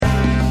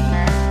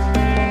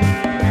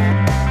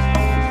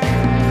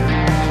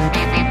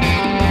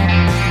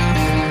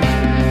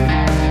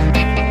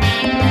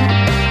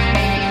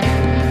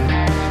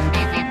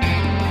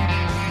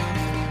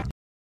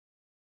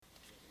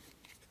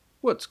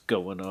What's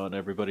going on,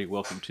 everybody?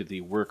 Welcome to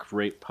the Work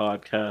Rate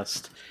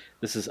Podcast.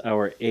 This is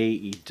our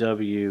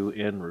AEW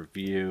in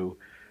review.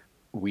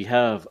 We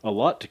have a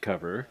lot to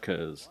cover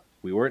because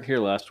we weren't here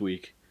last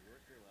week.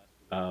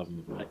 I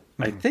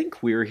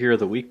think we were here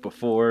the week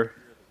before,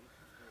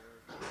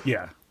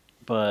 Yeah.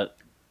 but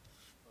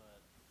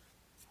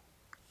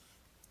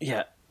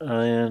yeah,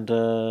 and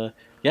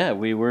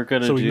we were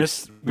gonna So do we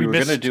were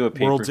missed gonna do a pay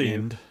per World's view,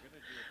 End.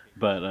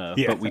 but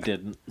Yeah. we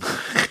didn't.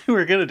 We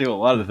were gonna do a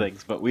lot of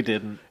things, but we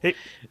didn't. It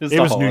It's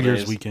the was New holidays.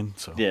 Year's weekend,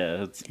 so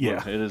Yeah,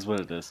 Yeah. it is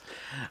what it is.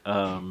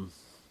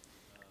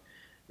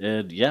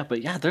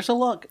 There's a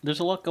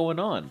lot going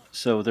on.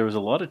 So there was a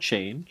lot of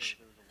change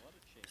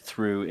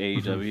through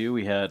AEW.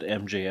 We had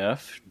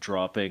MJF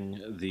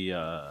dropping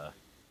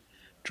the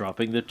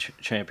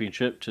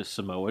championship to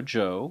Samoa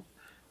Joe,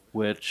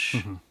 which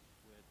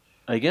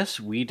I guess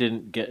we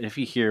didn't get. If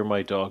you hear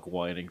my dog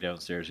whining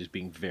downstairs, he's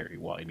being very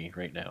whiny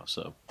right now,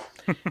 so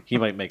he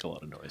might make a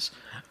lot of noise.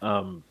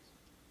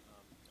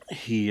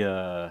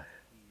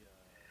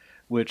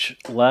 Which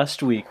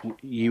last week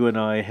you and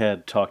I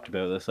had talked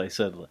about this. I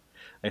said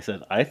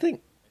I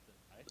think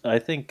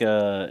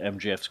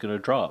MJF's gonna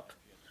drop,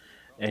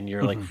 and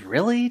you're like,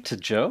 really, to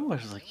Joe? I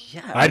was like,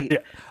 yeah. I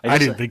just-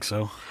 didn't think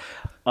so.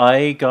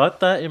 I got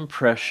that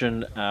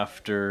impression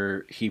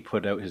after he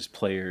put out his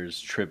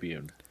Players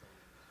Tribune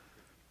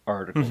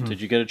article.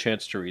 Did you get a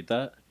chance to read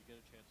that?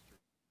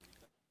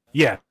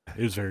 Yeah,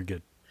 it was very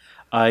good.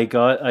 I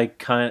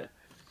can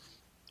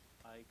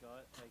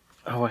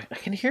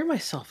hear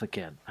myself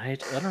again. I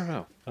don't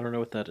know. I don't know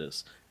what that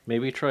is.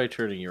 Maybe try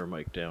turning your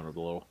mic down a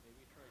little.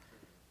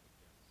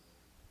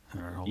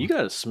 All right, hold You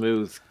on.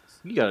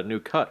 got a new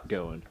cut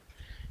going.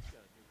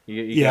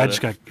 You Yeah, I got just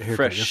a got a haircut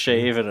fresh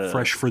yesterday. shave and a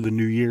fresh for the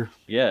new year.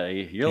 Yeah,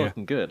 you're Yeah.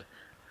 looking good.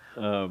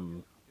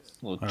 Little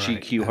All right,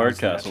 GQ how's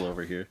that? Hardcastle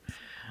over here.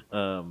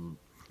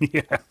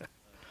 Yeah.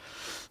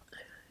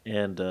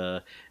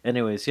 And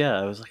anyways, yeah,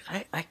 I was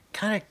like, I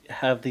kind of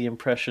have the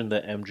impression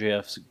that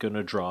MJF's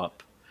gonna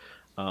drop,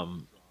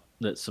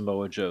 that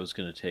Samoa Joe's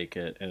gonna take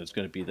it, and it's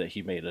gonna be that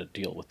he made a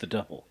deal with the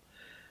devil.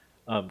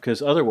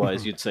 Because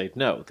otherwise, you'd say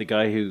no, the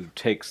guy who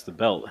takes the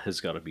belt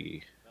has got to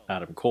be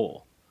Adam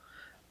Cole.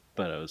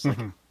 But I was like,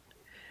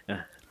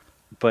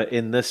 but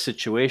in this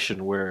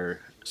situation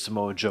where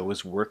Samoa Joe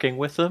is working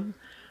with him,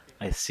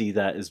 I see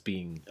this as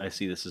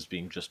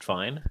being just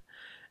fine,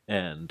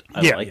 and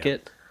I Yeah, like yeah.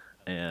 it.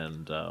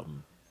 And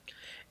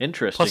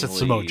interestingly, Plus, it's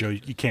Samoa Joe.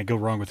 You can't go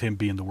wrong with him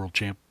being the world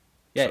champ.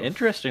 yeah, So.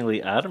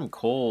 interestingly, Adam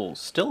Cole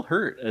still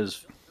hurt,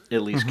 as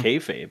at least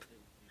kayfabe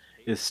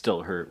is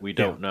still hurt. We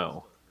don't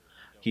know.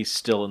 He's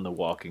still in the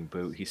walking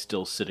boot. He's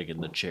still sitting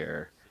in the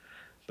chair.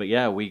 But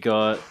yeah, we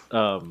got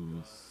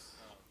Adam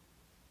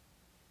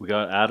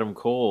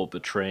Cole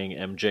betraying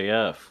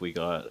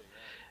MJF.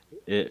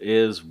 It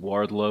is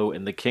Wardlow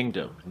in the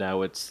Kingdom.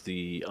 Now it's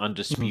the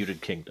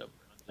Undisputed Kingdom,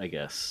 I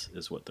guess,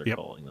 is what they're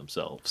calling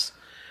themselves.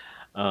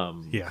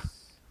 Yeah.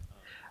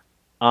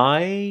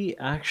 I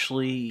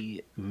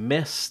actually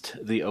missed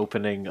the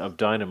opening of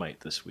Dynamite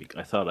this week.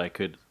 I thought I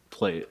could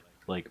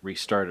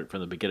restart it from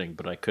the beginning,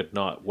 but I could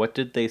not. What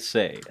did they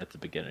say at the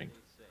beginning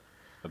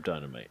of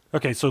Dynamite?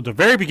 Okay, so the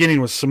very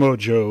beginning was Samoa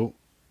Joe,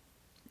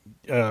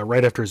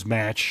 right after his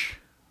match,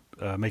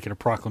 making a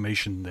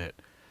proclamation that.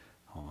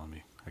 Hold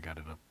on, I got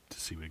it up to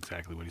see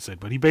exactly what he said,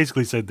 but he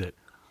basically said that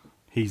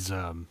he's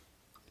not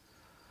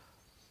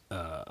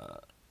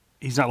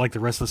like the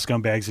rest of the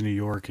scumbags in New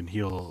York, and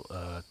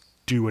he'll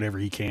do whatever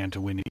he can to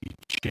win the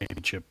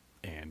championship,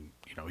 and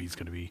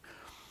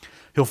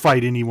he'll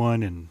fight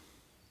anyone and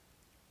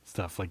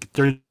stuff. Like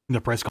during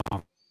the press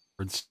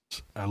conference,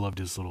 I loved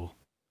his little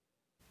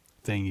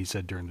thing he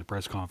said during the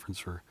press conference.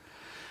 For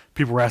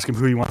people were asking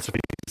him who he wants to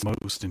face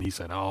most, and he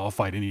said, "Oh, I'll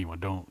fight anyone.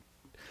 Don't."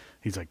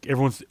 He's like,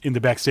 everyone's in the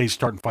backstage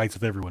starting fights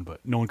with everyone, but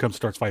no one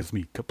starts fights with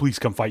me. Please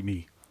come fight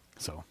me.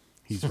 So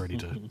he's ready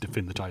to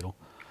defend the title.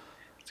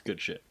 It's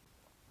good shit.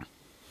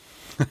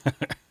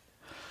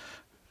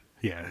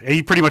 Yeah,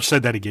 he pretty much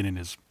said that again in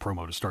his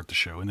promo to start the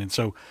show. And then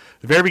so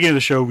the very beginning of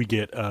the show, we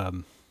get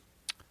it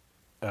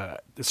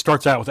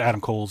starts out with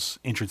Adam Cole's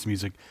entrance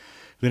music.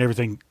 Then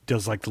everything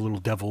does like the little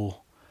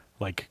devil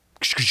like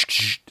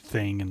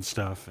thing and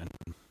stuff, and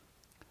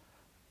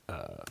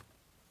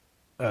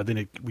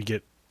then we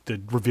get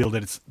the reveal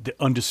that it's the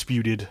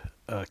Undisputed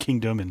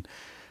Kingdom, and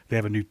they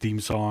have a new theme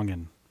song,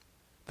 and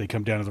they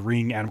come down to the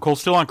ring. Adam Cole's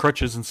still on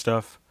crutches and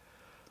stuff.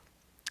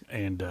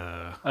 And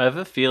I have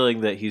a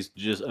feeling that he's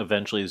just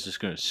eventually is just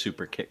going to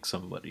super kick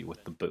somebody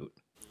with the boot.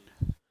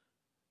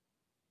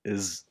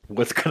 Is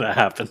what's going to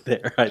happen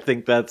there. I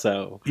think that's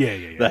how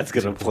that's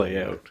going to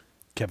play out.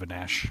 Kevin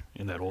Nash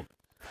in that old...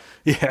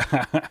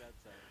 Yeah.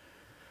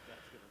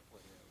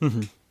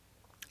 And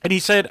he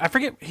said,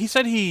 he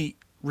said he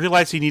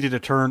realized he needed to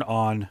turn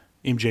on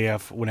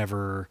MJF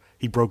whenever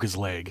he broke his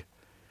leg.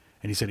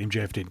 And he said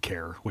MJF didn't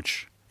care,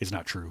 which is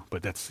not true,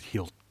 but that's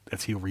heel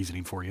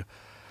reasoning for you.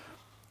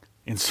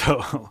 And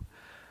so,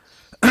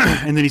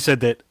 and then he said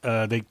that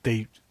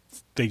they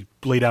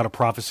laid out a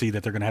prophecy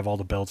that they're going to have all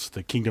the belts.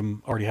 The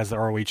Kingdom already has the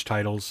ROH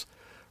titles.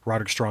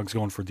 Roderick Strong's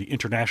going for the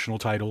international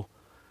title,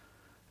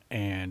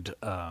 and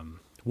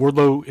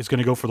Wardlow is going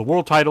to go for the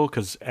world title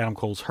because Adam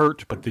Cole's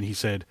hurt. But then he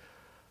said,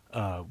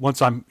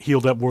 once I'm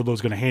healed up,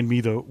 Wardlow's going to hand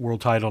me the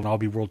world title and I'll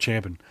be world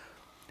champion.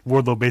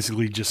 Wardlow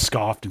basically just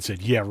scoffed and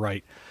said, "Yeah,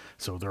 right."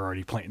 So they're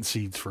already planting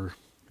seeds for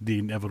the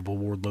inevitable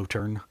Wardlow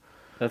turn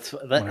That's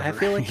that. I whenever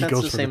feel like he that's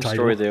goes the for the same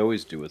story title. they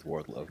always do with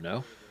Wardlow.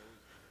 No.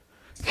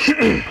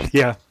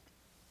 Yeah,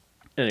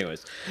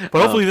 Anyways,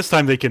 but hopefully this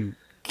time they can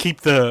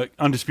keep the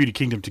Undisputed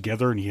Kingdom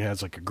together, and he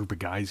has like a group of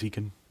guys he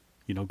can,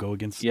 go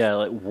against. yeah,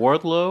 like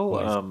Wardlow.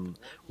 Well, he's,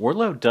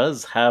 Wardlow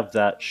does have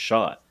that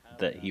shot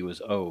that he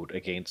was owed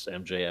against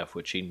MJF,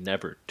 which he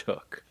never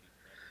took.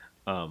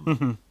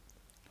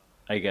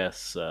 I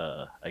guess.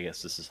 I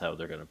guess this is how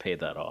they're going to pay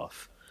that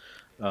off.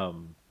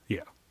 yeah,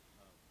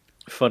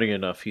 Funny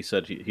enough, he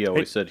hey,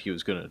 always said he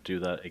was going to do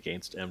that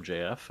against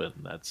MJF, and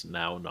that's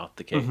now not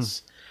the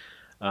case.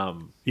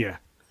 yeah,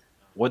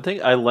 One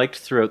thing I liked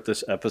throughout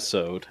this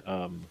episode,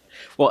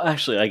 well,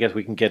 actually, I guess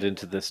we can get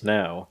into this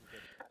now.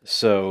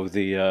 So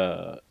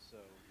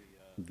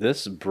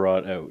this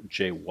brought out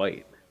Jay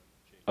White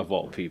of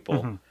all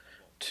people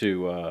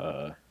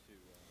to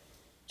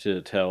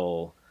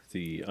tell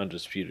the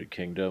Undisputed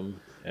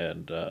Kingdom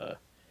and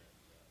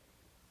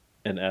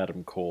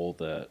Adam Cole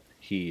that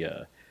he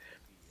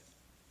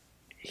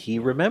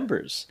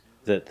remembers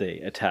that they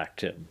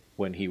attacked him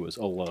when he was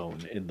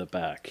alone in the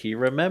back. He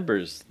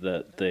remembers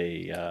that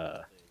they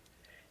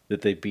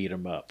beat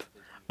him up.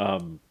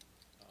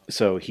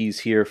 So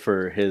he's here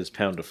for his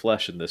pound of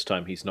flesh, and this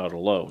time he's not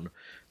alone.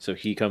 So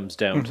he comes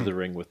down to the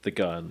ring with the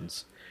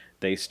guns.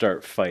 They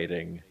start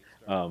fighting,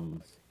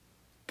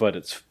 but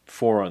it's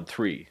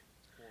 4-on-3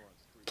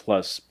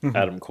 plus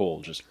Adam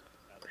Cole just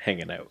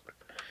hanging out.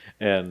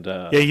 And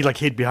yeah. He like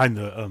hid behind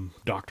the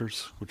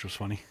doctors, which was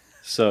funny.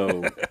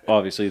 so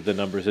obviously the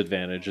numbers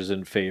advantage is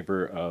in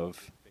favor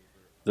of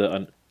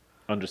the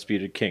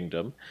Undisputed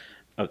Kingdom,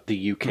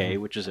 the UK,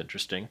 which is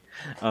interesting.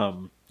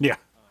 Yeah,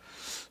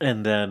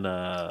 And then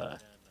the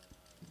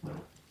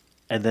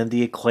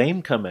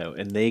Acclaim come out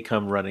and they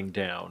come running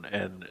down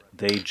and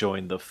they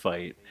join the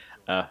fight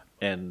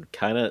and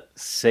kind of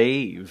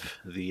save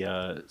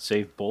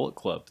Bullet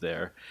Club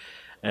there,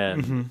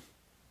 and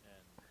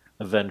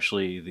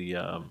eventually the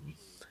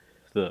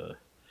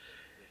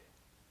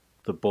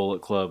the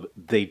Bullet Club,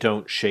 they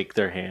don't shake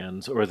their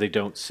hands or they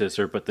don't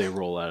scissor, but they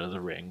roll out of the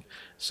ring.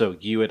 So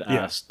you had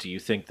yeah, asked, do you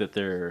think that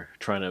they're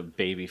trying to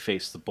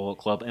babyface the Bullet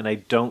Club? And I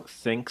don't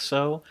think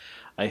so.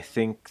 I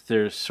think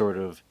there's sort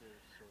of,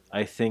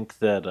 I think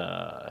that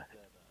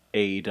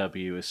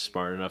AEW is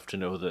smart enough to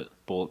know that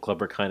Bullet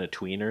Club are kind of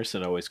tweeners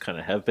and always kind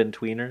of have been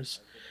tweeners.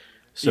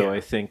 So I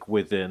yeah. think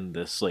within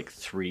this like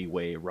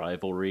three-way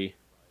rivalry,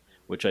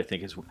 which I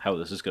think is how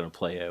this is going to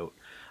play out,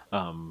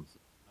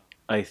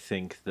 I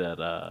think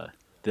that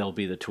they'll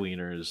be the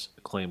tweeners,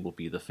 Acclaim will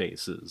be the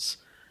faces,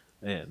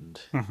 and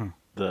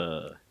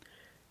the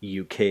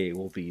UK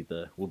will be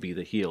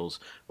the heels.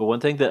 But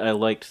one thing that I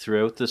liked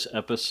throughout this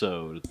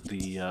episode,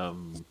 I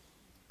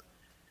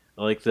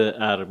like the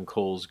Adam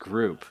Cole's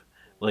group,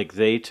 like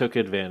they took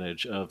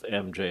advantage of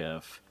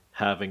MJF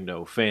having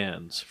no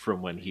fans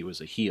from when he was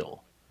a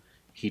heel.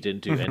 He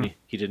didn't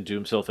do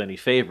himself any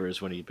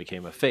favors when he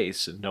became a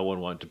face, and no one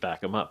wanted to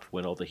back him up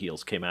when all the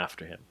heels came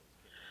after him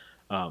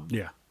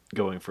Yeah.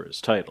 going for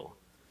his title.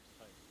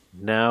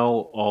 Now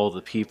all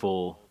the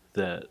people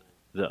that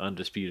the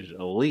Undisputed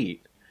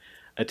Elite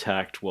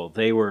attacked while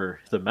they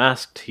were the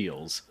masked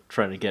heels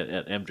trying to get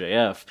at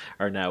MJF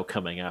are now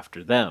coming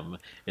after them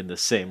in the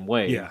same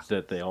way Yeah.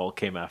 that they all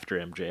came after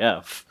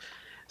MJF.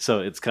 So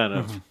it's kind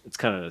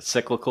of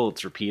cyclical.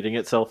 It's repeating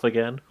itself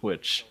again,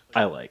 which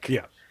I like.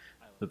 Yeah.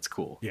 That's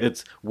cool. Yeah.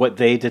 It's what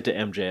they did to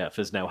MJF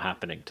is now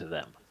happening to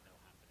them.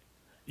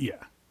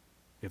 Yeah.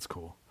 It's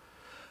cool.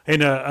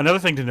 And another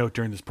thing to note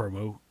during this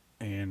promo,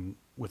 and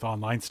with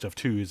online stuff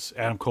too, is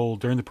Adam Cole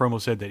during the promo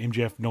said that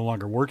MJF no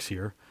longer works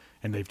here,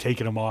 and they've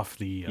taken him off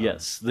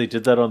Yes, they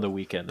did that on the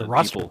weekend, the and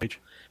roster page.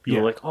 people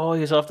Yeah. were like, "Oh,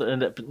 he's off the."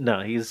 And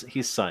no,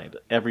 he's signed.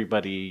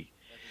 Everybody,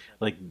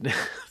 like,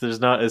 there's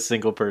not a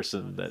single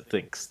person that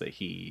thinks that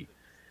he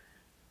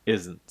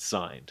isn't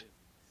signed.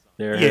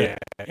 There, Yeah.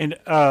 And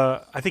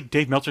I think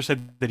Dave Meltzer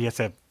said that he has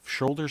to have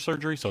shoulder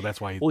surgery, so that's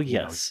why well,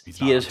 yes, he's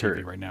he not on is TV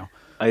hurt. right now.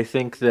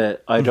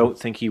 I don't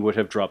think he would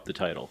have dropped the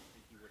title.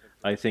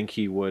 I think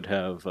he would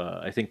have.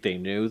 I think they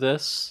knew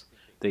this.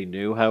 They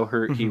knew how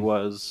hurt he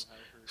was,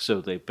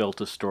 so they built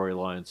a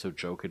storyline so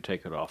Joe could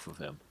take it off of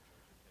him.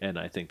 And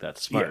I think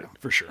that's Yeah, smart.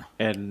 for sure.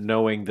 And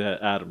knowing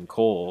that Adam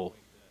Cole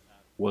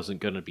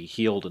wasn't going to be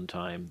healed in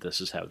time, this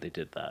is how they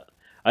did that.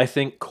 I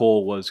think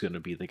Cole was going to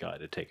be the guy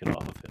to take it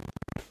off of him.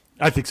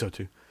 I think so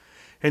too.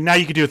 And now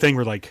you could do a thing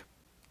where like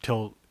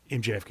till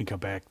MJF can come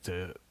back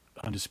to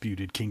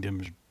Undisputed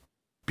Kingdom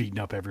beating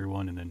up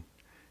everyone, and then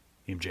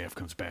MJF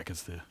comes back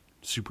as the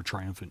super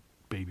triumphant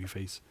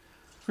babyface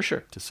For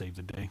sure. to save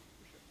the day,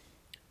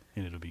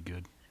 and it'll be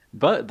good.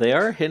 But they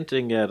are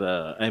hinting at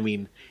I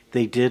mean,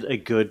 they did a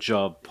good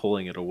job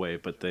pulling it away,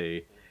 but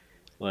they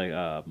like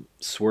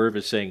Swerve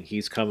is saying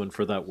he's coming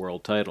for that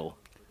world title.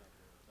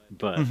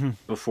 But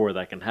before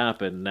that can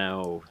happen,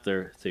 now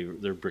they're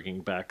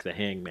bringing back the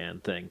Hangman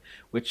thing,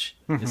 which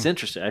is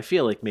interesting. I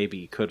feel like maybe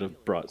he could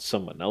have brought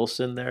someone else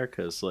in there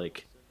because,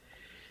 like,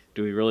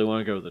 do we really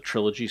want to go to the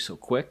trilogy so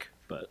quick?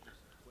 But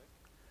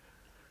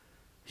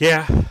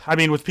Yeah, I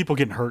mean, with people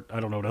getting hurt, I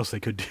don't know what else they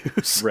could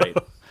do. So. right.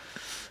 But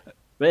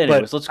But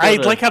anyways, let's go I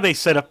to. like how they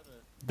set up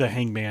the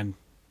Hangman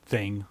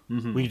thing.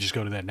 Mm-hmm. We can just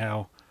go to that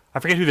now. I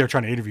forget who they were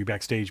trying to interview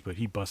backstage, but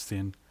he busts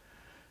in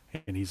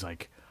and he's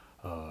like,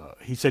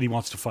 he said he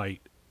wants to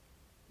fight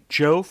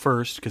Joe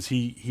first because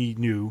he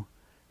knew,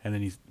 and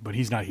then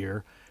he's not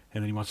here,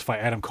 and then he wants to fight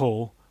Adam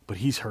Cole, but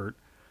he's hurt,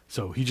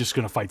 so he's just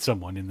gonna fight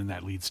someone, and then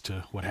that leads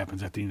to what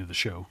happens at the end of the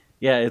show,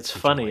 Yeah, it's which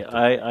I funny.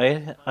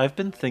 liked it. I've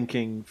been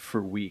thinking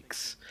for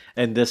weeks,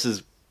 and this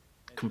is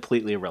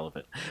completely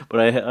irrelevant, but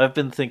I've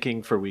been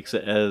thinking for weeks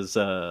as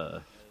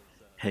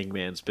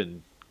Hangman's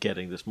been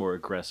getting this more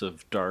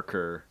aggressive,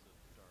 darker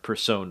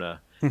persona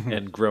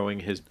and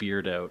growing his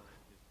beard out.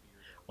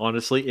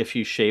 Honestly, if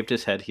he shaved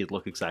his head, he'd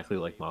look exactly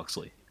like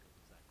Moxley.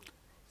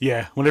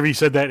 Yeah, whenever he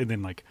said that, and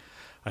then like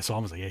I saw him,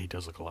 I was like, yeah, he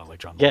does look a lot like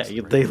John Yeah, Moxley,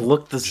 right? they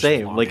look the Just with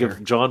same. long Like hair.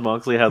 if John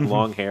Moxley had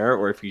long hair,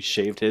 or if he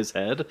shaved his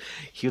head,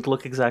 he'd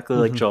look exactly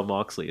like John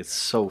Moxley. It's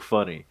so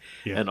funny.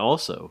 Yeah, And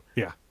also,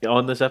 yeah,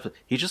 on this episode,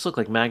 he just looked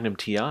like Magnum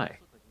TI.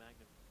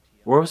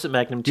 Or was it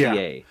Magnum yeah,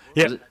 TA?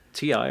 yeah. Was it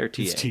TI or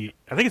It's TA?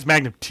 I think it's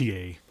Magnum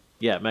TA.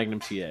 Yeah,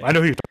 Magnum TA. I know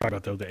who you're talking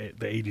about though. The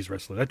 '80s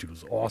wrestler. That dude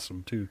was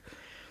awesome too.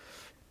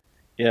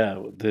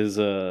 Yeah, there's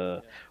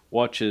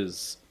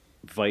watches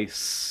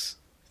Vice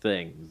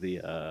thing,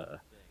 the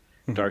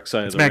Dark Side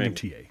of It's the Magnum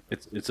Ring. TA.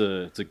 It's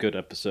a good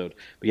episode.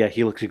 But yeah,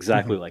 he looks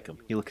exactly like him.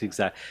 He looks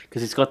exact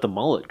because he's got the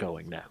mullet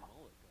going now.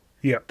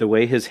 Yeah, The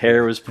way his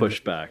hair was and,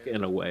 pushed back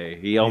in a way,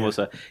 he yeah. almost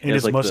he And has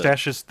his like the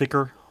mustache is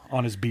thicker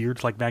on his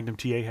beard, like Magnum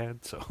TA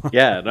had. So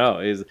yeah no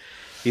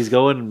he's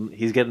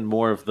getting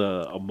more of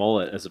the a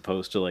mullet as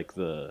opposed to like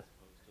the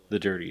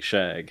dirty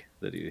shag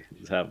that he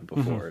was having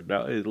before.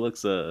 No, it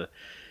looks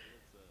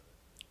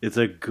it's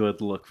a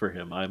good look for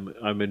him.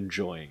 I'm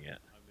enjoying it.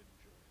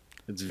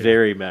 It's yeah,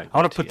 very I Magnum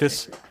want to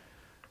TA.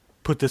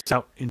 put this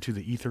out into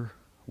the ether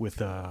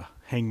with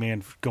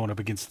Hangman going up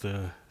against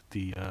the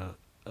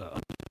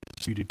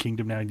Undisputed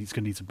Kingdom. Now he's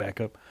going to need some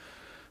backup.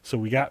 So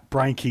we got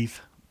Brian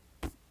Keith,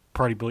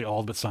 probably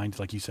all but signed.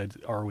 Like you said,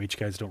 ROH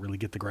guys don't really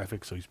get the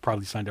graphics, so he's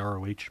probably signed to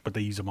ROH, but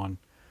they use him on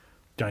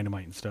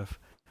Dynamite and stuff.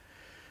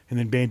 And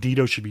then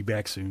Bandito should be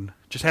back soon.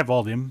 Just have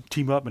all them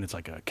team up, and it's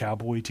like a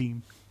cowboy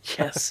team.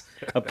 Yes,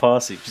 a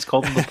posse. Just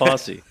call them the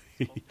posse.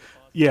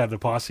 Yeah, the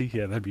posse.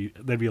 Yeah, that'd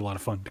be a lot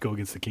of fun to go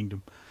against the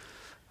Kingdom.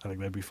 I think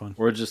that'd be fun.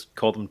 Or just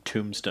call them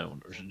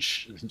Tombstone, or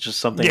just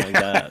something Yeah, like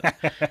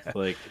that.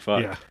 Like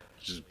fuck, yeah,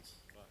 just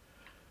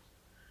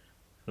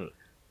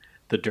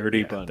the Dirty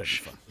yeah, that'd be Bunch.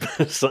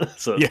 fun.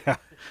 So Yeah,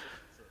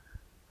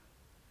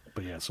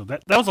 but yeah, so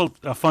that was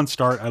a fun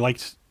start. I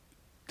liked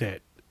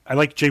that. I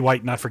like Jay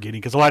White not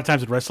forgetting because a lot of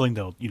times in wrestling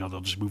they'll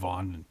just move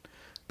on.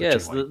 But Jay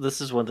yes, White,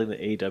 this is one thing that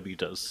AEW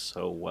does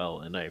so well,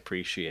 and I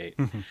appreciate.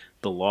 mm-hmm,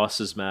 The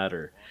losses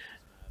matter.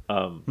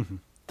 mm-hmm.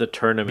 The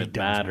tournament Beatdowns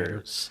matter.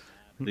 matters.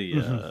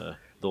 Mm-hmm.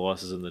 The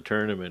losses in the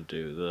tournament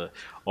do.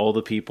 All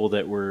the people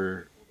that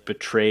were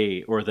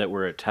betrayed or that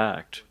were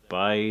attacked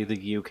by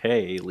the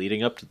UK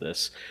leading up to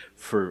this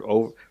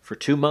for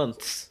 2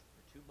 months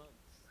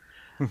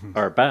Mm-hmm.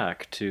 are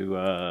back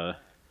to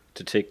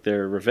take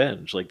their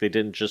revenge. Like they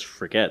didn't just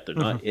forget. They're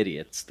Mm-hmm. not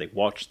idiots. They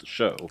watched the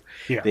show.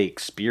 Yeah, They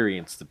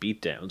experienced the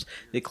beatdowns.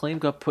 They claim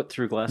got put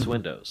through glass mm-hmm.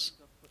 windows.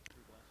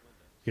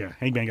 Yeah.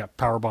 Hangman got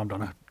power bombed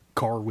on a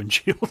car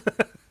windshield.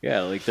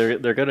 Yeah, like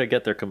they're gonna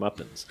get their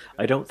comeuppance.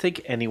 I don't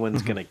think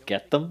anyone's gonna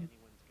get them,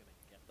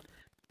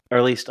 or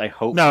at least I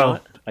hope No,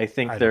 not. I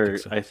think I don't think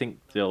so. I think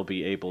they'll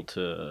be able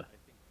to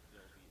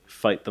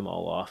fight them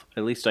all off.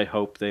 At least I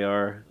hope they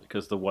are,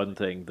 because the one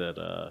thing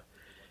that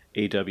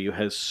AW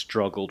has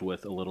struggled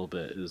with a little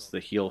bit is the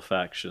heel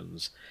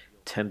factions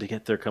tend to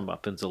get their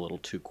comeuppance a little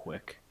too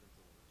quick.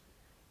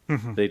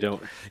 Mm-hmm. They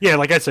don't. Yeah,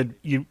 like I said,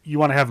 you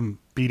want to have them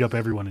beat up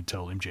everyone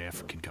until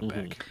MJF can come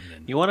back.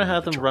 You want to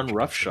have the them run charge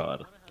against them.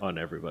 roughshod on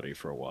everybody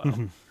for a while.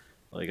 Mm-hmm.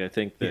 Like I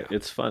think Yeah. that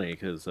it's funny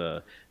because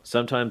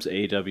sometimes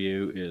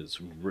AW is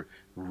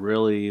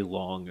really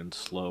long and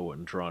slow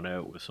and drawn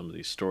out with some of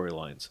these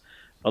storylines.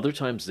 Other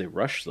times they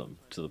rush them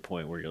to the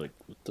point where you're like,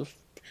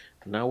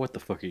 now what the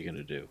fuck are you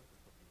gonna do?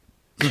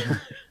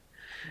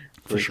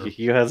 For Like sure.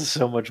 you had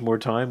so much more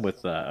time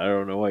with that. I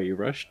don't know why you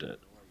rushed it.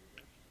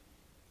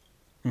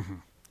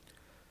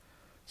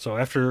 So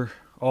after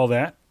all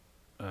that,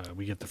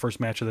 we get the first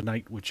match of the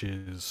night, which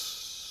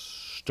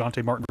is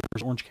Dante Martin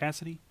versus Orange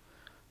Cassidy,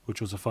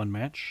 which was a fun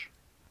match.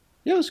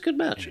 Yeah, it was a good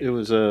match. It And,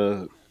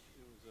 was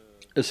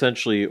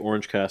essentially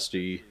Orange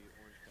Cassidy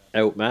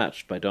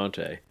outmatched by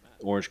Dante.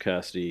 Orange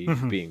Cassidy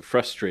Mhm. being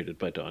frustrated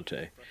by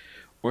Dante.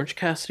 Orange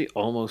Cassidy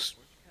almost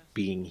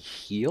being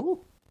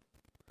heel?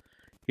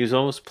 He was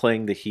almost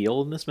playing the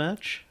heel in this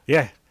match.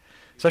 Yeah,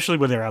 especially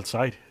when they're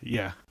outside.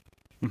 Yeah,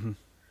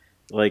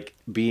 Like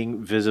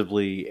being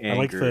visibly I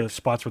like the angered.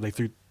 spots where they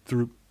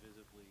threw.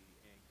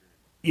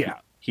 Yeah,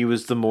 He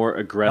was the more I like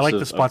the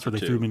aggressive of spots the where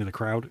they threw him two. into the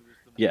crowd.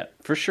 Yeah,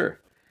 for sure.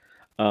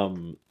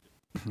 Um,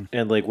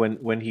 and like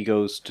when he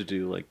goes to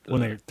do like When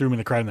the they threw him in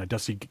the crowd and that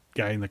Dusty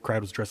guy in the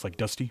crowd was dressed like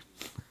Dusty.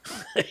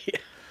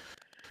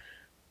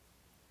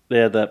 they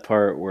had that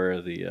part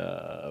where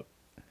the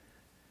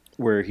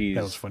where That was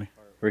he's funny.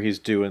 where he's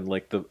doing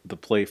like the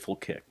playful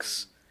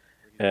kicks,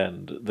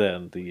 and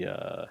then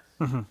the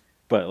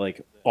but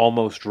like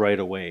almost right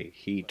away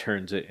he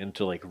turns it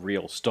into like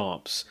real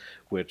stomps,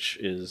 which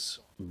is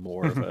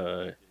more of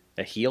a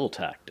heel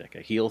tactic,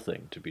 a heel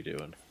thing to be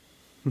doing.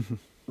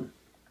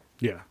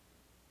 Yeah.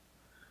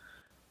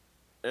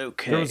 There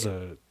was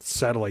Okay. a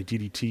satellite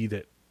DDT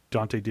that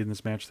Dante did in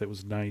this match that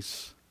was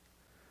nice.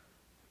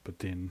 But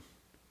then.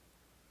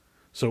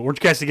 So Orange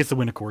Cassidy gets the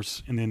win, of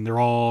course. And then they're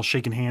all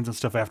shaking hands and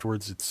stuff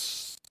afterwards.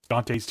 It's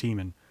Dante's team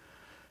and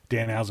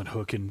Danhausen,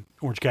 Hook, and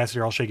Orange Cassidy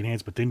are all shaking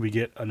hands. But then we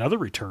get another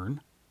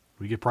return.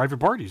 We get Private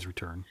Party's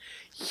return,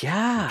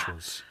 Yeah, which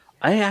was.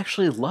 I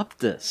actually loved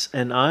this,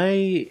 and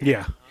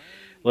Yeah.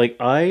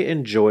 I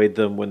enjoyed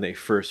them when they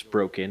first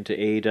broke into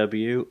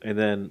AEW, and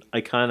then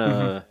I kind Hmm.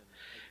 of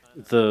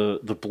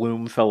the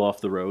bloom fell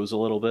off the rose a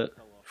little bit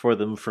for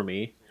them for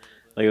me.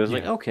 Like it was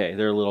like Yeah. okay,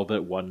 they're a little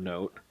bit one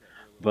note,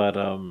 but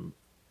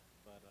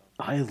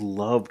I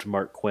loved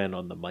Mark Quinn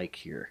on the mic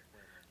here.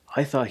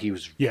 I thought he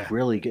was Yeah.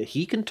 really good.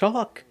 He can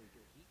talk.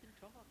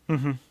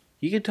 Hmm.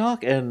 He can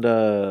talk, and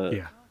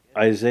Yeah.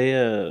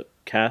 Isaiah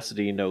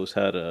Cassidy knows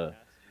how to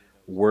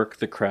work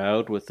the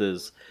crowd with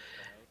his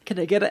 "Can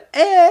I get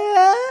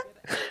a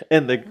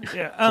and the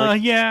Yeah.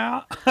 like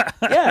Yeah.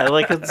 yeah,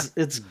 like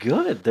it's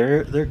good.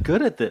 They're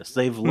good at this.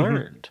 They've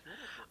learned.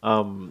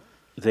 Um,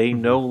 they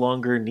no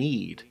longer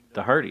need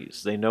the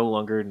Hardys. They no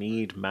longer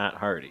need Matt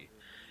Hardy.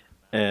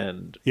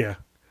 And Yeah.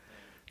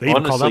 They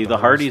even called honestly, out the the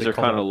Hardys. Hardys They are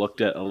called kind of out.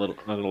 looked at a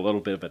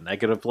little bit of a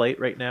negative light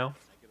right now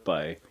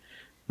by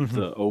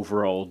the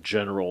overall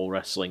general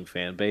wrestling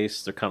fan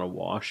base. They're kind of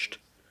washed.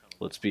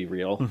 Let's be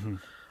real.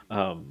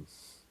 Um,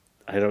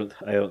 I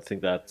don't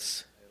think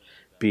that's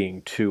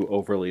being too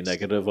overly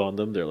negative on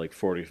them. They're like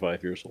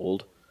 45 years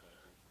old.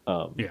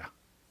 Um, Yeah.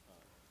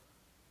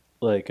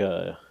 like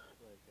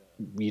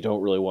you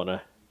don't really want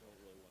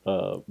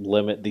to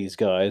limit these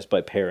guys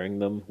by pairing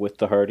them with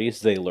the Hardys.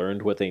 They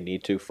learned what they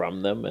need to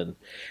from them, and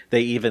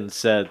they even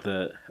said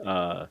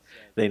that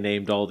they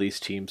named all these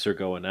teams they're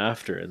going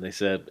after, and they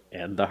said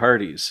and the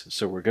Hardys.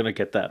 So we're gonna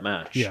get that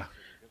match Yeah.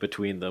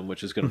 between them,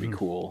 which is gonna be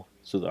cool.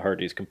 So the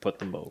Hardys can put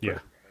them Yeah.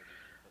 over.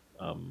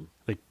 Um,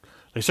 They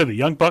they said the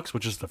Young Bucks,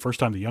 which is the first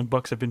time the Young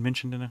Bucks have been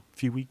mentioned in a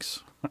few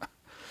weeks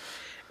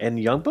and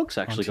Young Bucks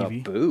on actually got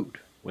TV. booed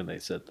when they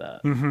said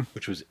that,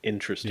 which was Yeah.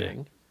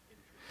 interesting.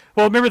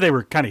 Well, remember they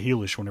were kind of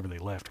heelish whenever they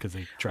left because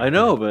they I tried.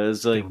 know, but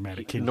it's They were like mad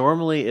at Kenny.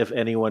 normally if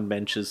anyone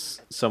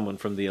mentions someone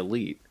from the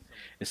elite,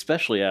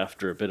 especially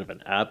after a bit of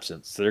an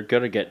absence, they're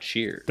gonna get That's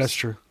cheers.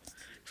 true.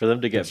 For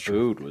them to That's get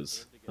true. booed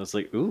was I was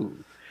like,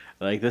 ooh,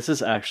 like this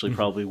is actually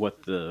probably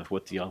what the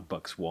Young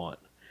Bucks want.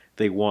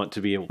 They want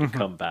to be able to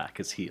come back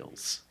as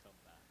heels.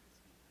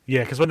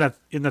 Yeah, because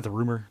isn't that the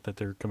rumor that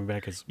they're coming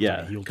back as like a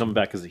Yeah, heel come team?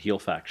 back as a heel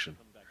faction,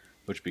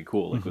 which would be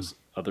cool, like with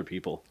other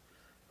people.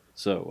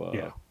 So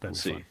Yeah, we'll that'd be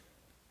see. fun.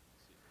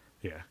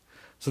 Yeah.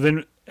 So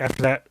then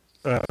after that,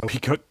 we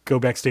go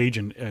backstage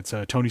and it's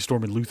Tony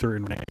Storm and Luther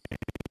and Renee.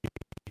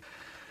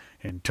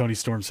 And Tony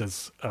Storm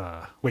says,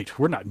 "Wait,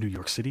 we're not New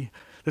York City.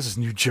 This is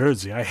New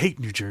Jersey. I hate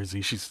New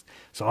Jersey."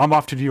 So I'm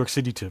off to New York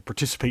City to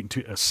participate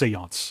into a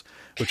séance,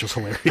 which was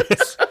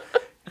hilarious.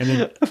 And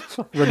then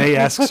Renee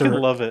I asks fucking her,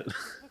 love it.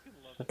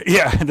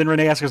 yeah. And then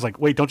Renee asks her, like,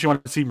 "Wait, don't you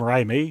want to see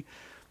Mariah May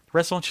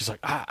wrestle?" And she's like,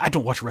 I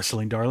don't watch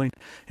wrestling, darling.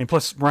 And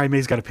plus, Mariah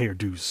May's got to pay her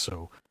dues.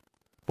 So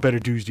what better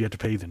dues do you have to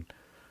pay than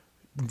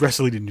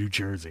wrestling in New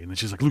Jersey?" And then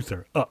she's like,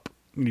 "Luther, up."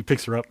 And he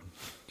picks her up.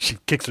 She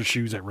kicks her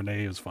shoes at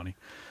Renee. It was funny.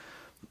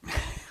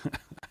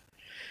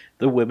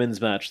 The women's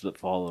match that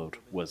followed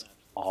was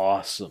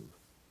awesome.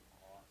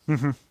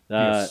 That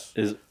Yes.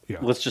 is. Yeah.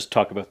 Let's just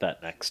talk about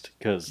that next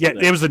because Yeah,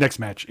 it was the next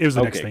match. It was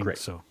the next okay, thing. great.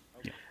 So,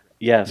 yeah.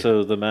 Yeah, Yeah.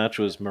 so the match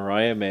was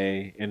Mariah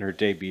May in her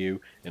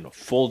debut in a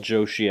full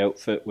Joshi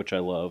outfit, which I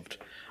loved,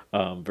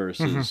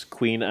 versus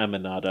Queen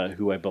Aminata,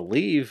 who I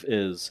believe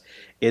is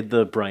in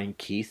the Brian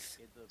Keith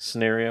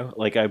scenario.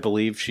 Like, I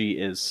believe she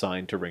is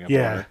signed to Ring of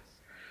Yeah.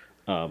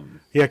 Honor. Um,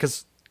 Yeah,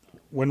 because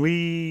no,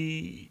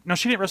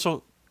 she didn't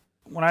wrestle.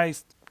 When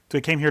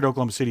they came here to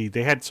Oklahoma City,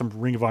 they had some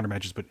Ring of Honor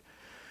matches, but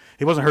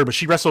it wasn't her. But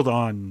she wrestled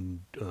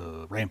on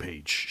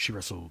Rampage. She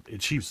wrestled,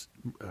 and she was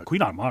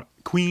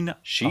Queen.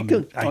 she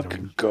could I don't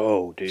fucking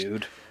go,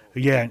 dude.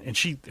 Yeah, and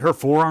her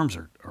forearms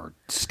are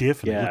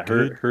stiff and they Yeah, look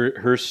her good.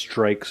 her her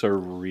strikes are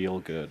real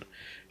good.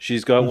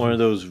 She's got one of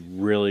those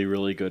really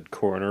really good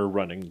corner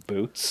running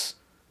boots,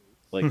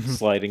 like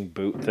sliding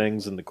boot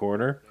things in the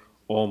corner.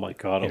 Oh my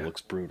god, it Yeah,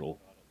 looks brutal.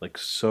 Like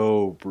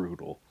so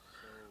brutal.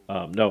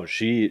 No,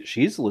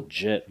 she's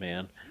legit,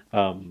 man.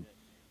 Um,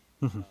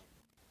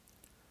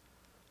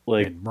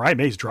 like and Mariah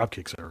May's drop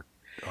kicks are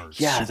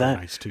yeah, super that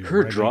nice too.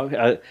 her Mariah May,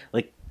 drop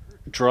like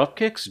drop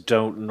kicks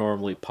don't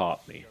normally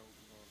pop me.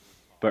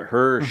 But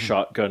her Mhm.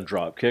 shotgun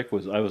drop kick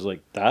was, I was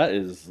like, that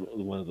is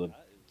one of the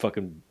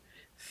fucking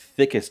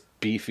thickest,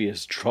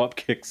 beefiest drop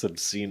kicks I've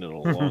seen in a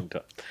long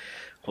time.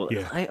 Well,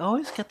 Yeah. I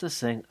always get this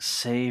saying,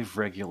 save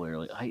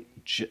regularly. I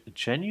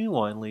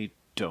genuinely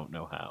don't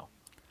know how.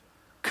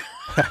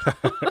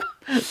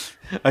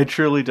 I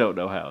truly don't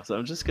know how. So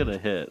I'm just gonna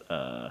hit.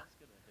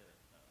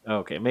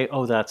 Okay,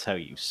 oh, that's how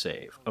you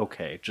save.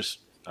 Okay, just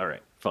all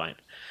right, fine.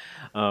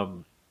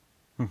 Um,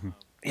 Mhm.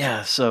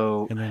 yeah.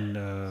 So And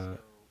then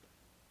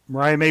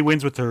Mariah May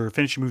wins with her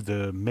finishing move,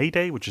 the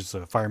Mayday, which is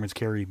a fireman's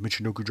carry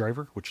Michinoku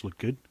driver, which looked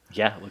good.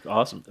 yeah, look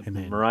awesome. And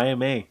then Mariah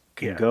May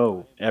can yeah,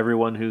 go.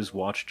 Everyone who's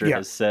watched her yeah,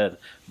 has said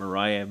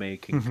Mariah May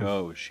can Mhm.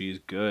 go. She's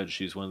good.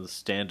 She's one of the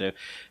standout.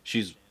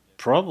 She's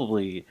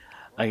probably,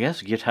 I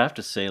guess you'd have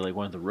to say, like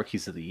one of the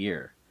rookies of the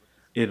year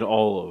in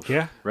all of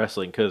yeah,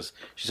 wrestling because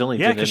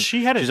yeah, because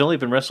she had it. she's only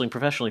been wrestling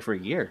professionally for a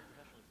year.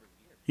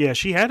 Yeah,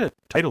 she had a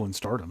title in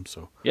Stardom,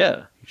 so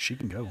Yeah, she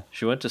can go.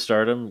 she went to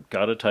Stardom,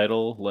 got a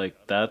title.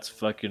 Like that's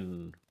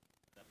fucking.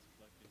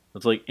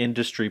 That's like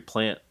industry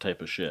plant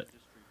type of shit.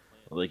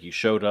 Like you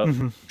showed up,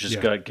 Hmm. just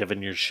Yeah, got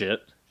given your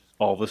shit.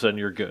 All of a sudden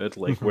you're good.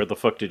 Like hmm where the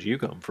fuck did you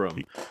come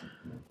from?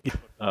 yeah,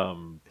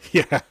 Um,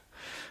 yeah,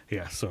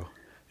 yeah. So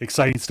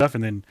exciting stuff.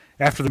 And then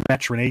after the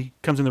match, Renee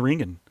comes in the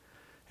ring and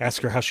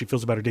asks her how she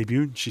feels about her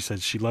debut. She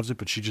says she loves it,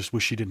 but she just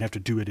wished she didn't have to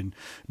do it in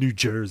New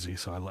Jersey.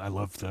 So I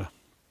love the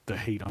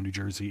hate on New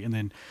Jersey. And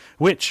then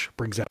which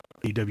brings out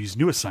AEW's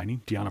newest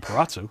signing, Deanna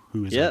Parazzo,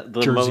 who is yeah,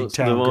 a Jersey the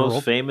town most girl.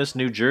 famous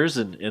New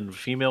Jersey in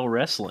female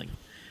wrestling.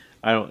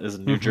 I don't is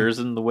New Hmm.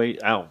 Jersey the way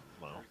I don't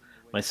know.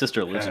 My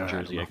sister lives in I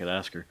don't Jersey. I know. could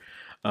ask her.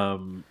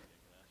 Um,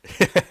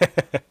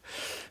 but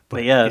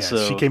But yeah, yeah, she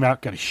so came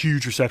out, got a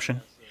huge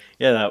reception.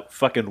 yeah, that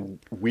fucking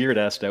weird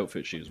ass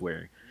outfit she was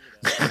wearing.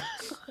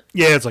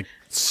 Yeah, it's like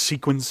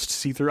sequenced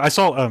see through. I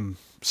saw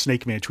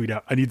Snake Man tweet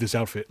out, "I need this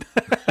outfit,"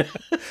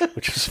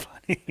 which is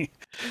funny.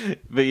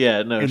 But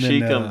yeah, no, And then she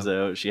comes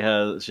out.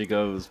 She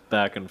goes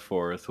back and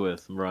forth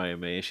with Mariah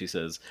May. She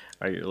says,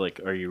 are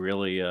you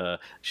really?"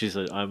 She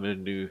said, I'm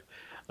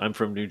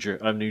from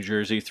I'm New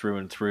Jersey through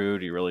and through.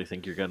 Do you really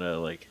think you're gonna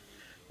like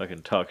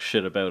fucking talk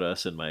shit about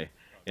us in my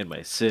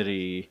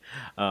city?"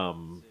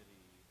 Um,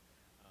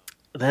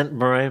 then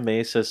Mariah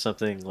May says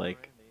something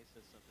like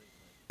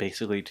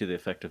basically to the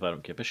effect of "I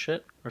don't give a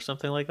shit" or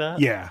something like that,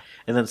 yeah,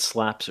 and then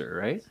slaps her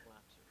right,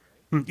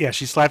 yeah,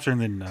 she slaps her,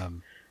 and then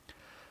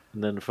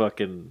and then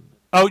fucking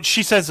oh,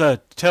 she says,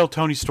 "Tell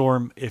Tony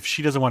Storm if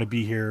she doesn't want to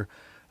be here,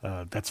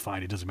 that's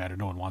fine. It doesn't matter.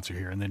 No one wants her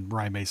here." And then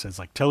Ryan May says,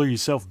 "Like, tell her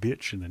yourself,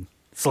 bitch," and then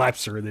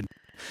slaps her. And then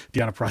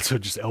Deanna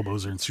Prazo just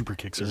elbows her and super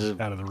kicks her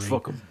out of the ring.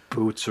 fucking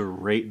boots are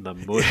right in the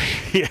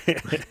mush. Yeah, yeah.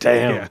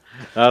 Damn,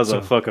 that was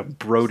a So fucking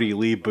Brody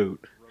Lee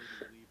boot.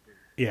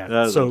 yeah,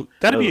 That so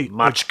that'd was a be a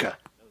machka.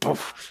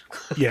 Poof.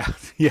 yeah,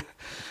 yeah,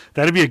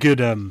 that'd be a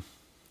good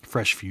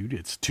fresh feud.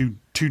 It's two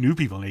new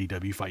people in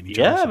AEW fighting each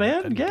other, Yeah, so man.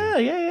 that'd be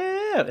good.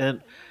 Yeah.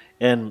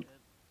 And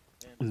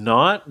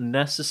not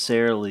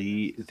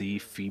necessarily the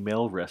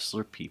female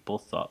wrestler people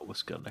thought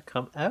was gonna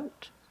come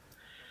out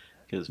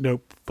because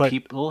Nope. But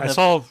people I have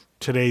saw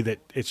today that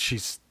it's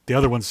she's the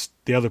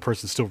other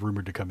person's still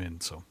rumored to come in.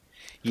 So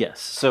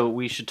yes. So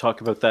we should talk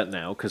about that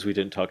now because we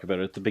didn't talk about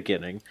it at the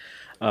beginning.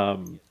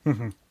 Um,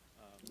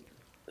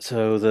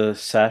 so the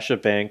Sasha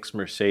Banks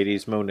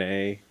Mercedes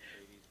Monet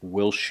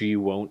will she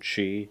won't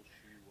she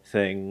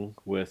thing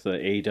with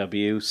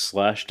AW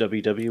slash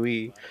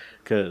WWE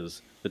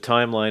because the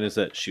timeline is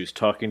that she was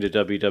talking to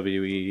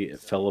WWE, it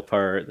fell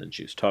apart, then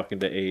she was talking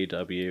to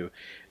AEW,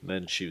 and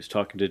then she was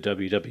talking to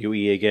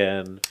WWE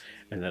again,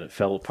 and then it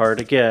fell apart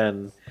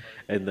again,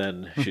 and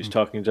then she was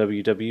talking to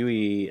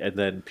WWE, and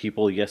then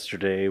people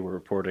yesterday were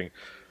reporting,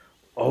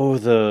 oh,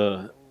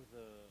 the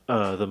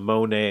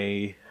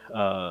Monet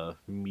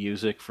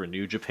music for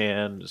New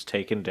Japan is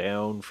taken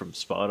down from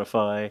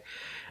Spotify,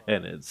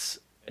 and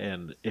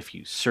if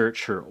you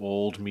search her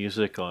old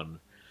music on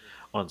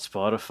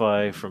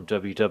Spotify from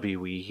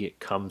WWE, it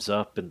comes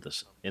up in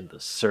the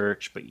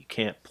search, but you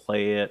can't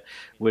play it,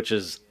 which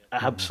is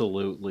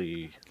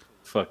absolutely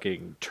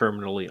fucking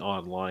terminally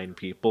online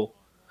people.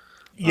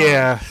 Um,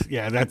 yeah,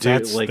 yeah, that's do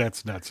that's like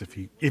that's nuts if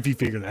you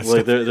figure that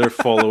stuff they're out.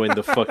 following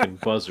the fucking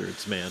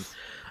buzzards, man.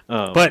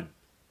 But Um,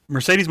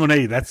 Mercedes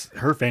Monet, that's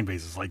her fan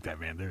base is like that,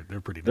 man.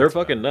 They're pretty they're nuts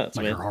about fucking her, nuts,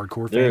 like her man.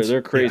 hardcore fans. They're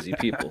Yeah. crazy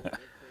people.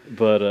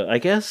 But I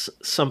guess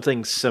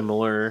something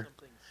similar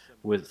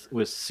with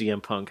CM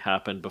Punk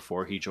happened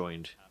before he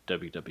joined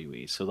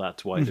WWE, so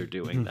that's why they're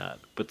doing that.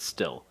 But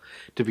still,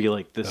 to be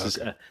like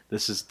Okay.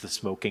 this is the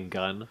smoking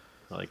gun,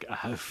 like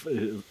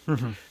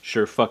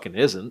sure fucking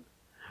isn't.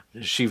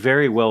 She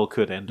very well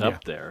could end Yeah.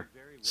 up there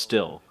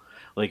still.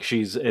 Like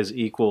she's as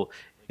equal.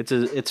 It's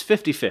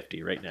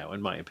 50-50 right now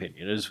in my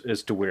opinion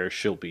as to where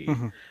she'll be.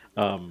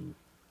 Um,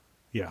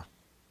 Yeah.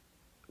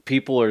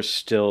 People are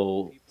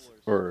still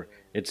or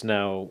it's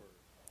now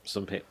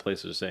some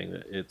places are saying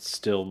that it's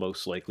still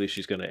most likely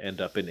she's going to end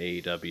up in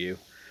AEW.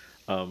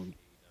 Um,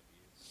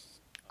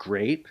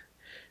 great.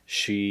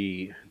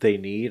 they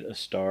need a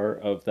star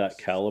of that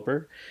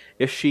caliber.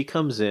 If she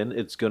comes in,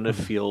 it's going to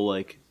feel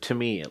like, to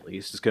me at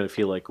least, it's going to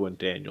feel like when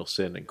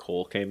Danielson and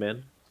Cole came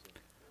in.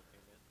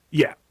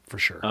 Yeah, for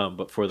sure.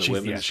 But for the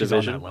women's She's on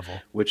that division,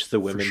 level which the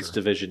for women's sure.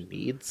 division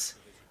needs,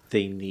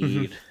 they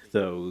need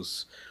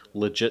those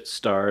legit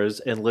stars,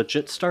 and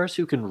legit stars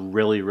who can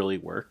really, really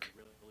work.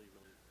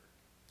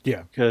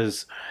 Yeah.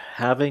 Because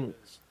having,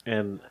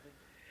 and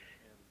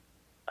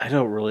I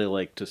don't really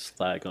like to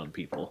slag on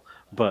people,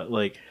 but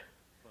like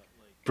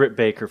Britt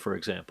Baker, for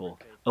example,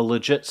 a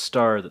legit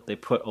star that they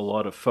put a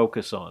lot of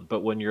focus on,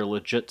 but when your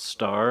legit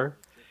star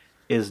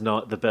is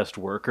not the best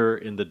worker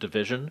in the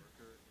division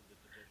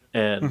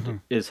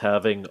and is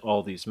having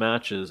all these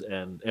matches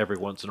and every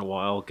once in a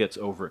while gets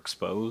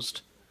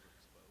overexposed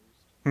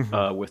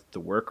with the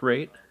work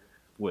rate,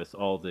 with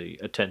all the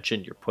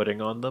attention you're putting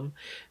on them,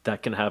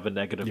 that can have a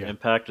negative Yeah.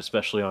 impact,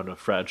 especially on a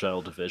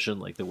fragile division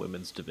like the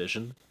women's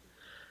division.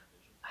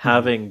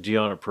 Having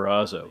Deonna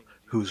Purrazzo,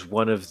 who's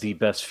one of the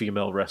best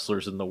female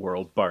wrestlers in the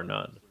world, bar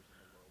none,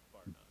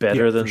 Yeah,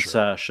 better for than sure.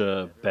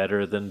 Sasha,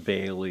 better than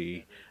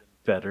Bailey,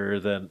 better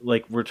than,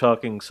 like, we're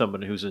talking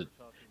someone who's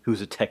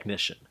a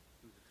technician.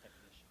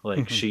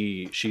 Like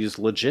she's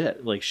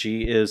legit. Like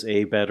she is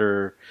a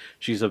better.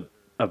 She's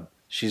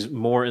she's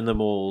more in the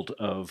mold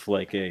of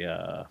like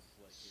a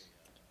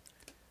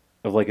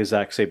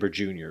Zack Saber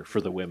Jr.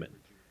 for the women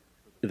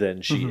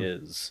than she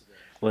is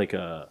like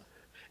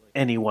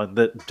anyone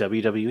that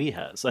WWE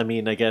has. I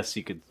mean, I guess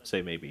you could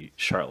say maybe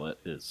Charlotte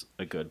is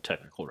a good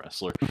technical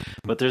wrestler,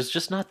 but there's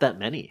just not that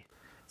many.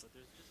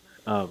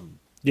 Um,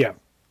 Yeah.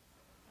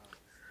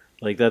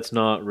 like that's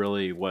not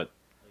really what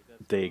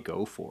they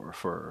go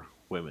for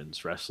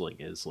women's wrestling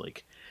is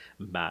like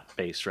mat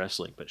based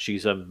wrestling, but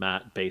she's a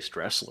mat based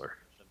wrestler.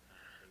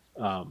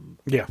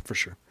 Yeah, for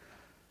sure.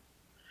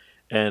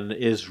 And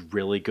is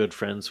really good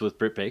friends with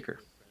Britt Baker.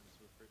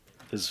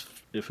 Is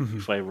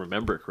if I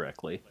remember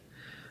correctly.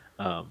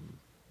 Um,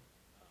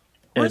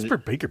 Where's and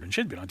Britt Baker been?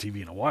 She's been on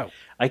TV in a while.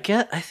 I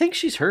think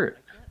she's hurt.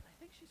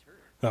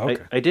 Oh,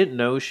 okay. I didn't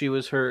know she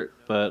was hurt,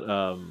 but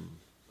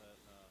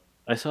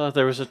I saw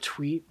there was a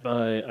tweet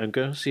by. I'm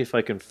going to see if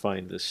I can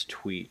find this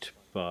tweet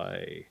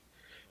by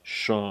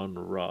Sean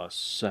Ross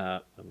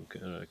Sapp. I'm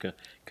gonna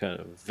kind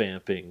of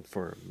vamping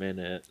for a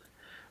minute.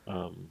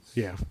 Um,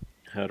 Yeah.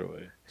 how do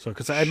I? So,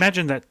 because I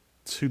imagine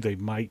that's who they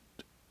might.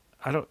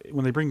 I don't.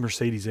 When they bring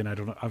Mercedes in, I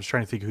don't know. I was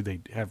trying to think who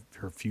they have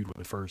her feud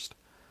with first.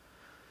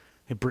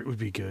 And Britt would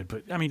be good,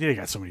 but I mean, they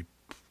got so many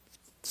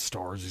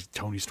stars.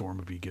 Tony Storm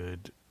would be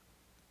good.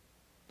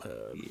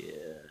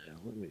 Yeah,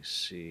 let me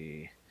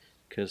see,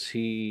 because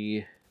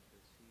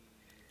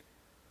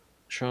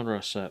Sean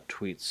Ross Sapp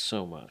tweets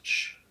so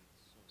much,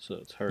 so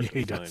it's hard Yeah, to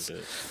he find does.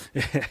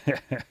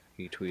 it.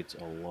 He tweets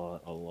a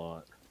lot, a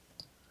lot.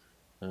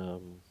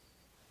 Um,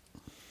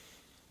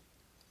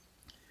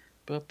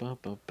 ba, ba,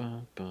 ba,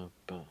 ba, ba,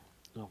 ba.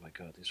 Oh my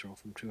god, these are all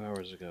from 2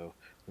 hours ago.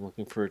 I'm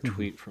looking for a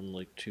tweet from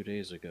like 2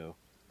 days ago.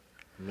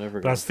 I'm never But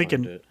I gonna was find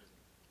thinking it.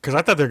 because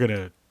I thought they're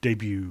gonna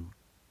debut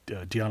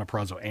Deanna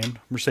Prazo and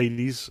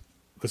Mercedes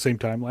at the same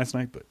time last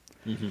night, but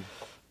Hmm.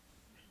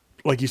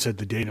 like you said,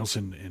 the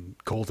Danielson and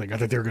Cole thing, I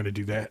thought they were gonna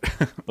do that.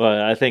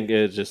 Well, I think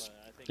it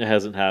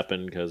hasn't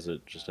happened because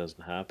it just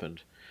hasn't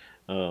happened.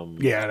 Um,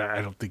 Yeah,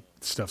 I don't think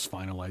stuff's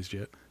finalized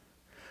yet.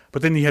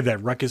 But then he had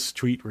that ruckus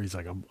tweet where he's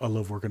like,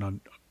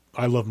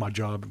 I love my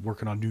job,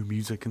 working on new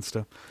music and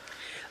stuff."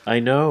 I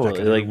know, That got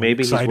like everyone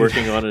maybe he's excited.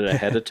 working on it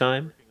ahead of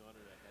time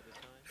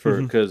for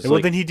And because well,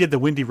 like then he did the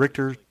Wendy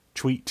Richter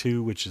tweet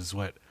too, which is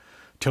what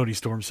Tony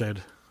Storm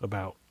said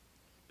about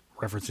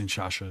referencing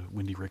Sasha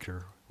Wendy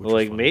Richter, which was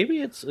like funny.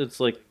 maybe it's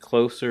like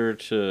closer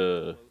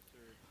to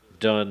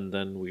done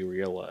than we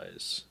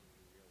realize.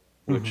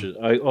 Which is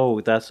I oh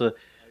that's a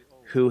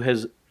who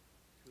has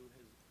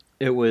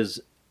it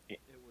was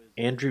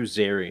Andrew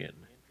Zarian.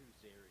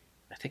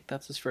 I think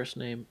that's his first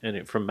name,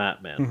 and from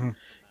Matman.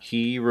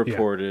 He Yeah.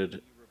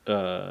 reported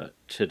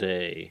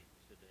today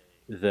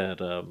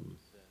that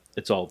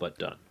it's all but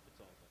done.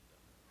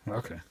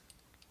 Okay.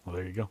 Well,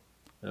 there you go.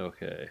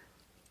 Okay,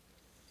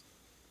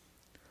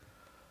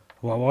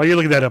 Well, while you're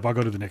looking that up, I'll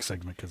go to the next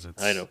segment because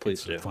I know. Please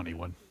it's a do. funny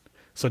one.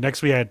 So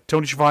next we had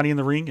Tony Schiavone in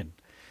the ring, and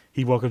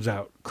he welcomes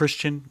out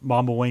Christian,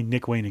 Mama Wayne,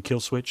 Nick Wayne, and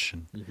Killswitch,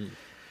 and Hmm.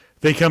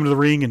 they come to the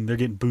ring and they're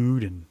getting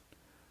booed, and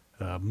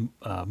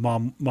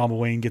Mama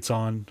Wayne gets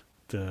on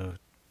the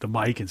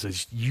mic and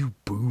says, "You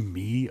boo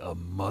me, a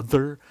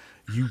mother?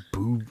 You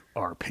boo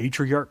our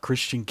patriarch,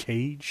 Christian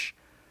Cage?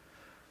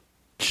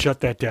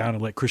 Shut that down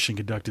and let Christian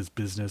conduct his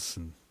business."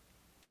 And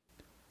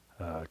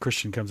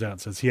Christian comes out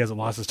and says he hasn't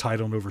lost his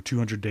title in over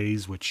 200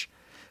 days, which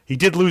he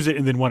did lose it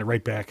and then won it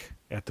right back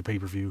at the pay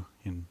per view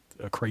in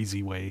a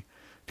crazy way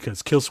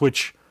because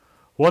Killswitch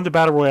won the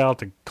Battle Royale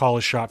to call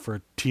his shot for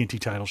a TNT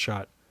title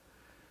shot.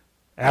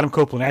 Adam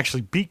Copeland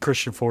actually beat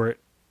Christian for it.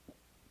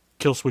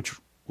 Killswitch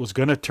was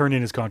going to turn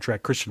in his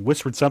contract. Christian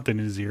whispered something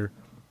in his ear,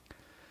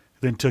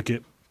 then took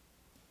it,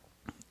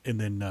 and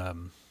then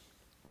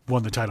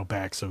won the title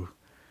back. So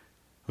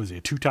was he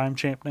a two-time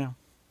champ now?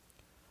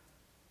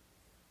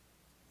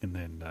 And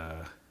then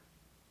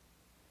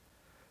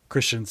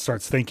Christian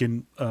starts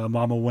thanking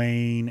Mama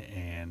Wayne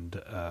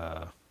and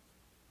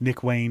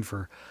Nick Wayne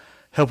for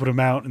helping him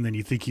out, and then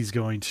you think he's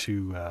going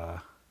to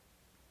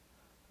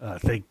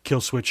thank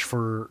Killswitch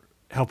for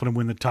helping him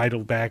win the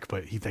title back,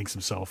 but he thanks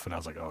himself, and I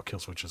was like, oh,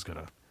 Killswitch is going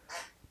to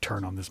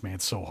turn on this man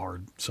so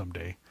hard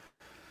someday,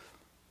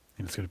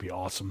 and it's going to be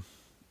awesome.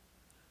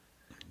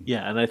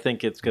 Yeah, and I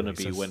think it's going to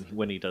He be says-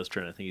 when he does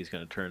turn. I think he's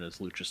going to turn as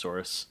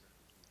Luchasaurus.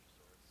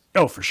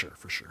 Oh, for sure,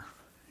 for sure.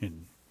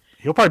 And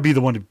he'll probably be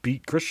the one to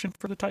beat Christian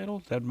for the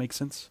title. That makes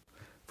sense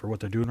for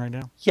what they're doing right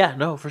now. Yeah,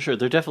 no, for sure.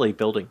 They're definitely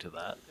building to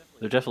that.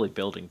 They're definitely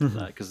building to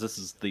that because this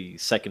is the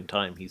second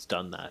time he's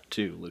done that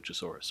to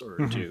Luchasaurus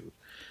or to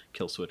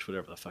Killswitch,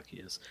 whatever the fuck he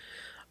is.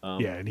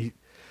 Yeah, and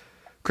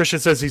Christian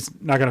says he's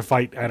not going to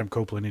fight Adam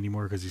Copeland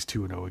anymore because he's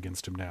 2-0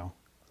 against him now.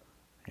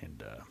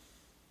 And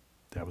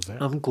that was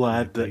that. I'm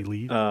glad They that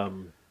lead.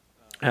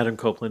 Adam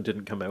Copeland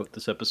didn't come out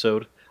this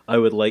episode. I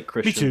would like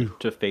Christian too.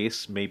 to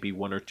face maybe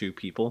one or two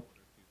people.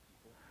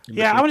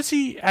 Yeah, I want to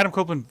see Adam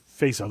Copeland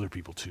face other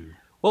people too.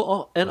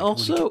 Well, and Like, when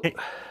he also, can't-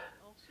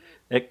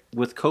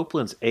 with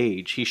Copeland's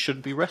age, he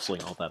shouldn't be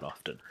wrestling all that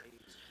often.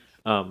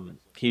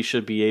 He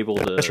should be able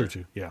That's true to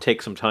too, yeah.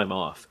 take some time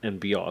off and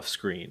be off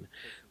screen.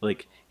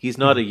 Like, he's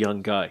not a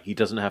young guy. He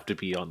doesn't have to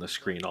be on the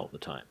screen all the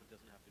time.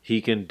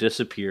 He can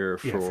disappear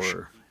Yeah, for for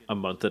sure. a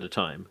month at a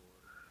time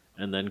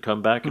and then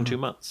come back in 2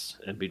 months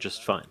and be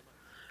just fine.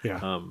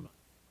 Yeah.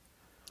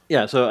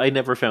 Yeah, so I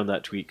never found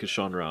that tweet because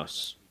Sean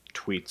Ross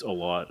tweets a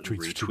lot and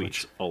Tweets too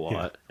much. retweets a lot,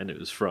 Yeah. and it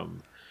was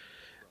from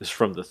the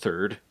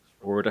 3rd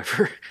or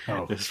whatever.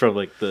 Oh. It's from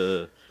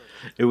it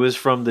was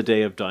from the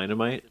day of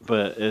Dynamite,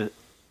 but it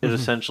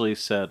essentially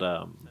said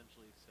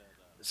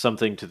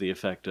something to the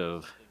effect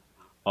of,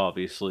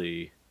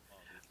 obviously,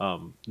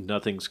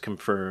 nothing's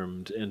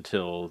confirmed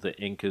until the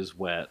ink is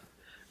wet,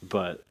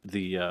 but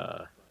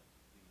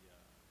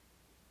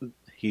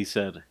he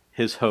said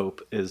his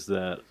hope is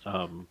that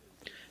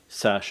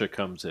Sasha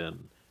comes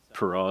in,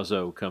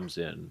 Purrazzo comes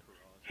in,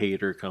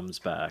 Hayter comes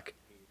back,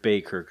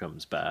 Baker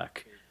comes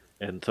back,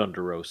 and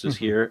Thunder Rosa is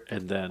here,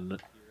 and then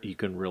you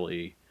can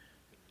really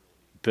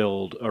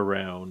build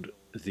around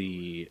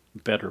the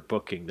better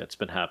booking that's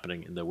been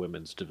happening in the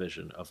women's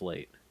division of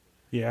late.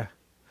 Yeah.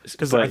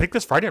 Because But I think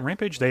this Friday on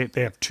Rampage, they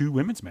have 2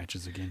 women's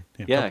matches again.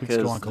 A yeah, couple weeks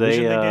ago because on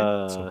Collision they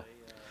did. So.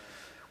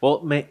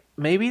 Well,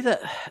 maybe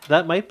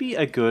that might be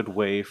a good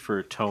way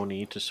for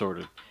Tony to sort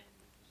of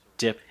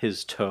dip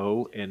his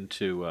toe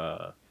into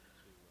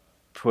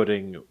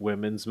putting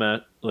women's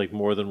match, like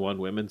more than one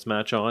women's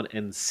match on,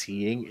 and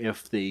seeing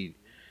if they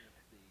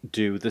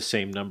do the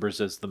same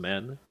numbers as the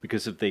men.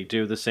 Because if they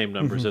do the same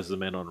numbers as the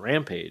men on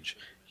Rampage,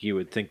 you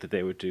would think that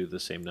they would do the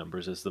same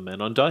numbers as the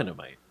men on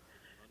Dynamite.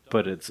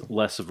 But it's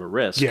less of a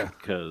risk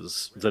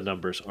because the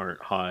numbers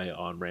aren't high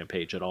on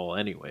Rampage at all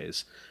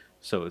anyways.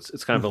 So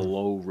it's kind of a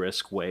low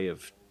risk way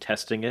of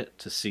testing it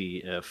to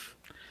see if,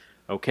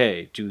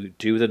 okay, do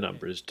the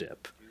numbers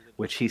dip?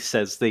 Which he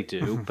says they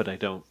do, but I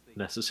don't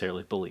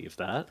necessarily believe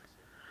that.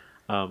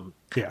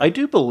 I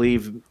do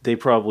believe they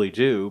probably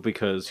do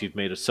because you've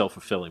made a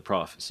self-fulfilling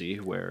prophecy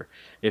where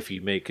if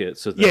you make it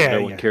so that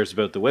no one cares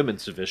about the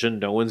women's division,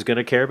 no one's going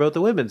to care about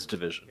the women's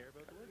division.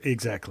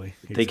 Exactly.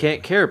 They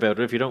can't care about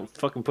it if you don't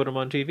fucking put them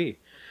on TV.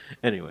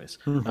 Anyways.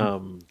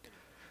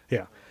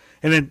 Yeah.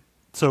 And then,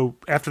 so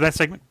after that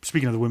segment,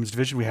 speaking of the women's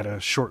division, we had a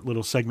short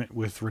little segment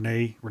with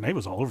Renee. Renee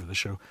was all over the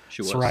show.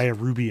 She was. Soraya,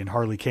 Ruby, and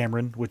Harley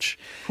Cameron, which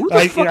Who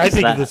the fuck I is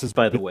think that, of this as,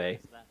 by the way?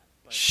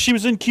 She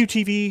was in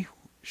QTV.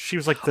 She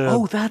was like the...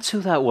 Oh, that's who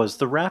that was,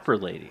 the rapper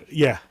lady.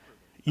 Yeah.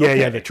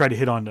 Okay. They tried to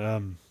hit on...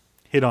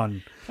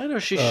 I know,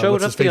 she showed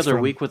what's up his the face other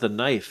from- week with a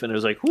knife, and it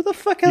was like, who the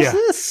fuck is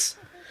this?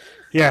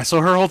 Yeah,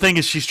 so her whole thing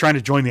is she's trying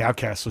to join the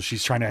Outcast, so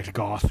she's trying to act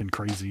goth and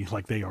crazy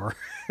like they are,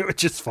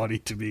 which is funny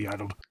to me. I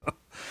don't know.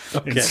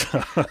 Okay.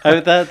 So,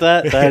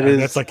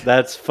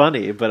 That's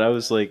funny, but I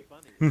was like,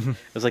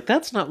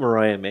 that's not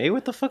Mariah May.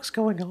 What the fuck's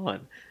going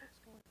on?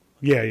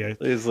 yeah.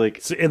 It's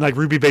like, So, and like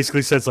Ruby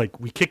basically says, like,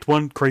 we kicked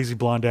one crazy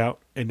blonde out,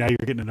 and now you're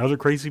getting another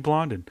crazy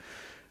blonde, and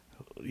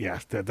yeah,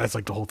 that's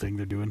like the whole thing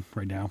they're doing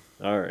right now.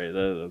 all right,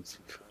 that's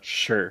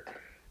sure.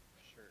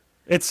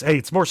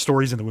 It's more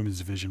stories in the women's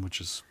division, which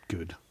is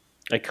good.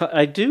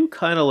 I do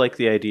kind of like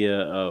the idea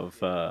of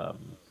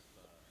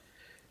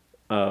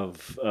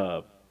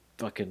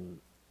fucking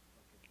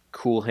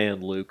Cool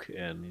Hand Luke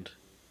and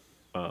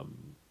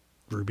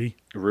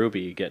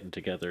Ruby getting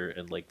together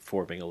and like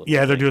forming a little.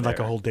 Yeah, they're thing doing there. like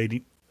a whole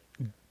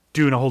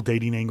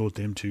dating angle with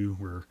them too,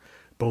 where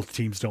both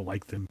teams don't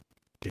like them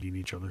dating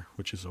each other,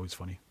 which is always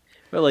funny.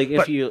 But like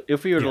if you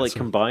were to like so-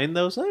 combine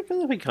those, I think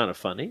that'd be kind of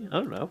funny. I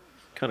don't know,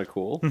 kind of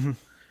cool.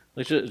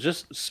 Like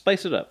just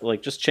spice it up.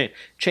 Like just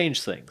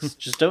change things.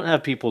 Just don't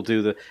have people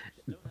do the.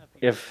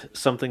 If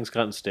something's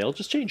gotten stale,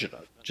 just change it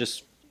up.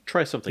 Just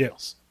try something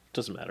else.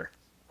 Doesn't matter.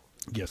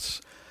 Yes.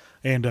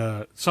 And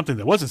something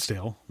that wasn't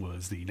stale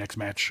was the next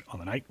match on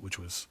the night, which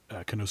was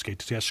Konosuke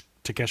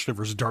Takeshita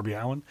versus Darby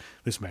Allin.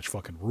 This match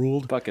fucking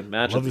ruled. Fucking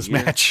match. I love this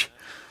match.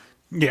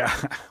 Yeah.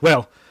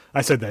 Well,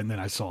 I said that, and then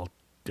I saw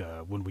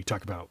when we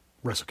talk about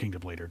Wrestle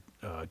Kingdom later,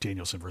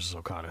 Danielson versus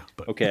Okada.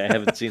 But Okay, I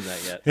haven't seen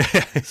that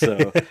yet.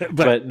 So, but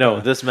but no,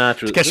 this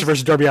match was Takeshita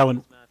versus Darby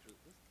Allin.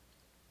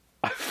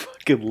 I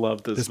fucking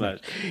love this This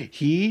match, match.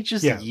 He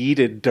just yeah,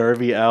 yeeted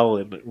Darby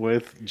Allin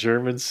with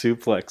German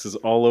suplexes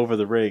all over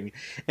the ring,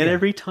 and yeah,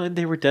 every time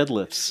they were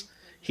deadlifts,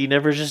 he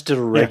never just did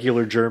a yeah,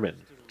 regular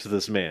German to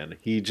this man.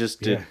 He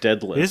just yeah. did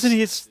Isn't deadlifts.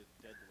 his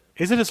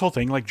isn't his whole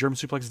thing like German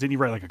suplexes? Didn't he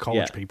write like a Yeah.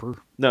 college paper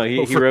No, he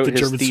over wrote the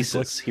his German thesis.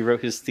 suplex? He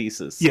wrote his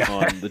thesis Yeah,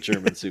 on the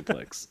German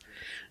suplex.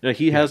 No, yeah,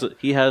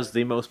 he has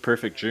the most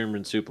perfect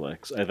German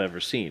suplex I've ever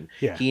seen.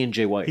 yeah. He and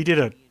Jay He White. did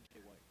a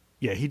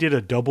he did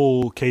a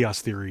double chaos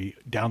theory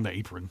down the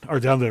apron or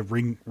down the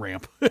ring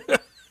ramp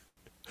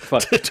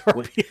Fuck. to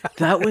Darby.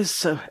 That was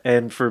so.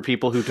 And for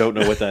people who don't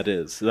know what that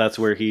is, that's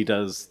where he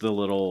does the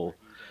little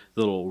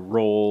The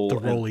roll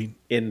and rolling,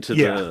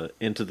 yeah,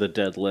 into the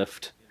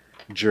deadlift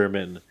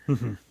German.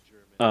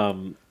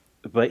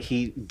 But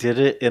he did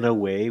it in a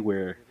way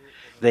where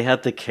they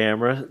had the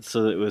camera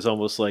so that it was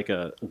almost like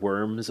a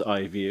worm's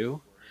eye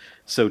view.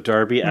 So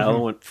Darby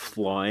Allin went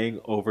flying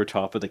over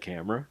top of the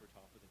camera.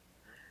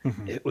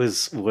 It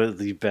was one of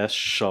the best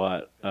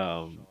shot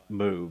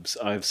moves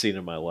I've seen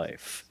in my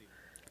life.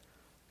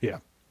 yeah.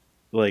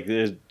 Like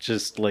it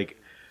just like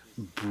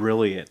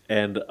brilliant,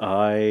 and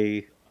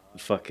I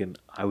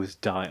was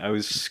dying. I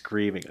was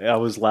screaming. I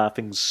was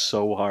laughing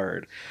so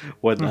hard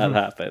when that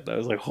happened. I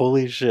was like,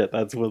 "Holy shit,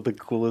 that's one of the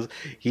coolest."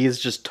 He is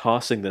just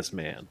tossing this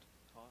man.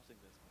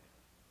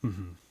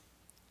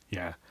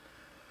 Yeah.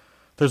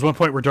 There's one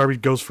point where Darby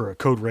goes for a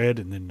code red,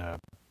 and then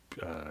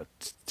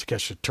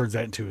Takeshita turns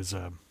that into his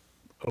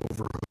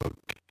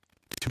overhook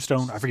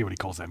tombstone. I forget what he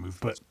calls that move,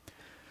 but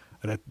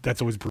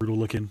that's always brutal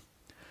looking.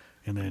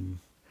 And then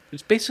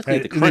It's basically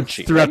the and then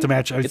crunchy, throughout right? the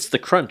match, It's the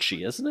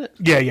crunchy, isn't it?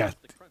 yeah, yeah,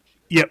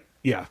 yep,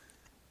 yeah.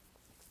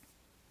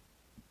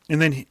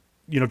 And then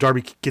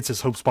Darby gets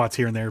his hope spots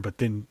here and there, but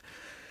then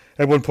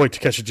at one point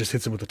Takeshita just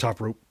hits him with the top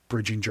rope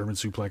bridging German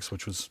suplex,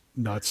 which was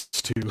nuts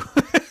too.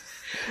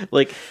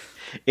 Like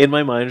in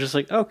my mind, just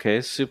like okay,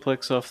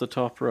 suplex off the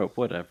top rope,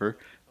 whatever.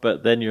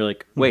 But then you're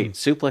like, wait,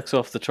 suplex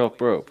off the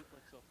top rope.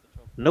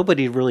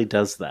 Nobody really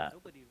does that.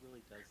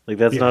 Like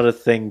that's Yeah, not a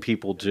thing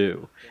people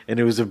do. And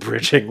it was a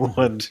bridging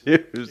one too.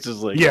 It was just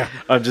like yeah,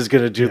 I'm just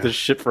gonna do yeah, this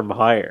shit from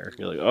higher.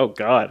 You're like, oh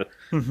god.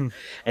 And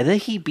then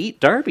he beat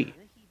Darby.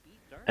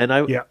 And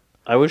yeah.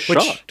 I was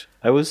Which, shocked.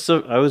 I was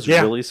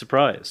yeah, really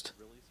surprised.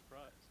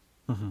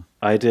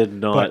 I did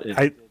not but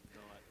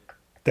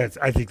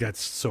I think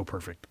that's so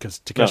perfect because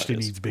no, Takeshita it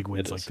is. needs big It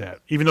wins like is. that.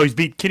 Even though he's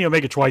beat Kenny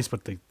Omega twice,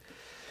 but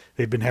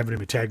they've been having him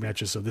in tag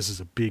matches, so this is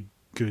a big,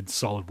 good,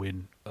 solid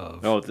win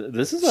of Oh,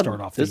 start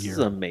off the this is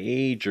year. a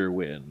major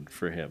win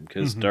for him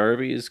because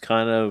Darby is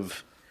kind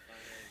of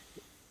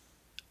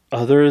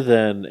other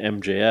than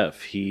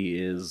MJF, he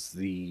is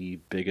the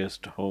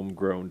biggest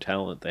homegrown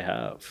talent they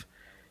have,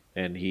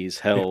 and he's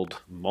Yeah.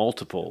 held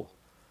multiple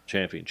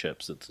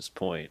championships at this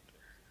point.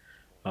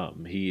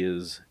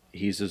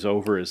 He's as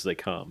over as they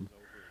come.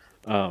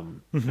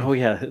 Oh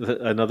yeah,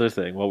 another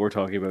thing. While we're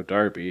talking about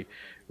Darby,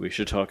 we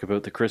should talk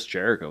about the Chris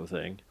Jericho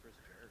thing.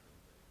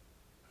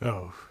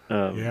 Oh,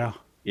 Um, yeah.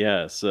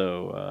 yeah,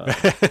 so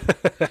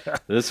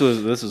this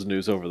was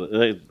news over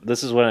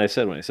this is when I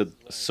said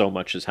so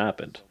much has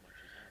happened.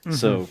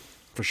 So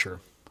For sure.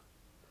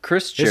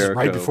 Chris This is right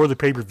Jericho, before the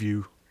pay per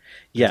view.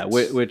 yeah,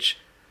 which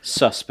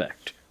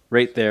suspect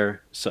right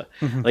there. So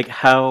like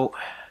how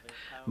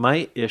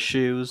my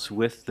issues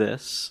with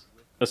this,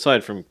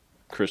 aside from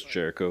Chris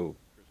Jericho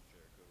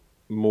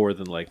more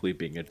than likely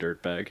being a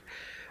dirtbag,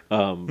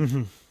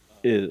 and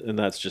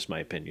that's just my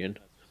opinion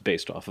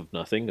based off of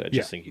nothing. I Yeah,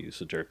 just think he's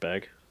a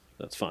dirtbag.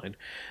 That's fine.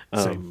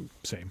 same, Um,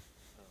 same.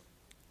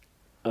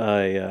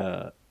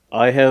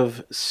 I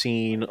have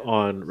seen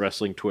on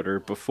wrestling Twitter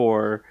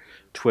before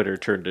Twitter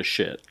turned to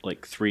shit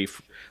like 3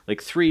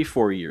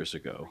 4 years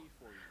ago,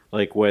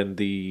 like when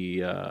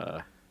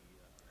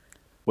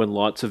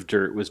lots of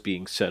dirt was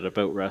being said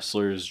about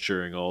wrestlers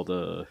during all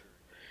the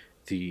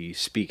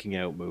speaking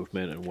out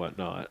movement and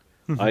whatnot.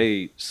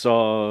 I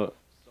saw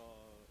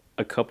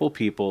a couple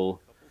people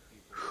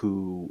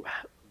who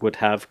would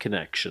have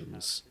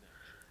connections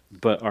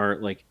but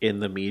aren't like in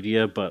the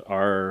media but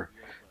are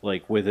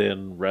like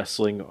within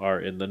wrestling are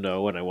in the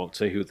know, and I won't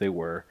say who they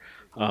were,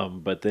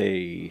 but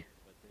they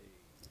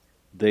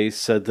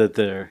said that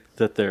they're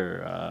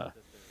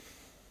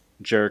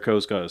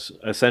Jericho's got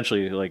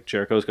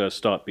to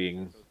stop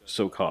being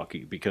so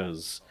cocky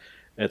because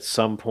at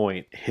some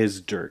point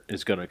his dirt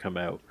is going to come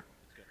out.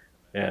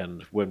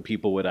 And when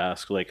people would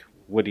ask like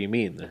what do you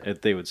mean,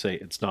 they would say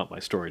it's not my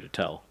story to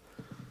tell,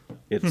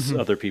 it's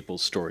other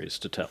people's stories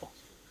to tell.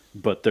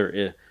 But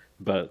there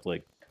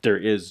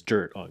is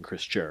dirt on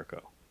Chris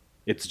Jericho.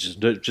 It's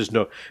just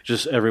no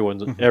just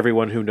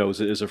everyone who knows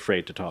it is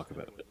afraid to talk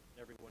about it.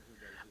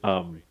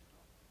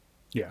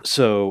 Yeah.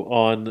 So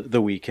on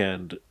the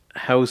weekend,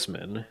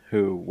 Houseman,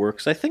 who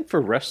works I think for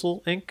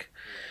Wrestle Inc.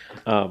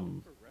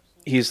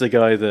 He's the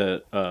guy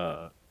that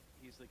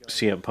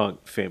CM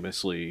Punk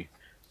famously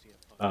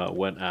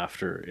went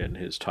after in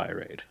his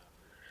tirade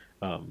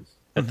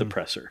at the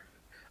presser.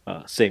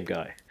 Same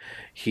guy.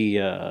 He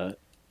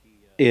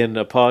in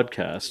a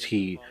podcast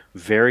he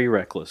very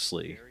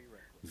recklessly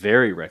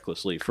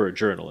for a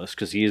journalist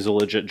because he is a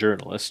legit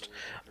journalist.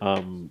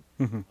 Um,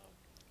 Hmm.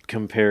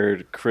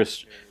 Compared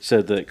Chris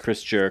said that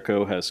Chris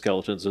Jericho has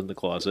skeletons in the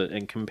closet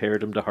and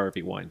compared him to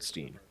Harvey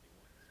Weinstein.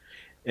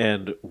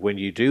 And when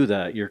you do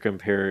that, you're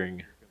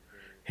comparing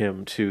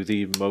him to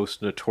the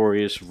most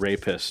notorious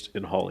rapist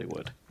in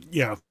Hollywood.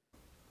 Yeah, yeah.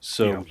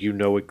 So you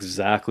know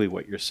exactly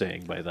what you're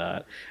saying by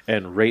that.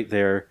 And right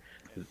there,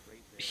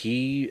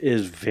 he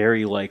is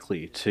very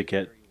likely to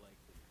get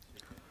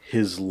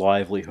his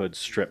livelihood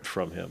stripped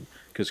from him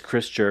because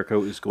Chris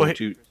Jericho is Well, going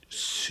to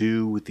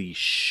sue the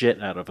shit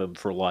out of him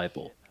for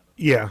libel.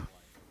 yeah,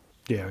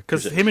 yeah.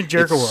 Because him and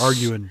Jericho were It's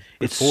arguing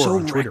it's before so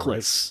on Twitter, right?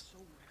 reckless.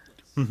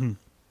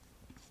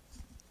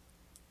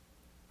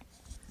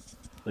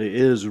 It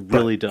is But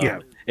really yeah.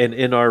 dumb. And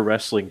in our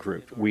wrestling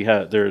group,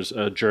 there's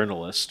a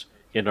journalist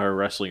in our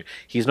wrestling.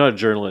 He's not a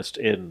journalist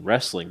in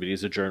wrestling, but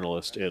he's a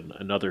journalist in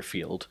another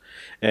field.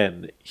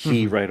 And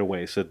he Hmm. right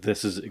away said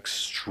this is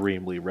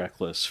extremely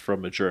reckless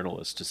from a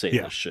journalist to say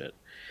Yeah. this shit.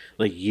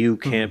 Like you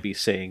Hmm. can't be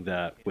saying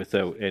that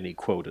without any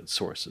quoted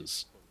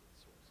sources.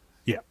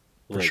 Yeah,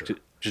 for Like sure.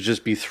 to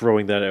just be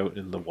throwing that out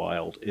in the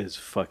wild is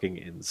fucking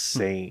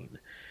insane.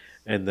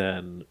 And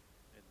then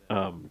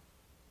um,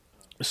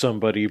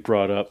 somebody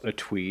brought up a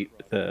tweet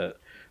that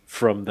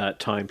from that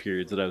time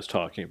period that I was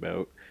talking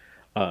about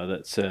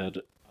that said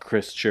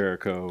Chris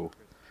Jericho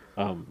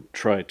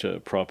tried to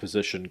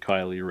proposition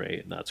Kylie Ray,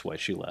 and that's why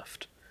she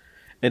left.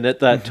 And at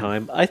that Hmm.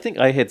 time, I think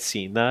I had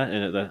seen that,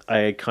 and I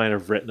had kind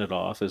of written it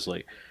off as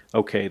like,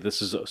 okay,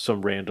 this is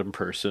some random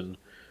person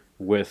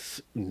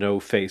with no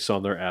face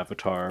on their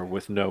avatar,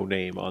 with no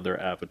name on their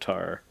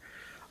avatar,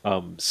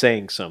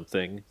 saying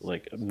something.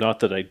 Like, not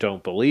that I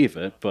don't believe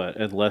it, but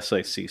unless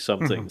I see Hmm.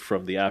 something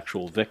from the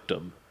actual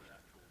victim,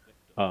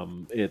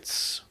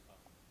 it's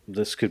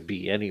this could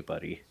be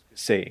anybody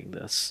saying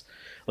this.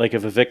 Like,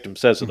 if a victim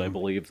says it, I Hmm.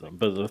 believe them,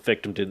 but the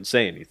victim didn't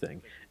say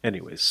anything.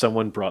 Anyways,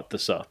 someone brought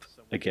this up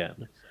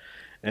again,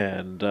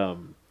 and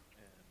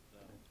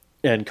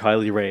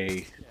Kylie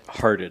Ray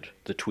hearted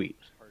the tweet.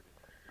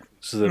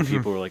 So then Hmm.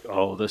 people were like,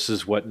 "Oh, this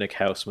is what Nick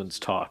Houseman's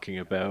talking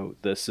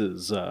about. This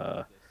is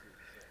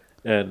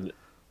and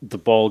the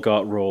ball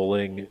got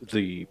rolling.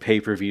 The pay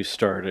per view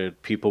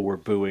started. People were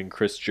booing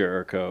Chris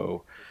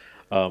Jericho.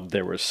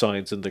 There were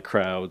signs in the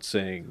crowd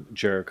saying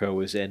Jericho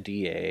is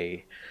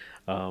NDA.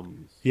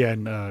 Um, Yeah,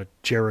 and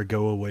Jera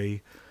go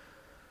away.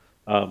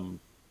 um,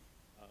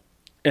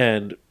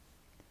 and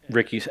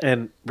Ricky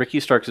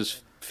Starks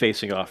is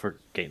facing off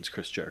against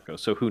Chris Jericho,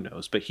 so who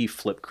knows? But he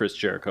flipped Chris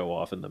Jericho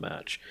off in the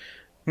match.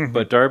 Hmm.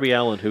 But Darby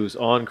Allin, who's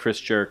on Chris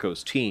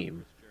Jericho's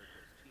team,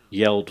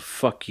 yelled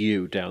 "fuck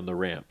you" down the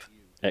ramp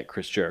at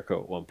Chris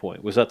Jericho at one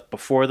point. Was that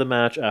before the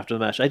match? After the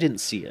match? I didn't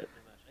see it.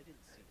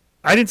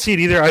 I didn't see it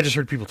either. I just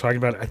heard people talking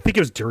about it. I think it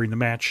was during the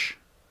match,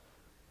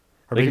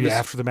 or Like it maybe was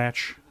after the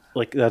match.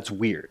 like that's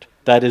weird.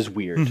 That is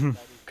weird. Hmm.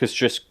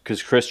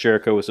 Because Chris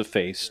Jericho is a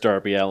face,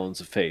 Darby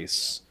Allin's a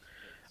face.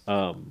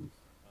 Um,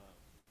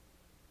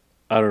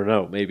 I don't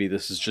know. Maybe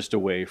this is just a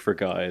way for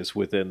guys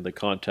within the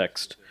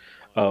context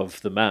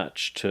of the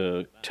match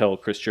to tell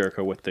Chris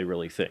Jericho what they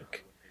really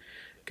think.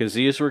 Because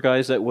these were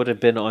guys that would have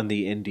been on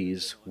the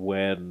indies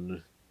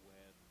when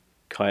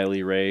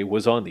Kylie Ray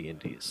was on the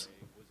indies.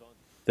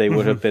 They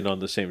would Hmm. have been on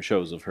the same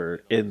shows of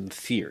her, in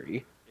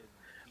theory.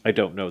 I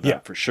don't know Yeah.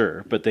 that for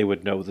sure, but they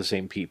would know the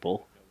same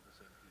people.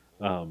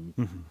 Um,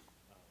 Hmm.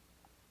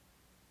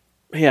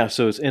 yeah,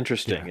 so it's Yeah.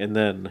 interesting. And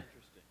then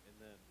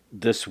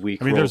this I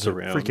week mean, rolls there's a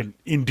around. freaking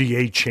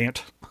NDA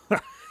chant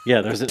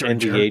Yeah, there's an during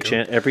NDA Jericho.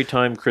 chant. Every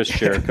time Chris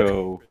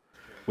Jericho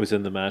was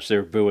in the match, they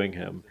were booing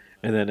him.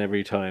 And then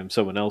every time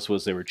someone else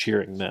was, they were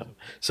cheering them.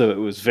 So it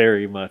was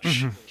very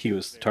much Hmm. he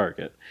was the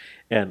target.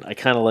 And I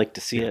kind of like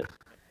to see Yeah. it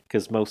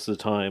because most of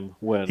the time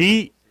when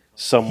He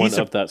someone he's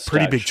a of that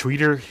pretty big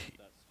stature, tweeter,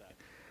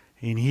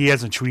 and he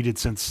hasn't tweeted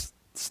since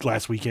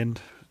last weekend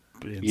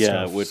and yeah,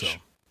 stuff. So. which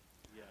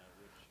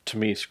to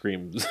me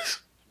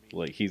screams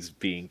like he's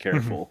being Hmm.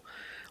 careful.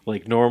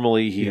 Like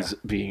normally Yeah. he's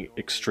being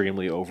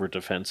extremely over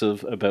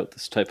defensive about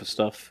this type of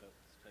stuff.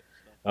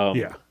 Um,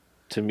 Yeah.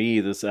 to me,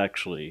 this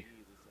actually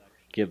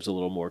gives a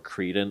little more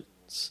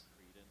credence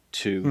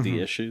to the Hmm.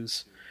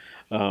 issues.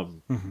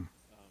 Um, Hmm.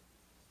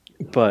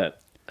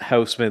 but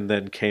Houseman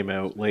then came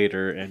out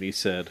later and he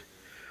said,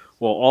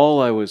 "Well,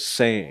 all I was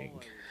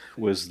saying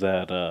was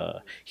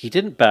that he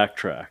didn't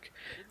backtrack,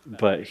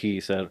 but he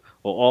said,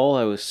 well, all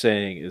I was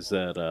saying is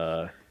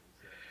that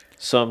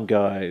some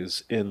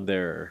guys in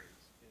there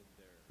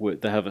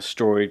that have a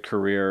storied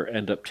career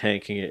end up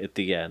tanking it at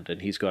the end,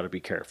 and he's got to be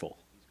careful."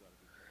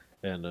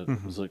 And it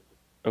Hmm. was like,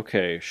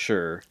 okay,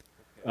 sure.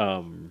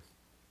 Um,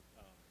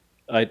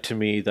 to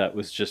me, that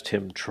was just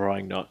him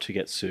trying not to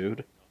get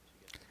sued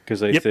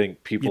because I Yep. think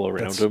Yep. people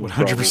around That's him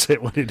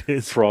 100% what it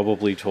is.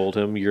 probably told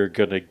him you're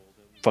gonna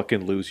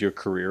fucking lose your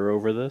career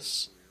over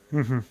this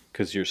Hmm.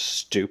 because you're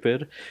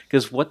stupid.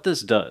 Because what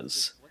this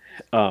does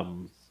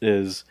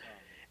is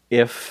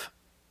if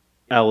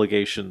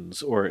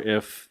allegations or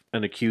if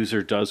an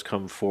accuser does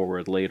come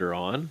forward later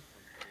on,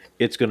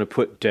 it's going to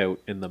put doubt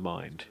in the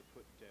mind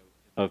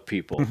of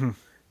people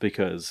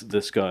because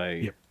this guy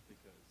Yep.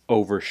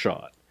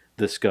 overshot.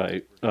 This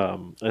guy,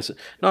 not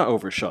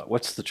overshot.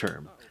 What's the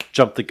term?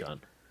 Jumped the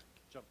gun,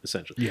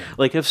 essentially. Yeah.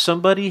 Like if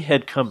somebody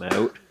had come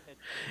out,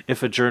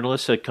 if a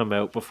journalist had come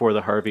out before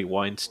the Harvey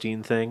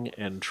Weinstein thing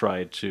and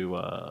tried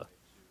to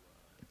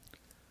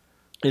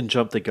and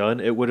jump the gun,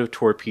 it would have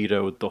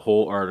torpedoed the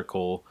whole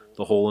article,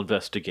 the whole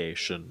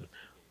investigation,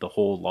 the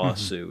whole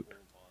lawsuit.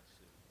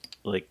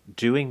 Like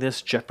doing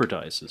this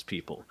jeopardizes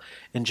people,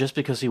 and just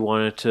because he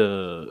wanted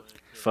to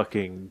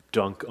fucking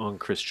dunk on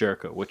Chris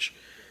Jericho, which,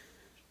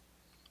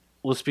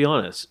 let's be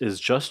honest, is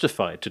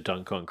justified to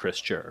dunk on Chris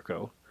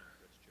Jericho.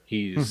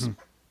 He's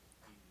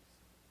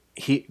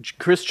he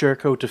Chris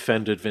Jericho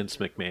defended Vince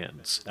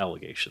McMahon's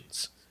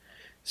allegations,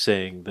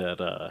 saying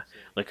that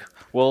like,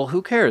 well,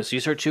 who cares?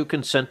 These are two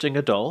consenting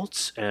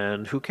adults,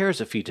 and who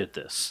cares if he did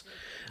this?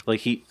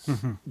 Like he,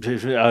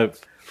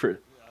 for,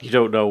 you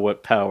don't know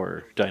what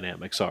power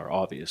dynamics are,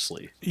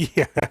 obviously.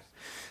 Yeah,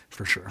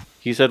 for sure.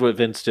 He said what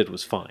Vince did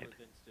was fine.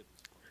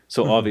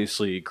 So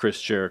obviously, Chris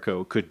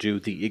Jericho could do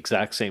the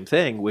exact same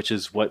thing, which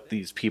is what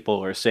these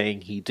people are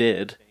saying he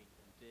did.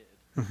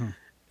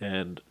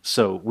 And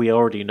so we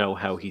already know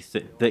how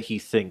that he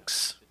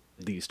thinks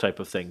these type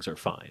of things are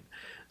fine.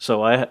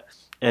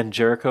 And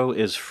Jericho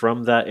is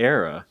from that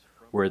era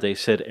where they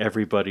said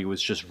everybody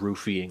was just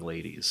roofying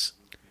ladies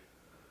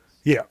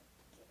Yeah.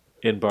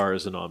 in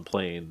bars and on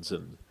planes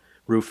and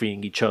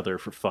roofying each other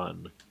for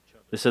fun.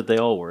 They said they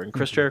all were, and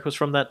Chris Jericho's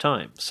from that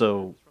time.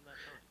 So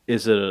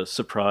is it a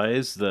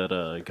surprise that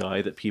a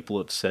guy that people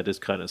have said is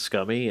kind of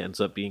scummy ends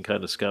up being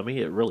kind of scummy?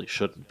 It really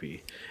shouldn't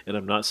be. And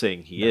I'm not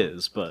saying he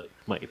is, but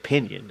my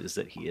opinion is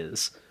that he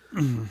is.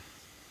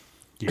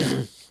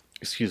 Yeah.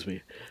 Excuse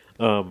me.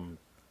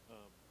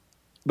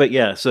 But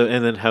yeah, so,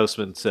 and then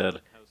Houseman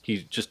said,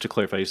 just to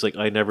clarify, he's like,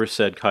 I never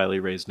said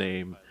Kylie Ray's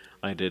name.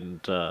 I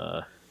didn't,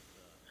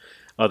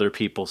 other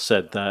people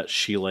said that.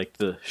 She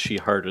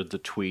hearted the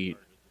tweet,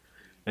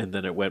 and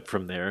then it went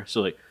from there.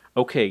 So, like,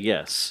 okay,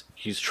 yes,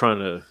 he's trying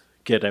to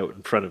get out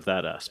in front of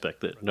that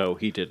aspect that no,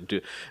 he didn't do.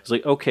 It's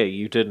like, okay,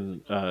 you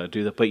didn't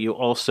do that, but you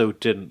also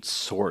didn't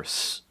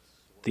source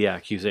the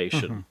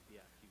accusation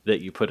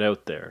that you put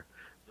out there,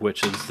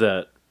 which is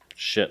that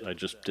shit. I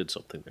just did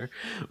something there,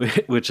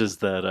 which is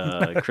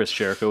that Chris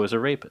Jericho is a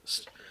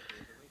rapist.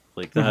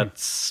 Like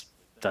that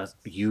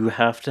you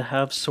have to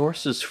have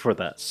sources for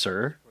that,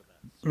 sir.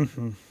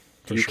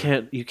 You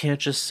can't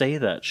just say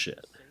that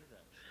shit.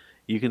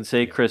 You can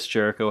say Chris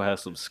Jericho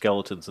has some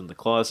skeletons in the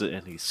closet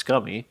and he's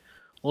scummy.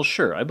 Well,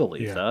 sure, I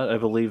believe that. I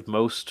believe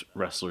most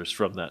wrestlers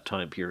from that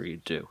time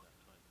period do.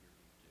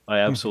 I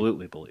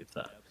absolutely believe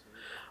that.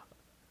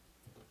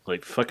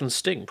 Like, fucking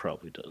Sting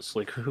probably does.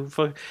 Like,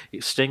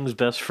 Sting's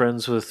best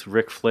friends with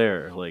Ric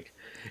Flair. Like,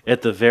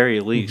 at the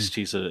very least,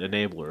 he's an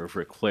enabler of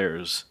Ric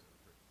Flair's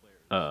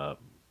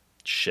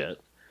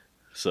shit.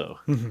 So.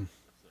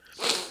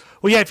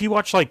 Well, yeah, if you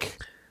watch, like,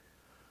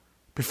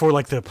 before,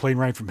 like, the Plane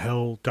Ride from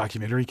Hell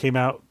documentary came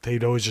out,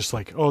 they'd always just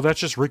like, oh, that's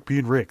just Rick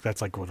being Rick. That's,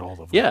 like, what all of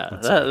them.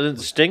 Yeah,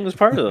 Sting was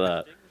part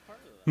of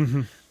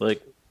that.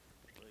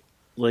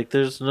 Like,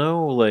 there's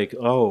no, like,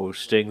 oh,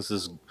 Sting's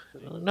is...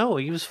 No,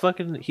 he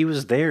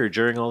was there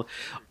during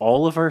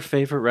all of our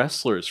favorite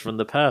wrestlers from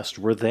the past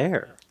were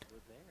there.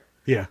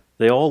 Yeah.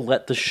 They all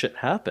let the shit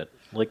happen.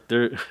 Like,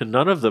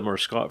 none of them are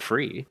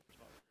scot-free.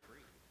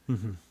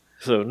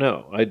 So,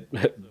 no. I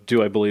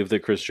believe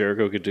that Chris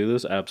Jericho could do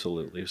this?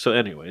 Absolutely. So,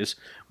 anyways,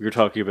 we were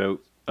talking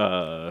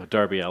about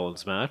Darby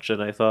Allin's match,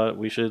 and I thought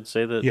we should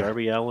say that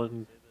Darby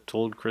Allin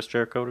told Chris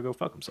Jericho to go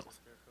fuck himself.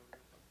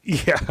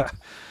 Yeah.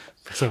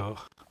 So,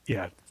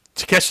 yeah.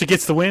 Takeshita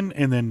gets the win,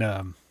 and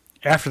then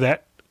after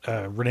that,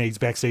 Renee's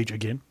backstage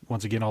again,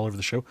 once again all over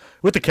the show,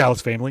 with the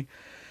Callis family,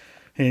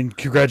 and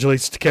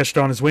congratulates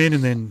Takeshita on his win,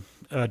 and then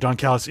Don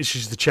Callis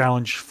issues the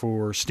challenge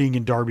for Sting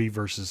and Darby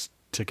versus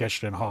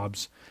Takeshita and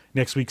Hobbs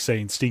next week,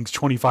 saying Sting's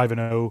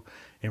 25-0,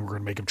 and we're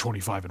going to make him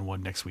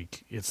 25-1 next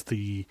week. It's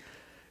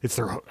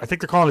their, I think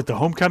they're calling it the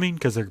homecoming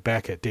because they're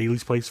back at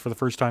Daly's place for the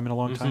first time in a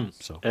long time.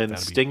 So, and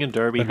Sting and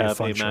Darby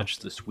have a show. match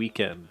this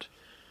weekend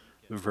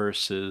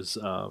versus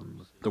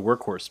the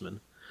Workhorsemen.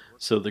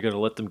 So they're going to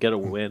let them get a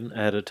win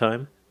ahead of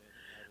time,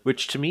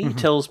 which to me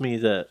tells me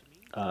that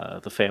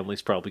the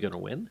family's probably going to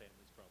win.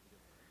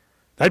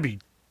 That'd be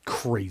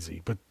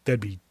crazy, but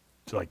that'd be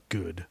like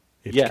good.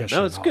 Yeah,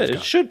 no, it's good.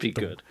 It should be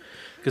good,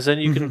 because then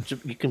you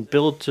can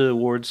build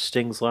towards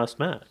Sting's last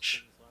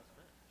match,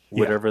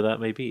 whatever that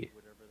may be.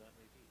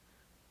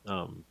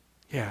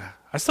 Yeah,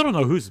 I still don't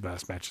know whose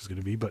last match is going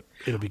to be, but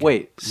it'll be.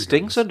 Wait, good,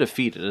 Sting's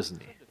undefeated, isn't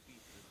he?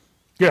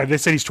 Yeah, they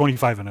said he's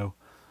 25-0.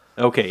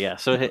 Okay, yeah.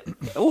 So,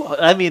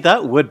 I mean,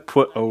 that would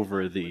put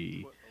over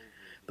the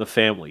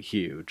family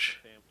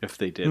huge if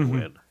they did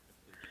win.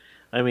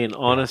 I mean,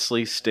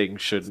 honestly, Sting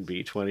shouldn't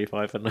be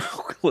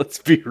 25-0. Let's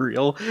be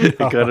real. It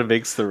kind of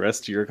makes the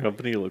rest of your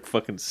company look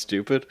fucking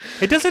stupid.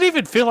 It doesn't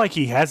even feel like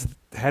he has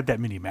had that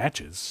many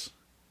matches.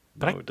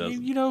 But No, it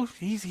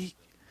doesn't.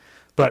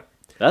 But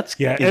That's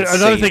Yeah, and another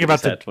insane thing that he's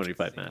about had the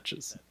 25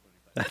 matches.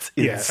 That's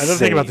another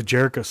thing about the insane.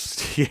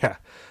 Jericho,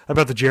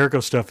 about the Jericho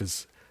stuff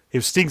is it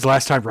was Sting's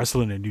last time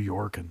wrestling in New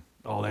York, and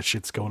all that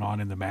shit's going on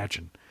in the match.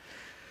 And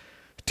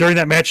during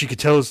that match, you could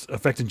tell it was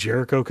affecting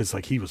Jericho because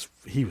like he was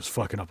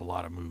fucking up a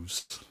lot of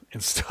moves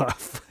and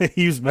stuff.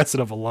 He was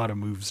messing up a lot of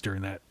moves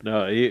during that.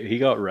 No, he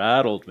got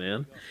rattled,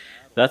 man.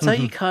 That's how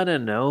you kind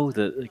of know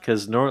that,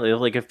 because normally,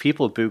 like, if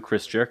people boo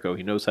Chris Jericho,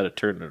 he knows how to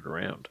turn it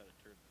around.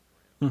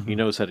 He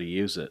knows how to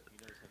use it.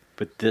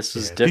 But this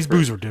is Yeah, these different.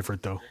 boos were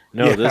different though.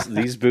 No, Yeah,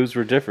 these boos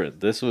were different.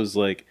 This was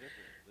like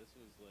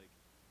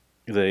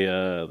they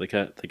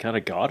kind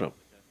of got him.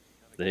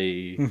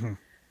 They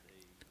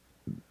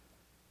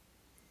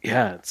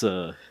yeah, it's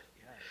a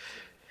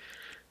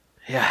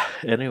yeah.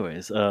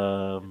 Anyways,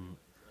 yeah.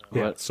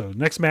 what? So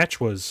next match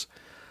was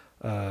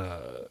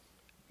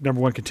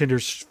number one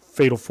contenders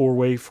fatal four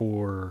way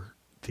for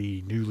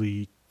the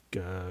newly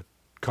uh,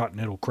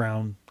 Continental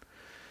Crown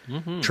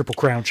Triple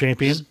Crown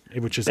champion, Just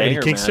which is Eddie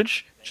banger Kingston.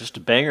 match. Just a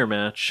banger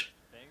match.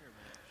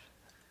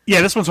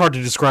 Yeah, this one's hard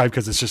to describe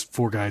because it's just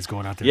four guys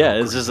going out there. Yeah,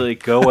 Going it's just crazy.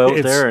 like go out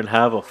It's there and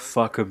have a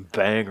fucking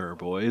banger,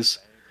 boys.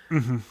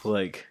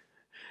 Like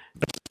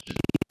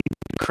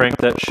crank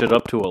that shit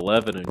up to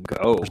 11 and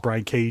go.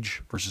 Brian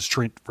Cage versus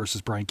Trent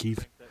versus Brian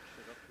Keith.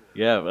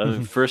 Yeah, I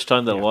mean, first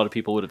time that a Yeah. lot of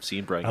people would have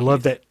seen Brian I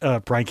love Keith.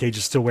 that Brian Cage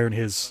is still wearing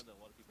his.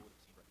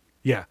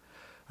 Yeah,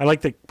 I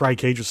like that Brian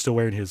Cage was still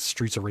wearing his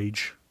Streets of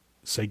Rage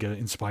Sega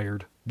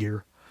inspired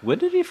gear. When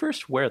did he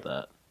first wear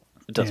that?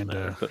 It doesn't And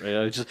matter. But I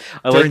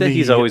like during that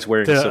he's always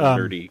wearing the, some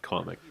nerdy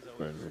comic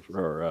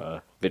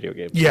or video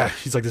game. yeah,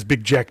 stuff. he's like this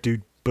big jack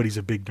dude, but he's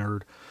a big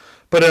nerd.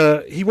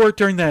 But he worked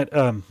during that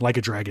Like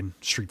a Dragon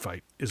street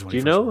fight is when Do he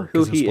you first know worked, who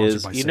 'cause it was he sponsored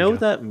is? by You know Sega.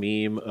 that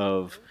meme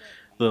of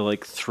the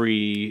like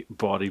three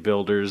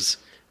bodybuilders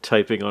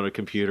typing on a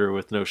computer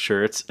with no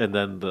shirts, and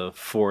then the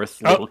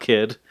fourth little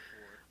kid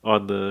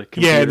on the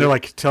computer. Yeah, and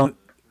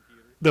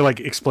they're like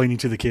explaining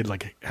to the kid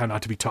like how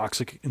not to be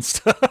toxic and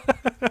stuff.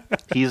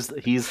 He's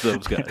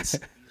those guys.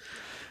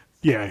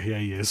 Yeah,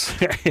 he is.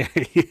 Yeah,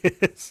 he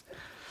is.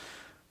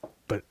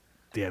 But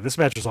yeah, this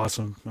match was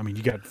awesome. I mean,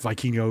 you got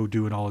Vikingo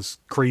doing all his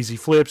crazy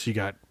flips. You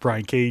got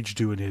Brian Cage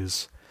doing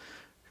his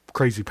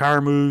crazy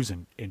power moves,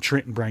 and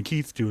Trent and Brian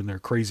Keith doing their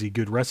crazy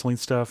good wrestling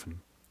stuff. And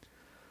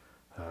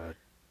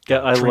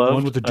Yeah, Trent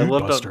won with the I Dude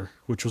loved Buster,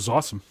 which was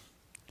awesome.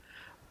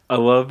 I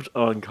loved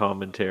on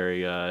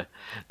commentary.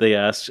 They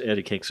asked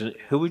Eddie Kingston,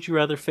 "Who would you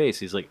rather face?"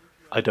 He's like,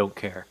 "I don't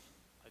care."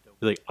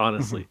 He's like,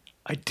 "Honestly,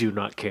 I do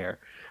not care."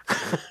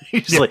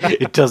 He's like,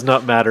 "It does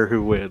not matter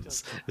who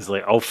wins." He's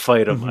like, "I'll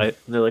fight him." And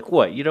they're like,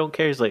 "What? You don't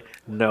care?" He's like,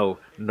 "No,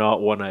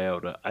 not one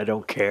iota. I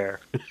don't care."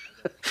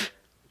 It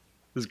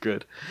was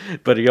good,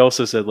 but he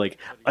also said, "Like,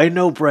 I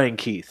know Brian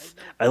Keith.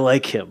 I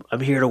like him. I'm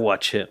here to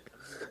watch him."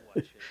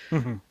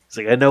 He's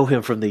like, "I know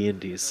him from the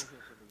Indies."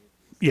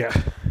 Yeah.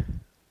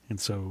 And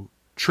so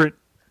Trent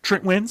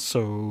wins.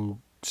 So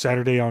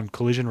Saturday on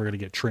Collision, we're going to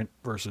get Trent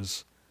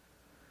versus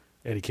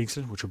Eddie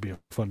Kingston, which will be a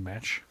fun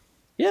match.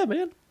 Yeah,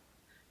 man.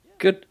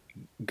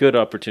 Good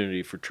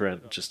opportunity for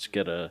Trent just to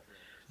get a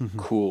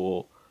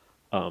cool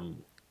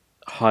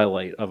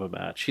highlight of a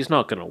match. He's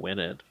not going to win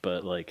it,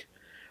 but like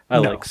I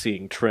No. like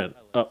seeing Trent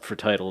up for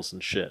titles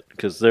and shit,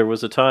 because there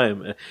was a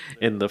time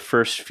in the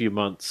first few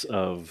months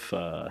of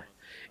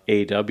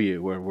AEW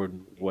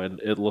when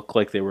it looked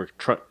like they were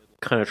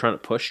kind of trying to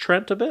push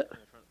Trent a bit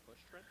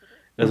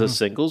as a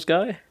singles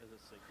guy,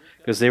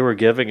 because they were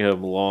giving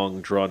him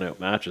long drawn out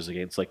matches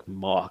against like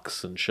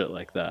Mox and shit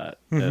like that,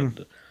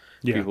 and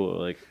Yeah. people were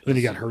like, Then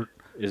he got hurt.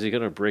 is he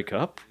gonna break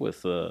up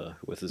with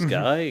his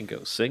guy and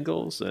go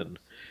singles? And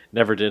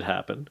never did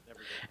happen.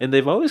 And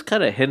they've always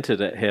kind of hinted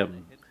at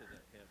him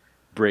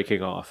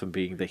breaking off and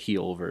being the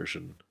heel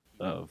version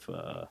of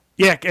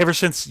Yeah, ever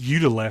since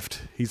Yuta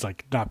left, he's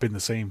like not been the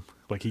same.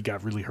 Like he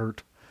got really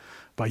hurt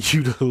by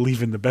Yuta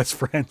leaving the best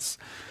friends.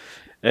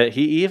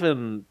 he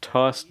even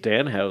tossed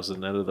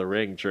Danhausen out of the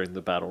ring during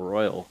the Battle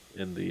Royal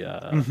in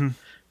the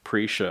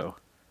pre-show.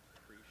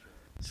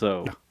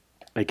 So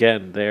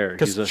again, there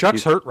Because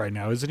Chuck's hurt right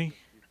now, isn't he?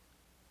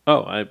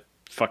 Oh,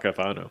 fuck if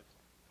I know.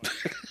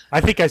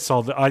 I think I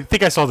saw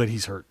that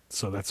he's hurt,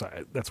 so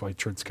that's why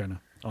Trent's kind of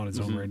on his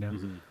own right now.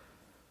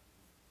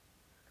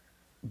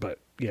 But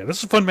yeah, this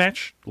is a fun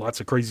match. Lots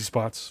of crazy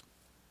spots.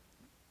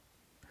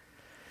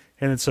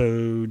 And then so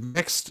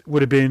next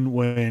would have been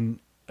when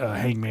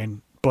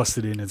Hangman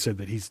busted in and said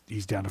that he's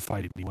down to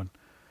fight anyone.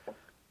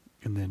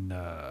 And then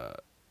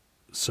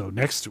so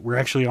next we're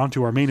actually on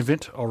to our main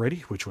event already,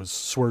 which was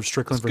Swerve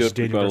Strickland It's versus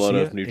good. We've Daniel got a lot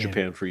Garcia. of New and-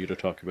 Japan for you to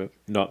talk about.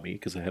 Not me,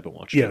 because I haven't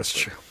watched Yeah, it. that's but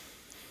true.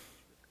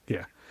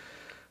 Yeah.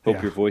 Hope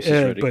Yeah. your voice is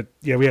ready. But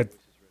yeah, we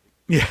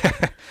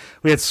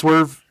had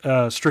Swerve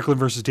Strickland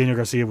versus Daniel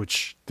Garcia,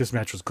 which this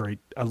match was great.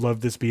 I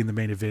love this being the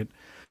main event.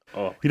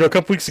 Oh, You know, a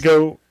couple weeks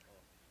ago,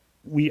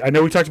 I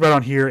know we talked about it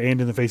on here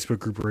and in the Facebook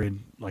group we're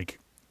in, like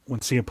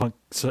when CM Punk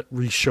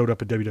showed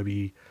up at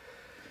WWE,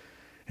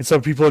 and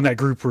some people in that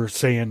group were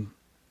saying,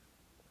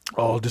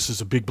 "Oh, this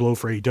is a big blow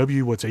for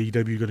AEW. What's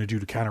AEW going to do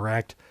to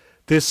counteract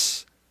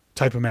this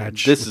type of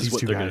match This with is these what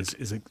two they're gonna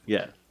guys?" do.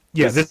 Yeah.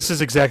 Yeah, This this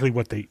is exactly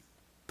what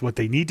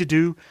they need to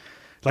do.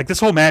 Like this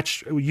whole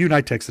match, you and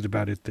I texted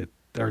about it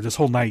or this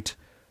whole night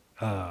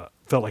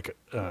felt like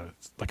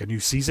a new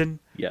season,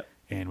 yeah.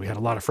 and we had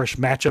a lot of fresh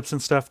matchups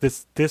and stuff.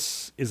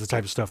 This is the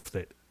type of stuff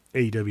that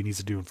AEW needs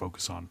to do and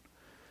focus on.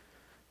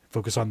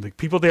 Focus on the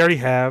people they already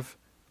have,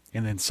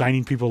 and then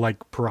signing people like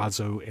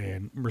Perazzo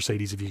and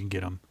Mercedes if you can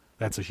get them.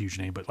 That's a huge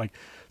name, but like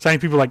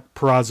signing people like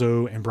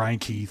Perazzo and Brian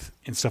Keith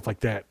and stuff like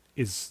that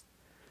is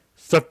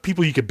stuff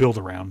people you could build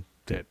around.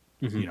 That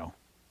Hmm. you know,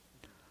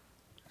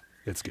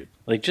 it's good.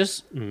 Like,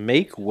 just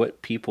make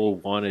what people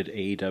wanted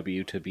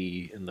AEW to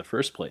be in the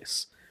first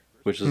place,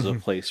 which is a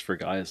place for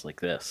guys like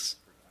this.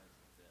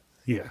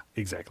 Yeah,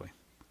 exactly.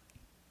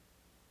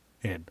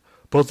 And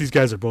both these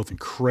guys are both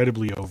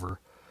incredibly over.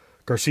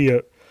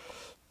 Garcia,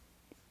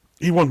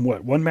 he won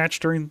what one match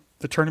during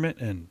the tournament,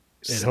 and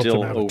it helped him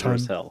Still out a over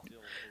as ton. hell.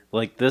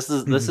 Like, this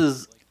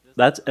is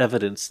that's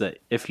evidence that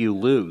if you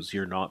lose,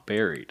 you're not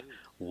buried.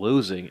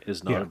 Losing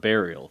is not Yeah, a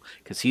burial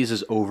because he's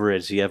as over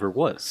as he ever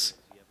was,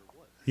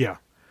 yeah,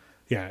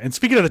 yeah. And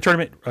speaking of the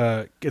tournament,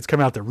 it's come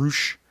out that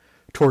Roosh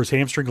tore his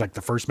hamstring like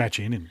the first match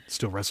in and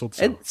still wrestled.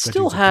 and So that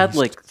still dude's a had beast.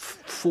 like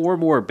four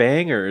more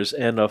bangers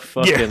and a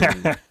fucking.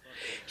 Yeah,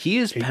 He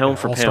is pound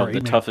for All Star pound the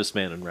 8 man. toughest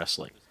man in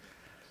wrestling.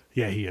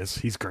 Yeah, he is.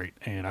 He's great,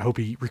 and I hope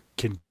he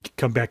can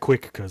come back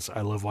quick because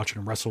I love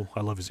watching him wrestle. I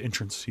love his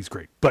entrance. He's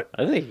great. But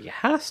I think he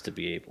has to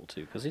be able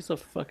to because he's a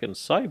fucking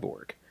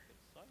cyborg.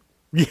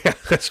 yeah,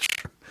 that's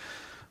true.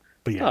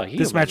 But Oh, yeah, this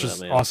human match that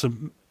is man.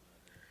 awesome.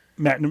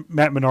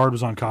 Matt Menard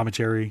was on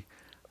commentary.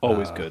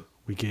 Always good.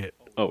 We get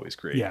Always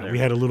great yeah, there. we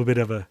had a little bit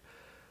of a.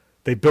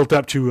 They built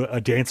up to a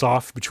dance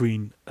off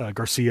between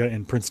Garcia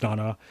and Prince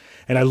Nana,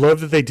 and I love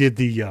that they did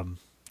the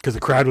because the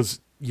crowd was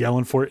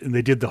yelling for it, and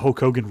they did the Hulk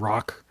Hogan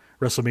Rock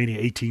WrestleMania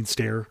 18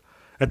 stare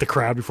at the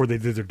crowd before they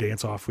did their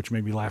dance off, which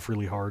made me laugh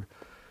really hard.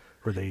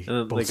 Where they And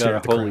then they both got stare a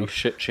at the holy crowd,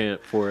 shit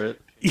chant for it.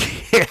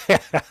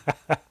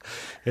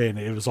 and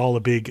it was all a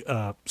big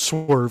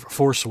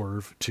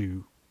swerve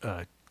to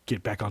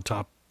get back on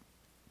top,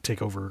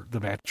 take over the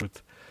match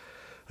with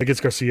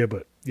against Garcia.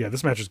 But yeah,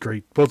 this match is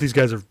great. Both these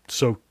guys are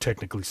so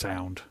technically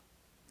sound.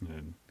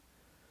 And,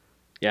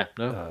 Yeah,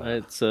 no,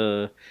 it's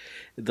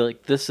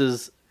like this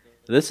is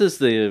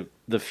the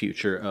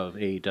future of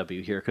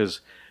AEW here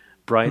because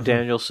Bryan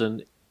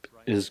Danielson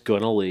is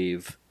gonna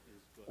leave,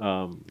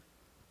 or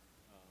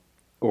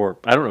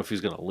I don't know if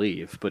he's gonna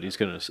leave, but he's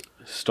gonna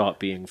stop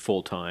being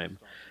full time.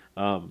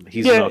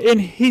 He's yeah, not.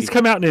 and he's He,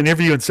 come out in an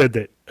interview and said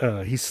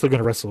that he's still going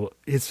to wrestle.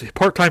 His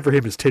part time for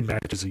him is 10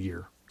 matches a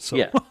year. So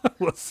yeah,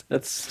 we'll see.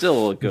 that's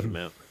still a good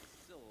amount.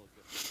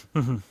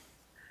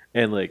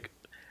 And like,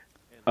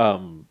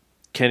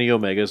 Kenny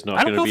Omega's not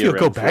I don't going to know if be he'll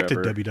go around back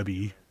forever. to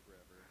WWE.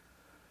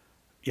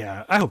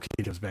 Yeah, I hope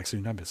he comes back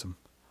soon. I miss him.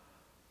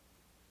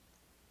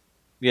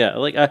 Yeah,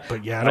 like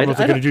But yeah, I don't know what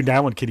they're going to do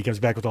now when Kenny comes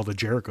back with all the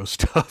Jericho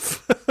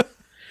stuff.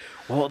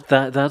 well,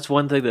 that's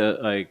one thing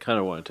that I kind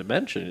of wanted to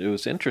mention. It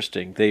was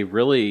interesting. They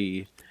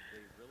really,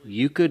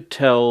 you could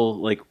tell,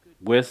 like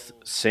with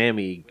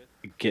Sammy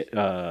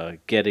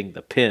getting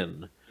the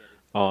pin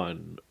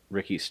on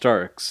Ricky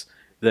Starks,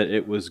 that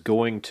it was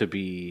going to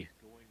be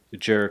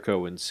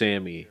Jericho and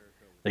Sammy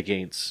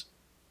against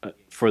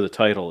for the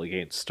title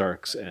against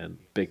Starks and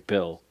Big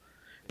Bill.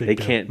 They Big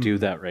Bill. can't do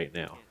that right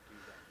now.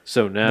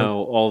 So Nope. now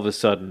all of a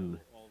sudden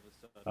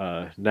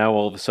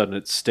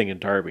it's Sting and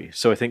Darby.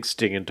 So I think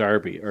Sting and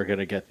Darby are going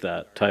to get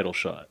that title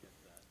shot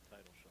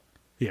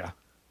Yeah, I think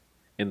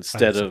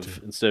instead so of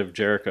too. instead of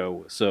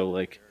Jericho. So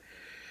like,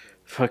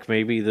 fuck,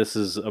 maybe this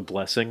is a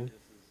blessing.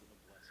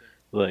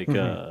 Like,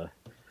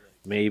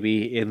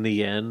 maybe in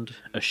the end,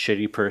 a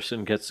shitty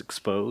person gets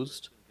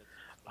exposed.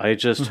 I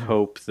just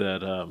hope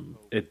that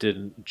it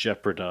didn't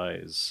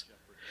jeopardize.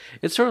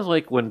 It's sort of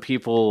like when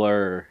people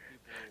are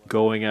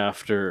going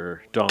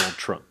after Donald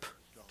Trump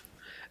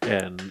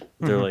and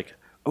they're like,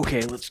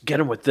 "Okay, let's get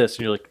him with this,"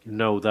 and you're like,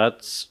 "No,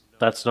 that's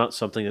not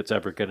something that's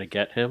ever going to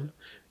get him.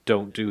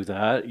 Don't do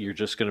that. You're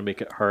just going to make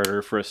it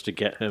harder for us to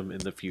get him in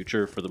the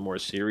future for the more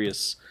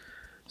serious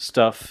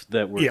stuff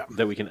Yeah,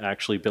 that we can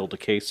actually build a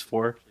case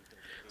for."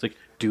 It's like,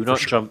 do for not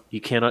sure. jump.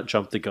 You cannot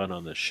jump the gun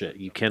on this shit.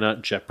 You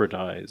cannot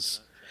jeopardize.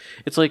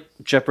 It's like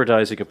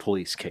jeopardizing a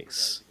police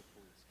case.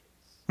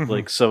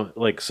 Like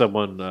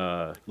someone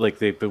like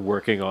they've been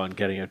working on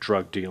getting a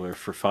drug dealer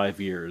for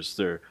 5 years.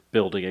 They're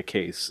building a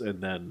case,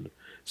 and then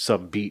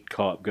some beat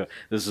cop go.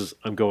 This is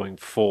I'm going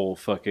full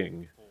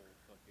fucking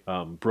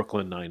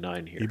Brooklyn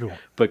 99 here, Even,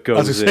 but I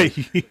was goes going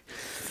in.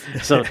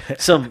 to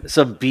say,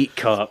 Some beat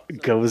cop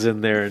goes in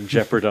there and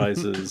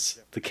jeopardizes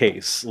the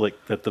case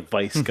like that the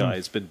Vice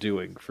guy's been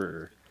doing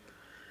for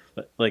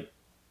like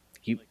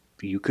you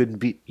you could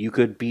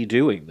be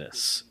doing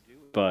this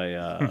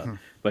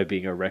by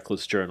being a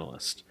reckless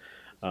journalist.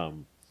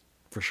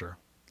 for sure.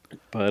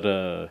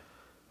 But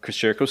Chris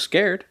Jericho's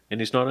scared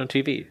and he's not on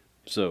TV.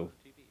 So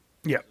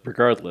Yeah,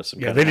 regardless, I'm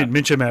yeah. kind of They didn't happy.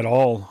 mention him at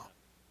all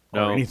or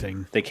No,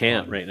 anything. they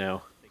can't right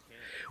now.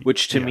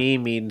 Which to Yeah, me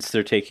means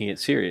they're taking it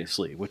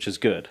seriously, which is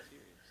good.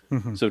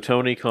 So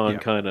Tony Khan yeah,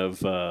 kind of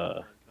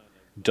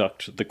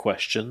ducked the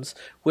questions,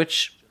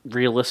 which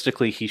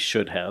realistically he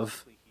should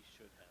have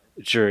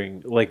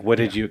during like what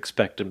Yeah. did you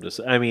expect him to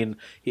say? I mean,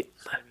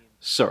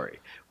 sorry.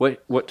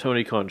 What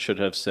Tony Khan should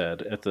have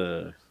said at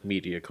the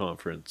media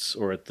conference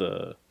or at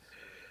the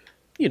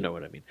you know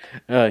what I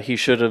mean. He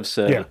should have Yeah.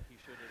 said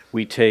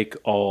we take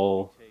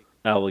all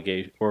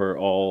allegation or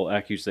all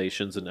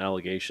accusations and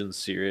allegations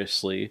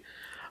seriously.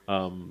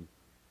 Um,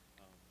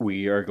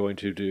 we are going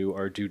to do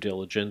our due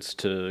diligence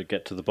to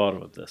get to the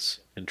bottom of this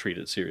and treat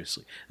it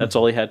seriously. That's Hmm.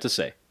 all he had to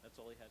say.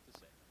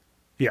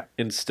 Yeah.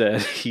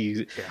 Instead,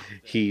 Yeah.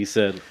 he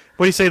said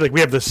What do you say? Like we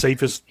have the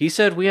safest he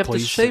said we have the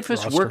place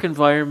safest work roster,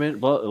 environment.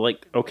 Well,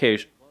 like okay,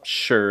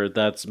 sure,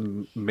 that's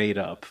made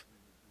up.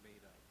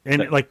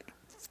 and That like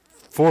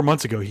 4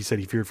 months ago, he said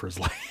he feared for his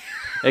life,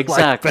 like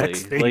exactly like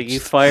you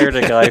backstage, fired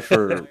a guy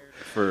for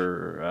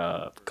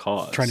trying to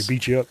cause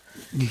beat you up.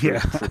 Yeah.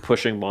 for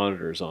pushing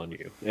monitors on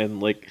you and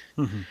like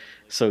Hmm.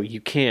 so you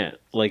can't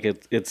like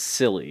it's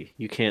silly.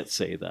 You can't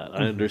say that. I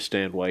Hmm.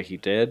 understand why he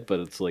did, but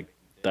it's like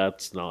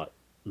that's not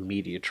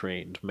media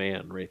trained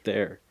man right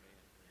there.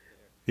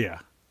 Yeah.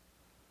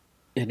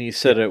 And he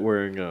said Yeah. it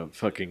wearing a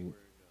fucking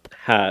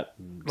hat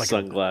and Like a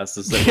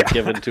sunglasses that were yeah.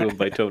 given to him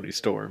by Tony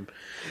Storm,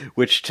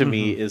 which to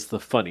me Hmm. is the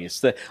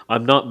funniest.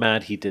 I'm not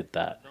mad he did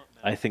that.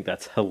 I think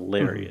that's Hmm.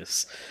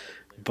 hilarious,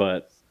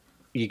 but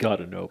you got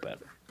to know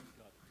better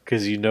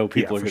because you know Yeah,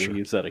 people are for going to sure.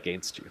 use that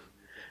against you.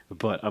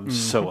 But I'm Hmm.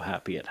 so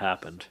happy it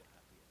happened.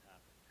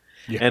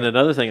 Yeah. And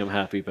another thing I'm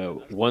happy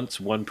about, once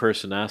one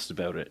person asked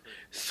about it,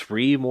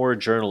 three more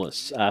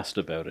journalists asked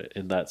about it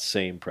in that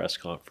same press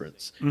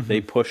conference. They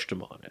Hmm. pushed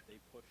him on it,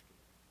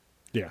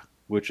 Yeah.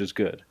 which is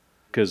good.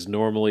 Because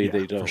normally Yeah, they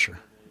for don't. sure.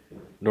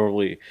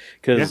 Normally, Yeah.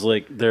 because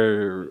like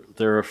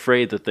they're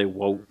afraid that they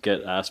won't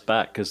get asked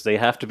back because they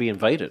have to be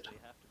invited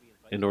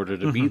in order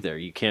to be Hmm. there.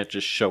 You can't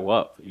just show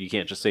up. You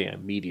can't just say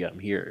I'm media, I'm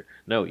here.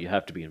 No, you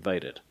have to be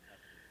invited.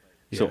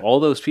 So Yeah. all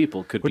those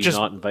people could be Which is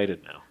not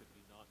invited now.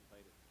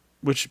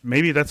 which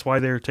maybe that's why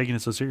they're taking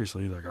it so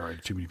seriously. Like, all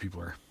right, too many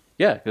people are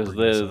Yeah, because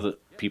bringing this up. the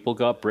people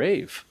got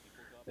brave,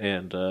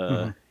 and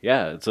Hmm.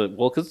 yeah, it's a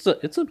well, because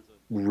it's a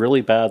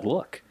really bad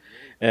look,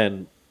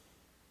 and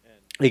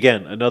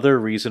again, another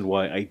reason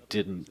why I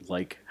didn't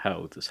like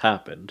how this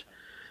happened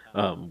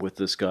with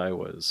this guy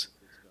was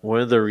one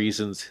of the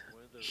reasons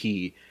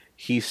he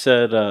he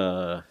said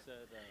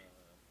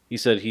he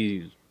said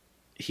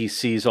he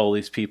sees all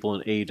these people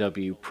in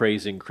AEW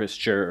praising Chris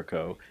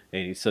Jericho,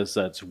 and he says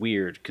that's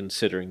weird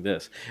considering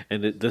this.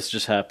 And this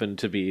just happened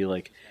to be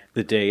like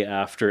the day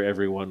after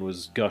everyone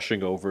was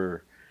gushing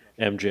over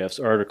MJF's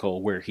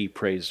article where he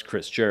praised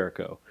Chris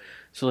Jericho.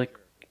 So like,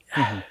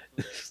 Hmm.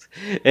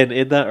 and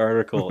in that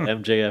article,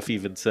 MJF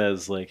even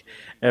says like,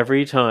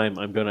 every time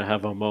I'm gonna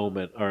have a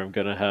moment, or I'm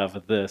gonna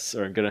have this,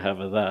 or I'm gonna have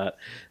a that,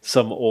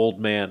 some old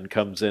man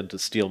comes in to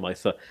steal my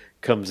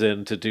comes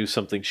in to do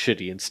something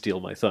shitty and steal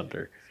my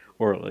thunder,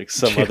 or like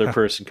some other Yeah.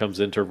 person comes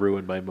in to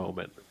ruin my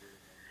moment.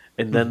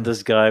 And then Hmm.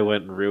 this guy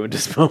went and ruined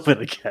his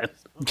moment again,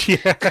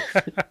 Yeah.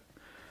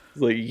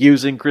 like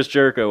using Chris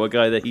Jericho, a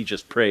guy that he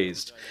just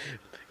praised,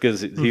 because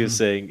he was Hmm.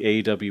 saying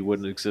AEW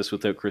wouldn't exist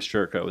without Chris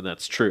Jericho, and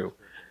that's true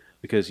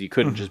because you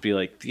couldn't Hmm. just be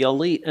like the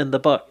Elite and the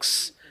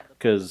Bucks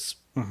because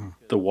Hmm.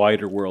 the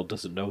wider world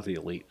doesn't know the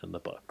Elite and the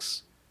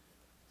Bucks.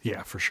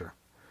 Yeah, for sure.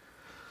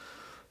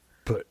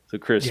 But So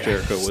Chris yeah,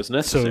 Jericho was so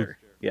necessary.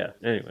 Yeah.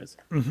 Anyways,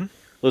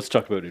 let's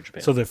talk about New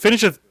Japan. so the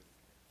finish of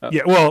Oh,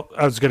 yeah. Well,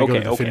 I was going to go okay,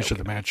 to the okay, finish of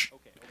okay. the match.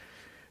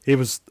 It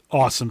was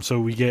awesome. So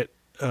we get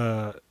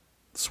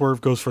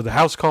Swerve goes for the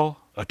house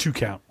call, a 2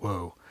 count.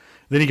 Whoa.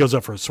 Then he goes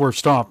up for a Swerve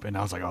stomp, and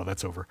I was like, oh,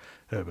 that's over.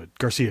 But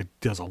Garcia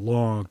does a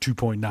long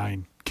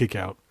 2.9 kick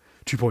out,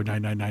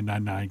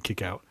 2.99999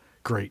 kick out.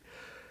 Great.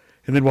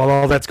 And then while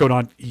all that's going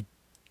on,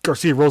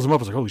 Garcia rolls him up.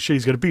 I was like, holy shit,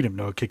 he's going to beat him.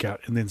 No kick out.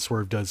 And then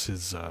Swerve does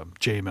his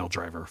JML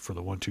driver for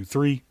the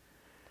 1-2-3.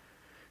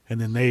 And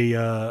then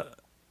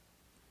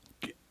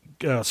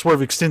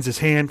Swerve extends his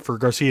hand for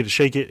Garcia to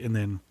shake it, and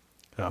then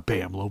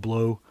bam, low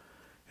blow.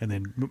 And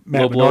then Low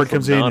Matt blow Menard from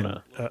comes in, and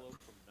Nana.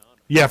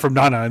 yeah, from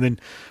Nana. And then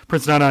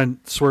Prince Nana and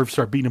Swerve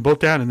start beating them both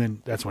down, and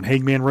then that's when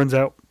Hangman runs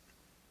out.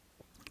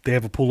 They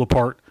have a pull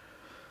apart.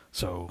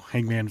 So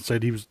Hangman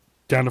said he was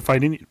down to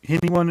fight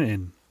anyone,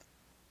 and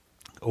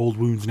old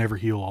wounds never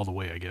heal all the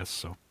way, I guess.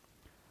 So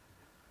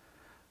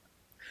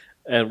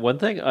And one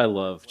thing I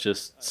love,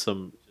 just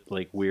some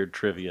like weird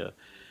trivia.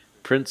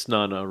 Prince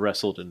Nana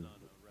wrestled in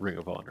Ring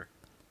of Honor.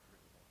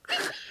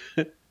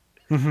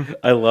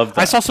 I love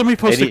I saw that. somebody And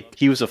posted.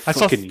 he was a I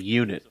saw, fucking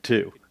unit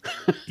too.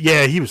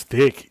 yeah, he was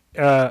thick.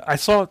 I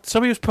saw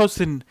somebody was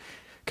posting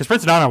because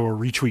Prince Nana will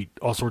retweet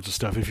all sorts of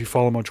stuff if you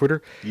follow him on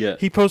Twitter. Yeah.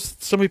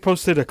 Somebody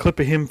posted a clip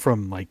of him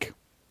from like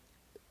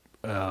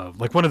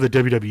one of the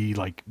WWE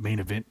like main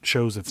event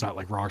shows that's not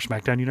like Raw or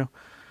SmackDown, you know.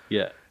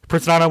 Yeah.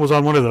 Prince Nana was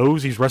on one of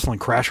those. He's wrestling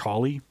Crash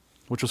Holly,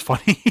 which was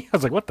funny. I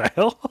was like, what the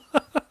hell?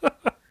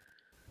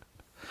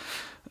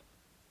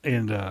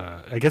 And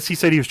I guess he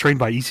said he was trained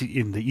by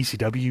in the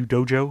ECW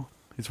dojo.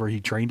 Is where he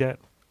trained at.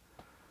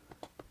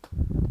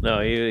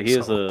 No, he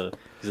is So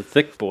he's a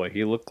thick boy.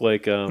 He looked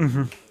like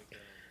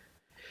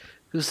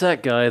Who's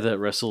that guy that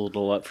wrestled a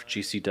lot for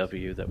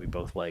GCW that we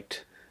both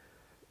liked?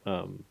 I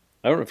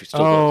don't know if he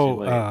still does. He Oh,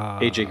 might.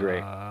 AJ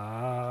Gray.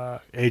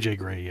 AJ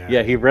Gray. Yeah,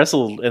 Yeah, he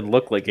wrestled and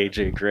looked like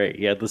AJ Gray.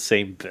 He had the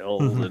same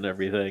build hmm and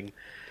everything.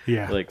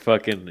 yeah, Like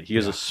fucking, he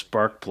was a yeah.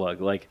 spark plug,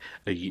 like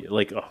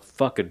a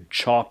fucking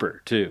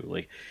chopper too.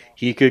 Like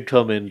he could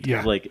come in,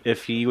 Yeah. like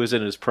if he was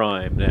in his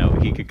prime now,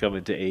 he could come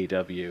into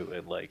AEW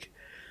and like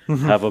hmm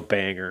have a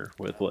banger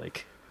with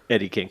like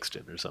Eddie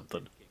Kingston or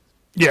something.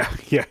 Yeah,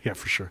 yeah, yeah,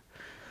 for sure.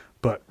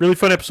 But really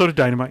fun episode of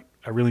Dynamite.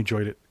 I really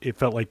enjoyed it. It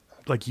felt like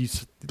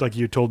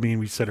you told me and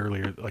we said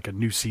earlier, like a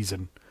new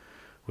season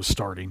was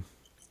starting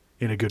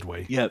in a good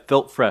way. Yeah, it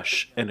felt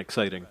fresh and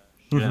exciting,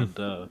 hmm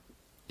and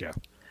Yeah,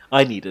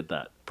 I needed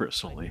that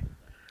personally.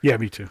 yeah,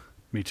 me too.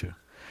 Me too.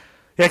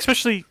 Yeah,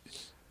 especially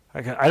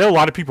I know a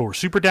lot of people were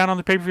super down on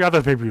the pay per view. I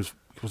thought the pay per view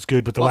was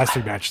good, but the Well, last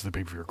three matches of the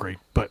pay per view were great.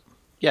 But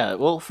yeah,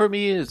 well, for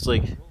me, it's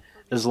like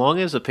as long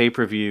as a pay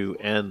per view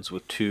ends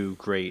with two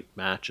great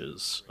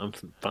matches, I'm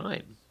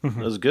fine.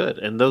 That was good,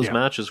 and those yeah,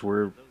 matches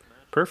were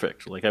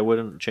perfect. Like I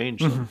wouldn't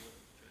change them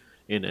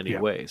in any yeah,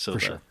 way. So for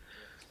that sure.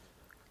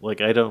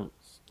 like I don't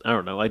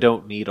know. I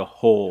don't need a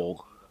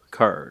whole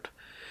card.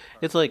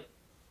 It's like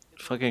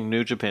fucking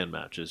New Japan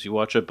matches. You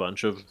watch a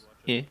bunch of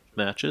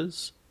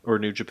matches or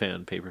New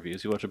Japan pay per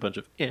views. You watch a bunch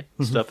of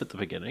stuff at the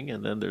beginning,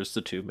 and then there's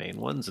the two main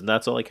ones, and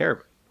that's all I care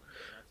about.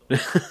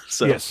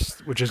 So Yes,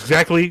 which is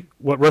exactly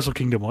what Wrestle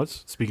Kingdom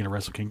was. Speaking of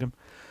Wrestle Kingdom,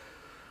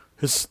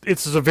 it's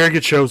a very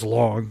good show. It's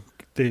long.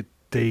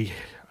 They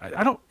I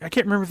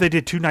can't remember if they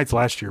did two nights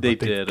last year, they but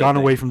they've did, I gone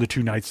away think. from the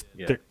two nights.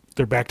 Yeah.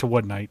 They're back to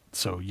one night,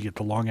 so you get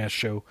the long ass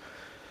show.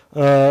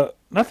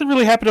 Nothing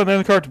really happened on the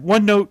other card.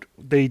 One note: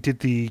 they did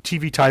the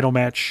TV title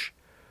match,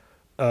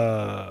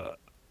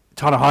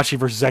 Tanahashi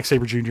versus Zack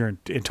Sabre Jr.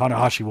 and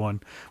Tanahashi won,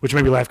 which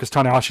made me laugh because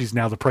Tanahashi's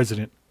now the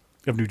president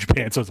of New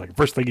Japan. So it's like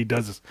first thing he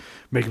does is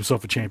make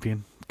himself a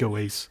champion. Go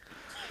Ace,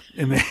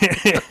 and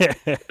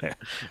then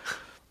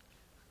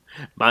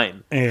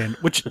Mine. and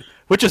which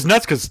is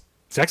nuts because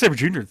Zack Sabre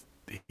Jr.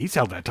 He's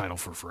held that title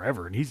for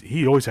forever, and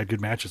he always had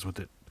good matches with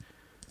it.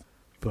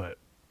 But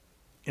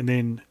and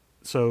then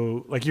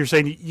so like you're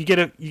saying, you get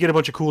a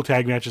bunch of cool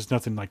tag matches,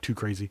 nothing like too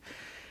crazy.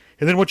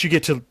 And then once you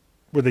get to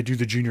where they do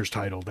the juniors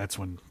title, that's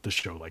when the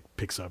show like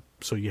picks up.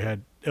 So you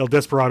had El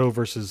Desperado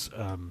versus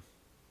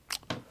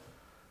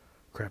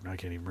crap, now I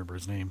can't even remember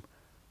his name.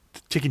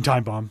 Ticking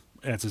Time Bomb.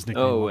 That's his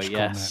nickname. We'll Oh just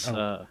call him yes, that.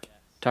 Oh,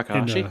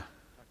 and Takahashi.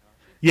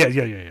 yeah. There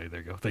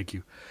you go. Thank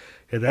you.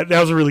 Yeah, that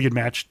was a really good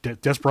match.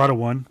 Desperado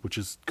won, which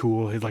is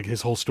cool.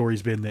 His whole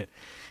story's been that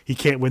he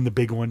can't win the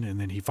big one,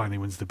 and then he finally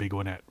wins the big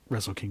one at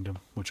Wrestle Kingdom,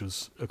 which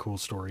was a cool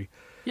story.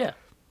 Yeah,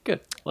 good.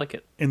 Like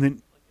it. And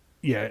then,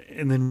 yeah,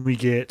 and then we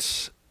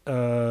get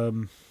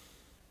the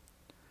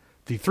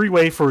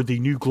three-way for the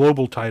new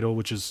global title,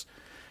 which is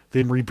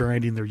them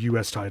rebranding their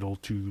U.S. title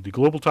to the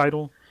global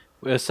title.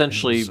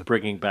 And it Essentially, was,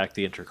 bringing back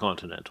the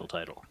Intercontinental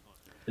title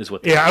is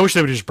what they yeah, I did. wish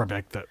they would just bring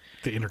back the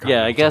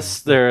Yeah, I Intercontinental title. guess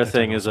their That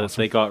thing title is was that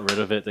awesome. they got rid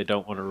of it. They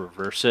don't want to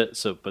reverse it.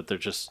 So, but they're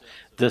just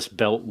this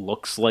belt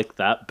looks like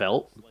that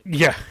belt.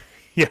 Yeah,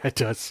 yeah, it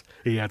does.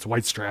 Yeah, it's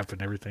white strap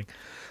and everything.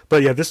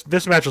 But yeah,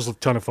 this match was a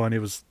ton of fun.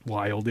 It was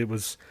wild. It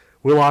was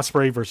Will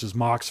Ospreay versus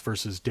Mox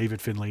versus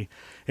David Finlay.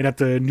 And at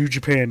the New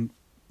Japan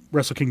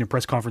Wrestle Kingdom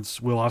press conference,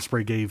 Will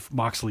Ospreay gave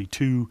Moxley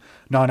two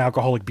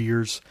non-alcoholic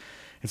beers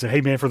and said,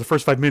 "Hey man, for the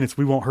first 5 minutes,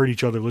 we won't hurt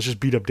each other. Let's just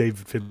beat up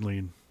David Finlay."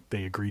 And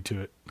they agreed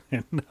to it.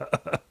 And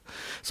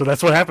so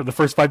that's what happened. The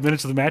first 5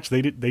 minutes of the match,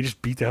 they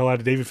just beat the hell out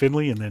of David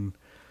Finlay, and then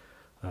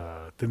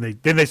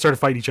they started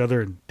fighting each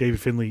other. And David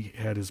Finlay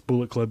had his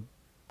Bullet Club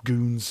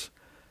goons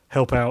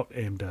help out,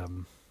 and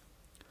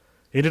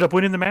ended up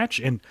winning the match.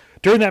 And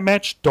during that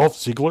match, Dolph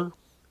Ziggler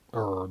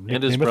or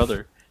And his Nemeth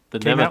brother, the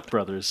came Nemeth out.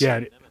 brothers.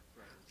 Yeah,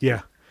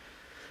 yeah,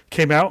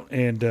 came out,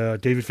 and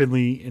David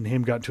Finlay and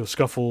him got into a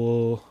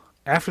scuffle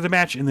after the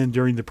match, and then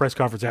during the press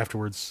conference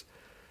afterwards.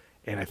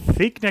 And I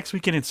think next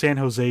weekend in San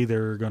Jose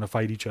they're going to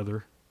fight each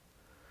other.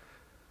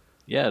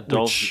 Yeah,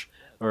 Which,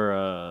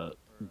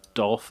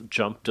 Dolph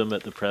jumped him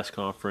at the press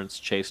conference,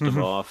 chased him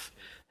off,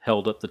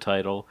 held up the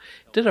title,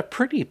 did a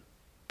pretty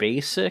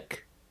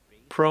basic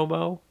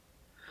promo,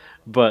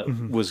 but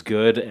was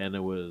good, and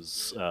it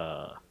was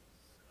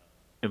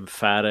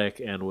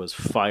emphatic and was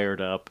fired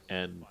up,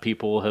 and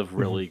people have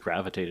really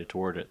gravitated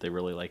toward it. They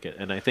really like it,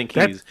 and that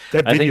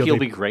that I think video he'll they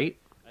be great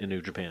in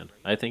New Japan.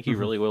 I think he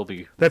really will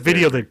be that very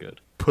video very they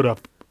good. put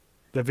up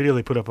that video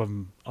they put up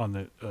on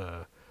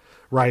the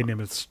Ryan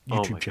Nemeth's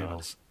Oh my YouTube channel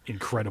god, is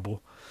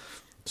incredible.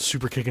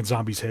 Super kicking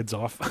zombies' heads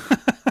off.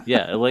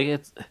 yeah, like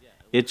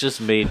it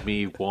just made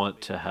me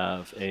want to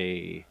have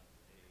a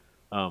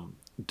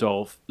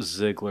Dolph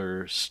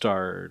Ziggler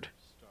starred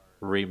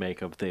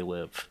remake of They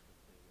Live.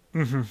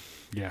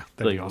 Yeah, that'd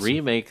be Like awesome.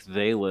 remake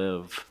They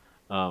Live,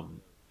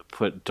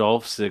 put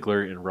Dolph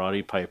Ziggler in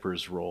Roddy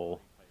Piper's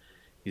role.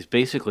 He's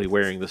basically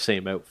wearing the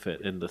same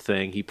outfit in the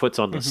thing. He puts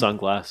on the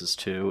sunglasses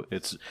too.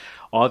 It's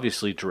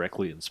obviously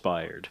directly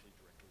inspired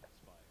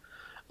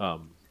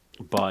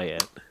by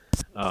it.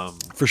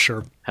 For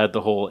sure. Had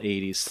the whole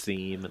 '80s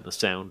theme and the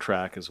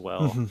soundtrack as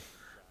well.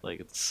 Like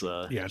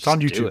Yeah, it's on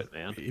just do YouTube. it,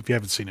 man. If you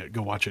haven't seen it,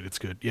 go watch it. It's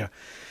good. Yeah.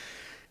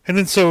 And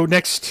then so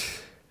next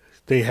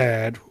they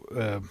had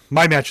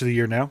my match of the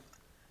year now.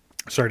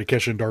 Sorry to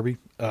Kesha and Darby,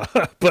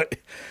 but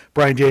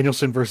Bryan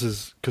Danielson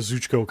versus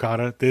Kazuchika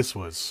Okada. This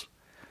was,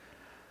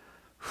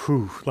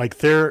 like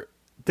they're.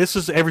 This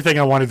is everything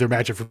I wanted their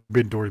match at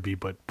Forbidden Door to be,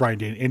 but Bryan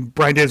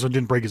Danielson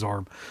didn't break his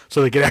arm,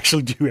 so they could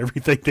actually do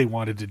everything they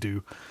wanted to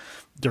do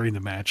during the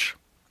match.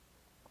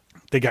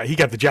 He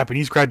got the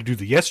Japanese crowd to do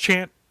the yes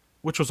chant,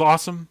 which was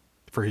awesome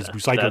for his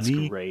Musaiko That's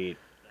knee. great.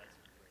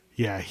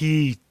 Yeah,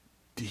 he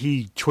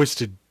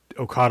twisted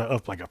Okada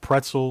up like a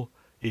pretzel.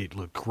 It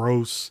looked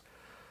gross.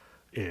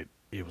 It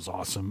was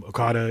awesome.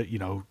 Okada,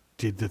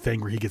 did the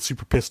thing where he gets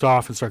super pissed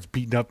off and starts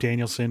beating up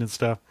Danielson and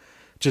stuff.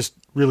 Just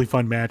really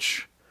fun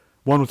match.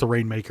 One with the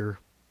Rainmaker.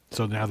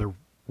 So now they're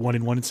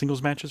 1-1 in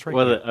singles matches, right?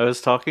 Well, I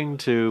was talking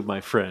to my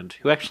friend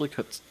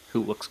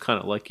who looks kind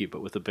of like you,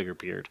 but with a bigger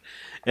beard.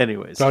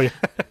 Anyways, Oh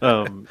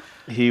yeah.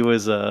 he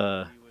was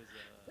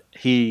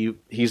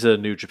he's a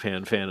New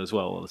Japan fan as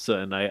well. So,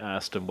 and I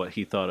asked him what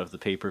he thought of the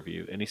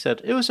pay-per-view, and he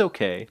said it was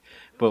okay,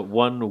 but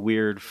one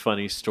weird,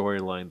 funny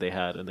storyline they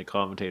had, and the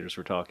commentators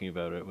were talking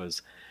about it,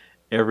 was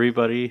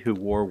everybody who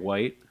wore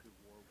white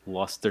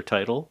lost their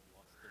title,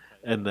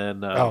 and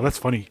then Oh, that's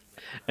funny.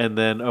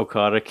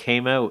 Okada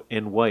came out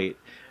in white,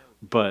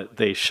 but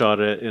they shot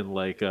it in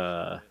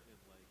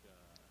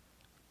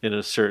in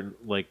a certain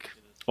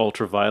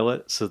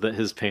ultraviolet so that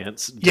his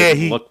pants Yeah,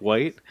 didn't look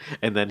white,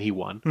 and then he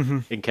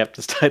won and kept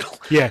his title.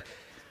 yeah.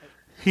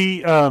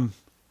 He yeah,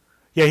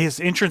 his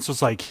entrance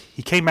was like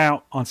he came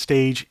out on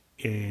stage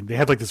and they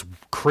had like this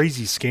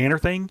crazy scanner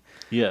thing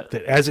Yeah.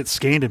 that as it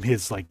scanned him,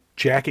 his like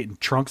jacket and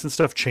trunks and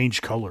stuff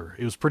changed color.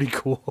 It was pretty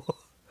cool.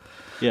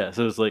 Yeah,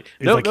 so it was like,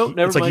 It's no, like no, he-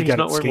 never it's like he mind, he's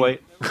got not it wearing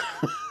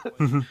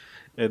white.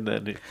 And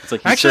then it's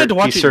like I actually had to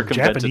watch he it in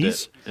circumvented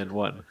Japanese. it and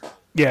won.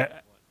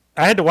 Yeah,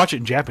 I had to watch it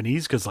in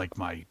Japanese because like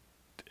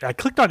I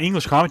clicked on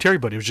English commentary,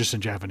 but it was just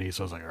in Japanese.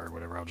 So I was like, all right,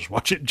 whatever, I'll just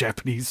watch it in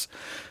Japanese.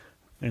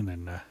 And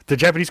then the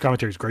Japanese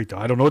commentary is great though.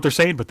 I don't know what they're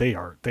saying, but they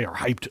are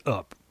hyped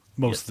up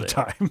most of the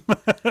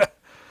time.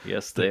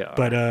 Yes, they are.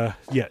 But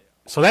yeah,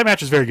 so that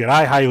match is very good.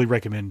 I highly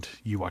recommend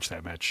you watch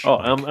that match. Oh,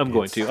 Like, I'm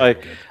going it's to. very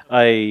good.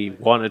 I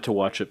wanted to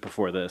watch it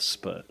before this,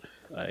 but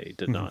I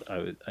did not.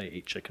 I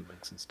ate chicken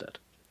wings instead.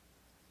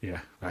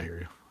 Yeah, I hear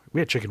you.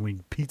 We had chicken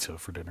wing pizza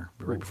for dinner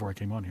right before I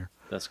came on here.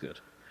 That's good.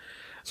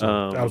 So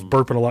I was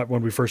burping a lot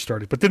when we first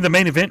started. But then the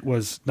main event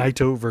was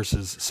Naito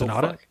versus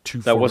Sonata.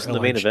 That wasn't the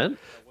main event?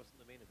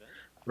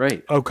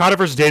 Right. Okada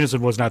versus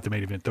Danielson was not the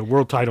main event. The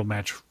world title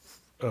match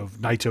of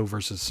Naito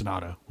versus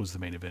Sonata was the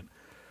main event.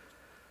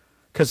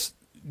 Because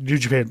New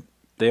Japan,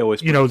 They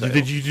always you know, put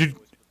the title.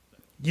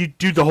 you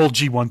do the whole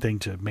G1 thing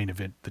to main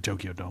event the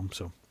Tokyo Dome.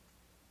 So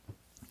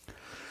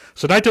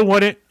Naito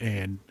won it,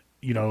 and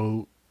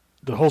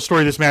the whole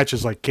story of this match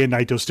is like, can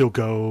Naito still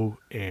go?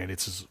 And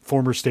it's his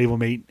former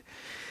stablemate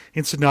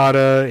in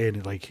Sonata,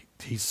 and like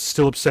he's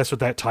still obsessed with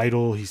that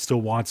title. He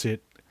still wants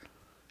it.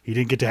 He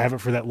didn't get to have it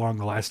for that long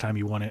the last time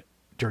he won it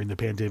during the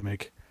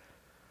pandemic.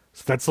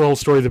 So that's the whole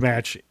story of the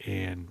match.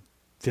 And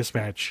this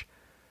match,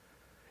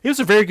 it was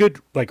a very good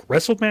like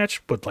wrestled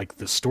match, but like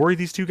the story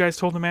these two guys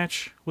told in the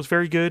match was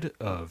very good.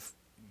 Of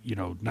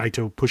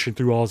Naito pushing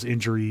through all his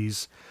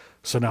injuries,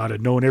 Sonata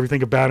knowing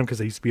everything about him because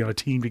they used to be on a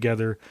team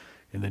together,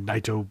 and then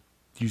Naito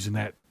using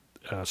that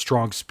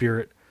strong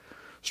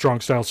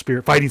style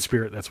spirit, fighting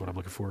spirit. That's what I'm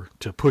looking for,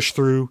 to push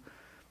through,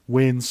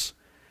 wins.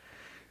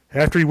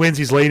 After he wins,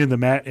 he's laying in the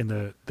mat,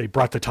 and they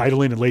brought the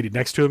title in and laid it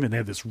next to him, and they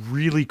had this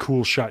really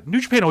cool shot.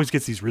 New Japan always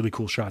gets these really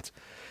cool shots.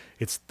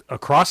 It's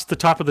across the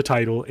top of the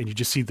title, and you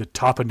just see the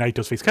top of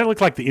Naito's face. Kind of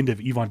looked like the end of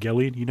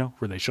Evangelion,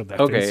 where they showed that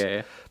face.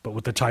 Yeah. But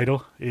with the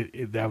title,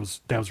 that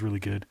was really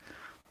good.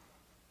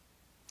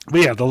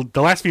 But yeah,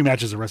 the last few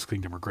matches of Wrestle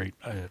Kingdom were great.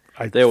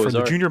 They always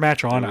from are. the junior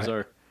match on, They always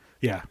are.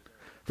 yeah,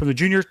 from the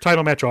junior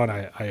title match on,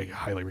 I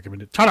highly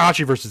recommend it.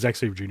 Tanahashi versus Zack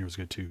Sabre Jr. was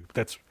good too.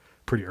 That's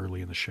pretty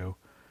early in the show.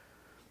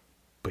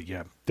 But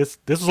yeah, this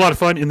was a lot of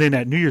fun. And then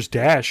at New Year's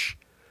Dash,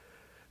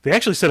 they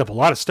actually set up a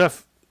lot of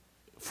stuff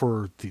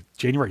for the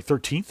January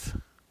 13th,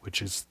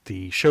 which is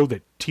the show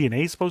that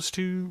TNA is supposed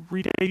to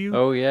redebut.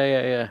 Oh,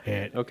 yeah.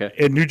 And, Okay.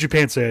 And New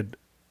Japan said,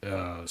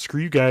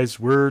 screw you guys,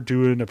 we're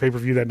doing a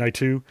pay-per-view that night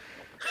too.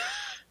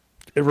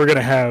 And we're going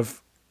to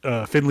have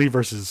Finlay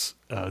versus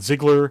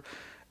Ziggler,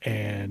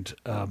 and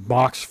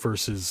Mox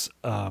versus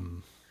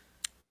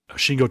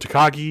Shingo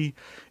Takagi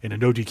in a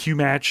no DQ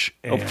match,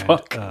 and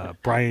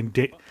Brian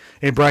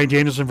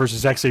Danielson versus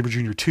Zack Sabre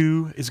Jr.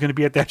 2 is going to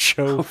be at that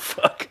show. Oh,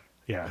 fuck.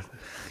 Yeah,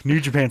 New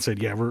Japan said,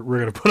 yeah, we're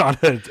going to put on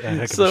a heck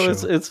of a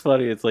show. It's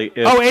funny. It's like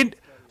And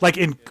like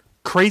in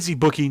crazy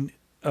booking,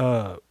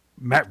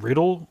 Matt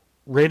Riddle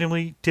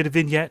randomly did a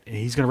vignette, and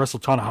he's going to wrestle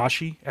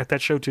Tanahashi at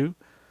that show too.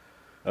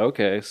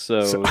 Okay,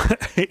 so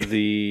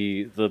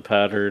the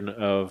pattern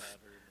of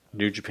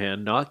New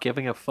Japan not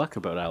giving a fuck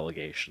about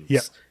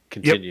allegations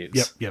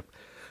continues. Yep.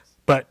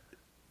 But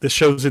this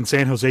show's in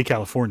San Jose,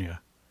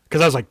 California.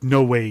 Because I was like,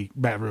 no way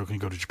Matt Riddle can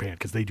go to Japan,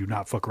 because they do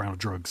not fuck around with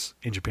drugs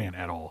in Japan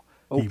at all.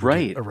 Oh, he would get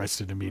right.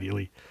 arrested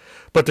immediately.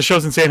 But the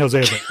show's in San Jose.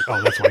 I was like,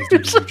 oh, that's why he's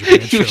doing the New Japan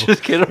You show.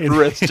 just get And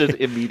arrested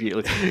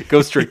immediately.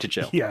 Go straight to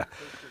jail. yeah,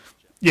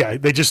 yeah,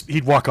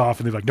 he'd walk off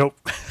and they're like, nope.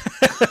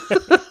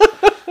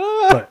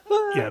 But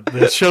yeah,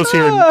 the show's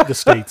here in the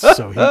States,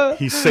 so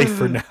he's safe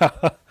for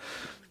now.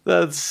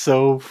 That's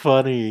so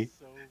funny.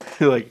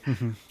 Like,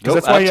 Because nope,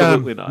 that's why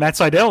absolutely not.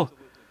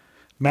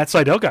 Matt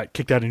Seidel got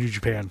kicked out of New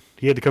Japan.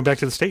 He had to come back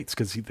to the States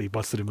because they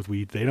busted him with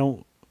weed. They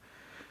don't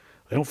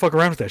fuck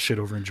around with that shit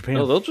over in No, Japan.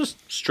 they'll just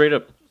straight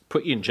up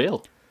put you in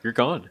jail. You're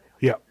gone.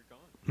 Yeah,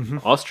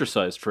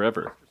 Ostracized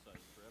forever.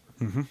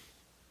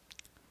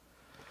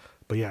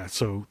 but yeah,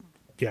 so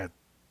yeah,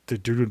 they're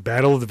doing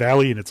Battle of the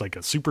Valley, and it's like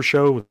a super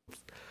show with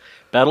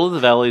Battle of the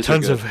Valleys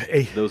tons are of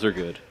good. Those are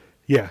good.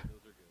 yeah,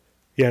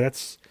 yeah.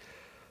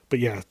 But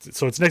yeah,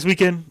 so it's next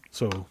weekend.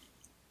 So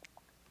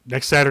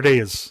next Saturday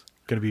is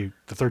going to be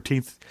the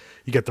 13th.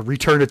 You got the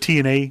return of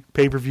TNA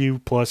pay per view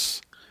plus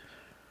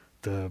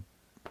the.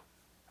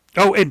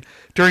 Oh, and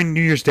during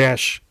New Year's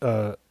Dash,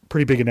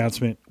 pretty big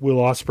announcement. Will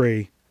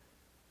Ospreay,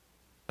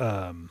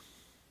 because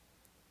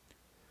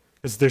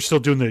they're still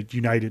doing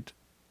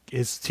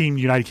his team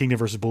United Kingdom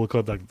versus Bullet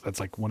Club. That's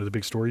like one of the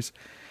big stories.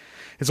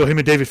 And so him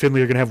and David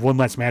Finlay are going to have one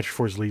last match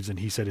before he leaves. And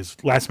he said his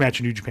last match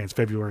in New Japan is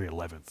February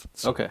 11th.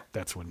 So Okay.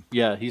 that's when.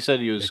 Yeah, he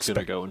said he was going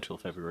to go until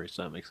February,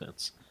 so that makes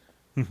sense.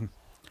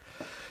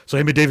 So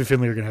him and David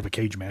Finlay are going to have a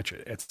cage match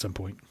at some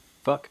point.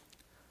 Fuck.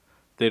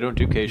 They don't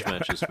do cage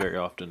matches very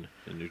often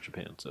in New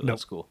Japan, so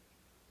that's cool.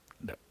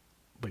 No,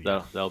 but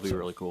yeah, That'll be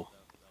really cool.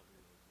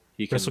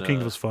 He can, Wrestle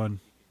Kingdom was fun.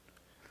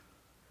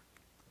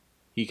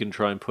 He can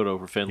try and put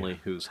over Finlay,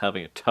 who's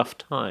having a tough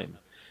time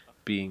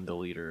being the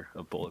leader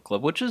of Bullet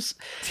Club, which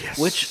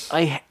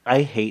I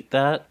hate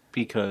that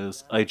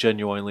because I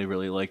genuinely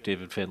really like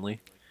David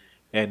Finlay,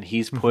 and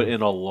he's put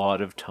in a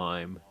lot of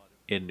time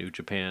in New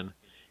Japan,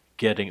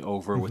 getting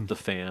over with the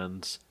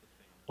fans,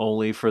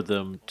 only for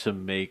them to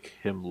make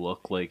him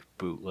look like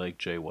bootleg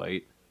Jay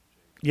White.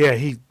 Yeah,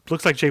 he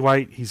looks like Jay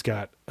White. He's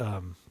got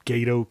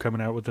Gato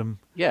coming out with him.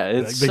 Yeah,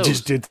 they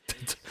just did.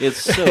 It's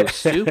so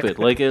stupid.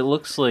 Like it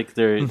looks like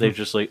they're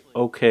just like,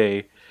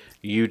 okay,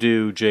 you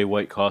do Jay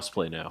White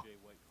cosplay now.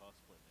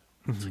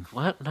 It's like,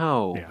 what?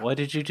 No. Yeah. Why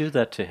did you do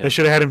that to him? They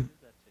should have had him.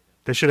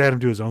 They should have had him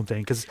do his own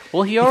thing because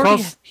he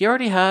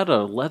already had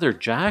a leather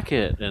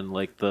jacket and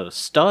like the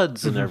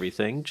studs and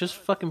everything. Just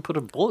fucking put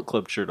a Bullet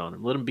Club shirt on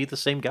him. Let him be the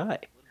same guy.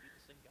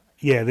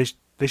 Yeah, they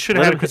should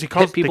have had him because he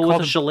calls people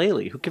with a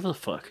shillelagh. Who gives a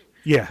fuck?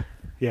 Yeah,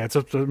 yeah. That's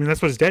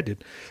what his dad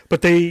did.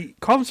 But they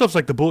call themselves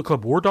like the Bullet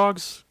Club War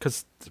Dogs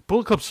because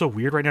Bullet Club's so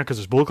weird right now because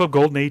there's Bullet Club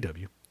Gold in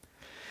AEW,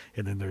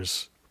 and then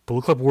there's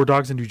Bullet Club War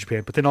Dogs in New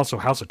Japan. But then also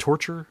House of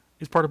Torture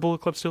is part of Bullet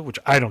Club still, which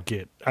I don't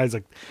get. I was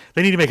like,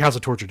 they need to make House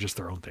of Torture just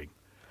their own thing.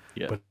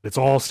 Yeah. But it's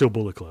all still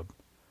Bullet Club.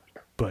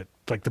 But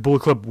like the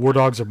Bullet Club War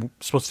Dogs are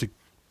supposed to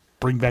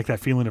bring back that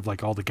feeling of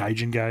like all the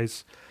Gaijin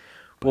guys.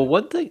 Well,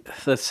 one thing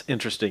that's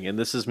interesting, and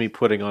this is me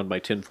putting on my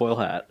tinfoil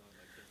hat.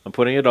 I'm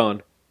putting it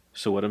on,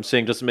 so what I'm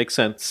saying doesn't make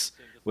sense.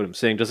 What I'm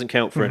saying doesn't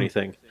count for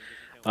anything.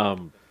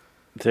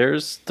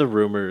 There's the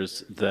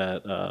rumors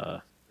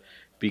that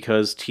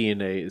because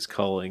TNA is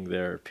calling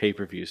their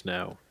pay-per-views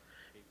now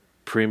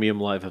premium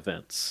live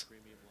events,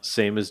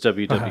 same as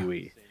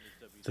WWE,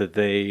 that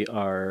they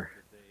are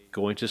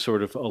going to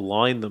sort of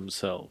align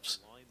themselves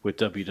with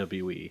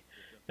WWE,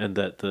 and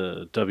that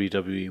the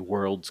WWE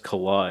Worlds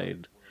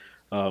Collide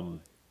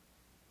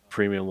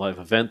premium live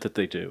event that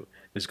they do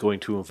is going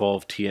to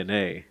involve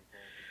TNA.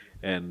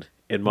 And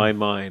in my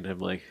mind, I'm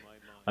like,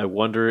 I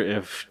wonder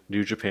if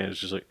New Japan is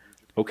just like,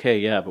 okay,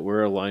 yeah, but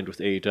we're aligned with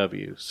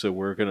AEW, so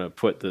we're gonna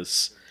put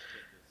this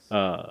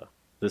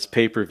this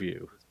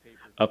pay-per-view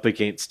up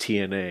against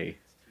TNA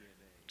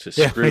to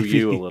screw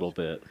you a little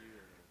bit.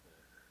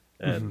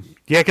 And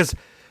yeah, because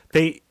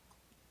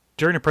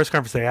during a press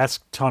conference they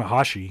asked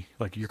Tanahashi,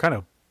 like, you're kind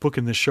of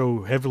booking this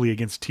show heavily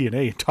against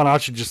TNA, and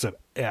Tanahashi just said,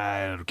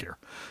 I don't care.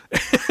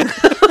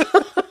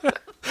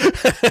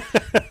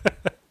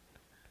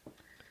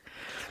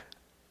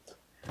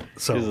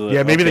 So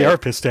yeah, maybe they are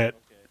pissed at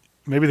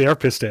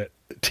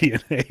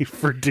TNA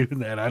for doing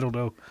that. I don't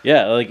know.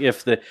 Yeah, like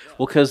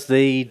because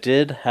they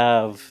did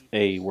have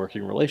a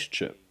working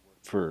relationship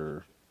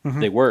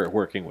they were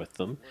working with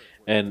them,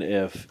 and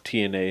if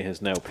TNA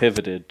has now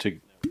pivoted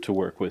to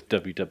work with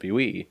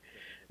WWE,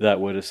 that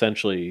would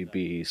essentially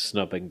be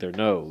snubbing their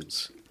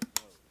nose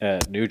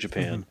at New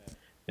Japan,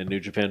 and New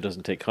Japan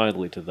doesn't take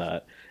kindly to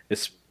that.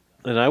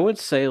 And I would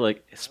say,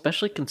 like,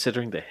 especially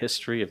considering the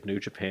history of New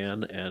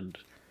Japan and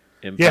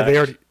Impact. Yeah, they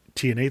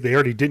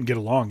already didn't get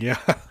along. Yeah,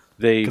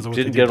 they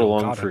didn't get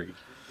along for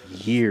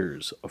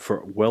years,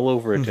 for well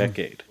over a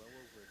decade,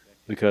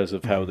 because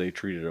of how they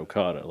treated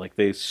Okada. Like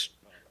they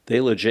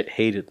legit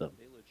hated them,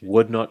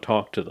 would not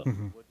talk to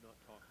them.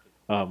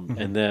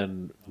 And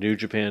then New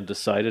Japan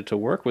decided to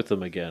work with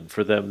them again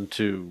for them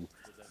to,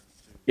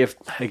 if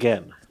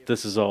again,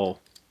 this is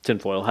all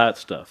tinfoil hat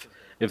stuff.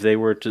 If they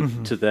were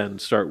to then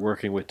start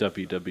working with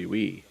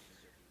WWE,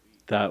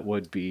 that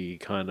would be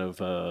kind of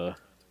a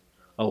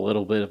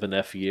little bit of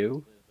an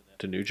FU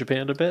to New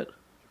Japan a bit.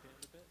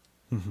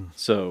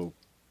 So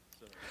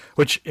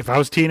Which, if I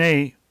was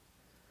TNA,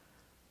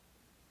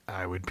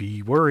 I would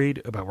be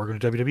worried about working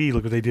with WWE.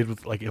 Look what they did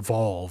with like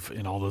Evolve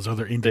and all those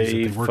other indies that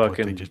they they worked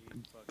with. They fucking just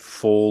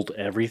fold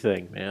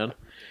everything, man.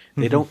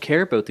 They hmm don't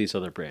care about these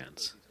other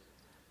brands.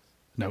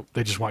 no,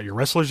 they just want your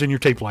wrestlers in your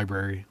tape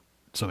library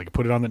so they can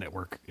put it on the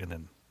network, and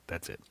then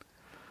that's it.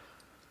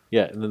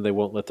 Yeah, and then they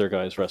won't let their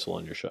guys wrestle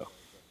on your show.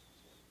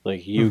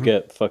 Like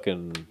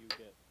Hmm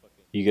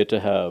you get to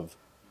have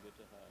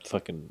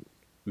fucking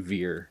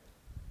Veer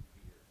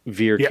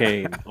Veer Yeah.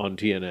 Kane on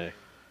TNA.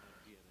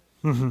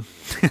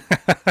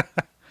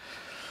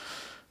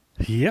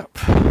 Yep.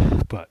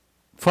 But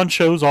fun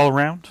shows all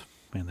around,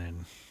 and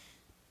then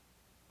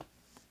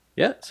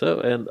Yeah, so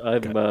and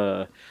I'm got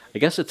I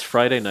guess it's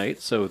Friday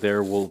night, so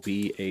there will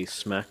be a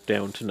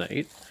SmackDown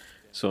tonight.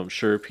 So I'm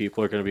sure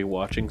people are going to be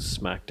watching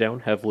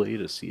SmackDown heavily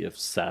to see if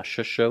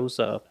Sasha shows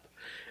up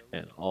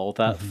and all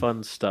that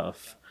fun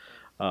stuff.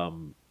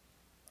 Um,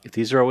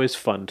 these are always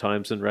fun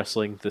times in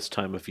wrestling this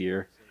time of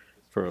year,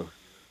 for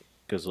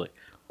because like,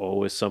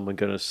 oh, is someone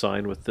going to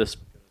sign with this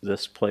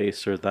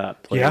place or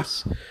that yeah,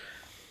 place?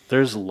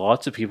 There's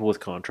lots of people with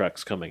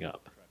contracts coming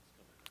up.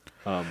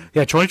 Um,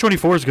 yeah.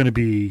 2024 is going to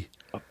be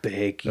a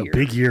big a year.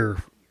 big year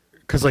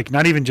because like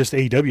not even just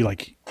AEW,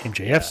 like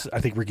Yeah. MJF's.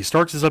 I think Ricky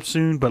Starks is up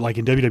soon, but like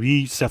in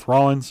WWE, Seth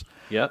Rollins,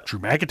 Yep. Drew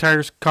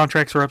McIntyre's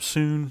contracts are up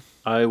soon.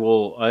 I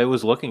will. I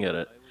was looking at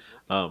it.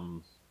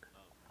 Um,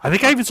 I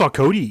think I uh, even saw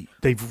Cody.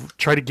 They've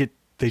tried to get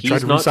they tried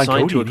he's to not re-sign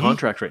signed to Cody, a and he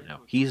contract right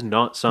now. He's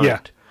not yeah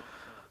signed.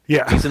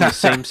 He's in the yeah.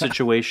 same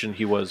situation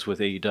he was with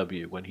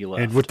AEW when he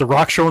And with left. The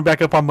Rock showing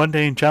back up on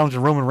Monday and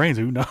challenging Roman Reigns,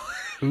 who knows?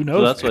 Who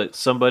So knows, that's man? what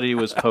somebody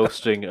was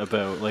posting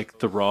about, like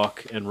the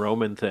Rock and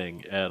Roman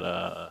thing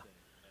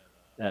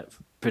at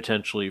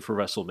potentially for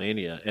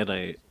WrestleMania,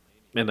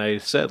 and I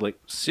said like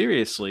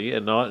seriously,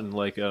 and not in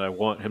like, and I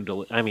want him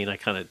to. I mean, I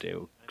kind of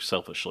do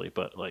selfishly,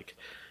 but like,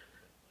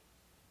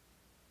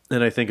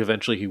 and I think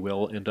eventually he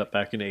will end up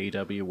back in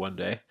AEW one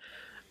day.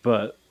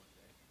 But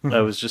I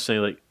was just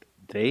saying, like,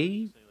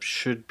 they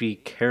should be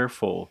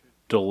careful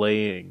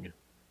delaying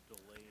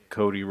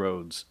Cody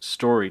Rhodes'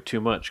 story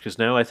too much because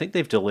now I think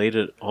they've delayed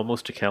it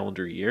almost a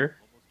calendar year.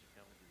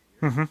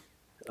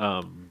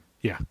 Um,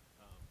 Yeah.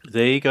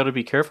 they got to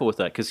be careful with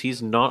that because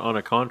he's not on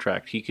a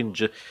contract. He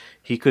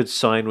could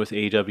sign with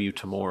AW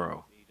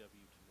tomorrow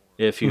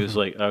if he was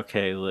like,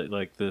 okay,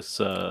 like this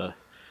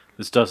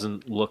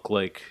doesn't look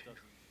like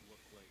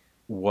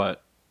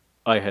what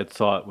I had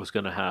thought was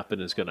going to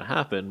happen is going to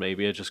happen.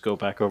 Maybe I just go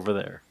back over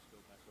there,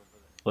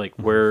 like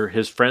where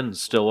his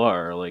friends still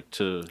are. Like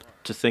to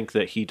think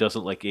that he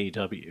doesn't like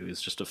AW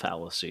is just a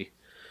fallacy.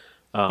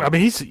 I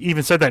mean, he's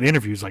even said that in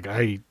interviews. Like,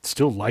 I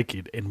still like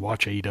it and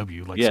watch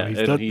AEW. Like, so Yeah, he's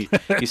and done.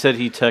 he said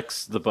he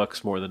texts the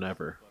Bucks more than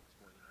ever.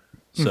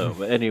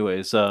 So,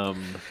 anyways, And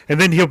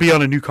then he'll be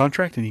on a new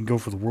contract and he can go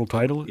for the world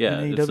title in yeah,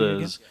 it AEW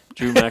again. says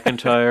Drew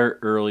McIntyre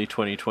early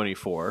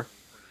 2024.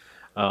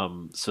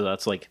 So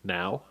that's like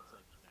now.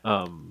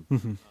 Um,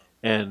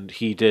 and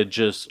he did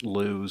just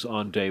lose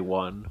on day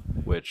one,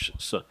 which,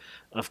 so,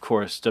 of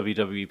course,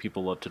 WWE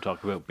people love to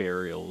talk about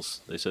burials.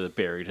 They said it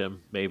buried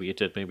him. Maybe it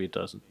did, maybe it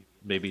doesn't.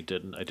 Maybe it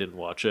didn't. I didn't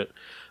watch it.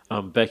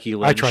 Becky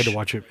I tried to Lynch,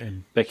 watch it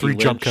and Becky 3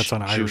 jump cuts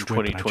Lynch, on June Irish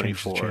Whip and I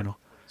changed the 2024. channel.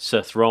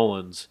 Seth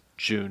Rollins,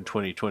 June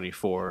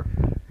 2024.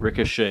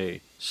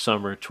 Ricochet,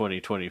 summer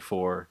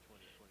 2024.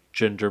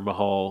 Jinder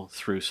Mahal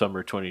through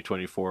summer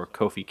 2024.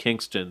 Kofi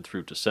Kingston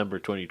through December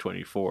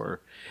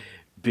 2024.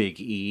 Big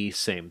E,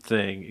 same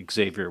thing.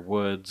 Xavier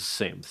Woods,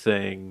 same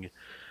thing.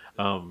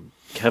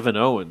 Kevin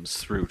Owens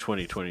through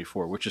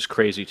 2024, which is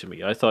crazy to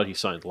me. I thought he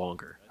signed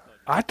longer.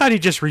 I thought he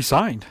just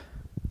resigned.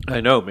 I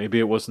know, maybe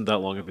it wasn't that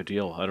long of a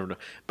deal. I don't know.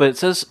 But it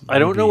says, I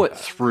don't know Maybe what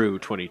through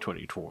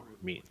 2024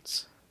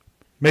 means.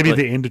 maybe Like,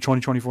 the end of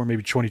 2024,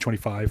 maybe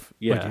 2025.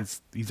 Like, yeah.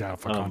 he's out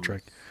of a Um,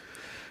 contract.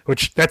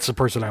 Which, that's the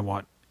person I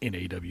want in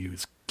AEW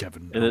is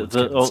Kevin and Owens,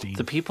 Kevin the Steen.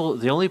 people,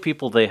 the only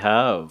people they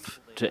have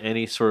to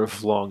any sort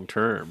of long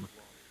term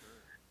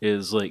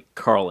is like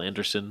Carl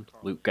Anderson,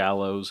 Luke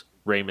Gallows,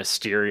 Rey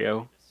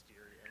Mysterio,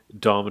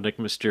 Dominic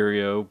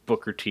Mysterio,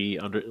 Booker T.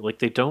 Under like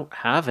they don't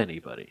have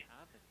anybody,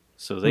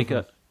 so they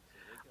got.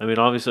 I mean,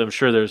 obviously, I'm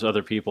sure there's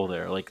other people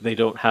there. Like they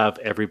don't have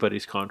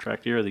everybody's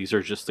contract year. These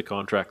are just the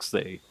contracts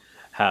they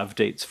have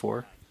dates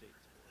for.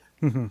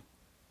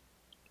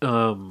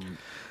 Um,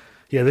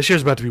 Yeah, this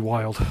year's about to be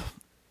wild.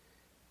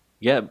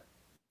 yeah,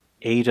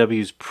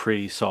 AEW's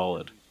pretty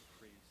solid.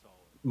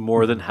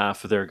 More than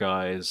half of their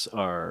guys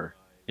are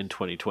in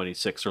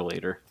 2026 or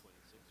later,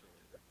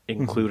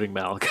 including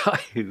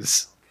Malachi,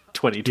 who's Yeah.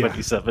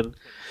 2027.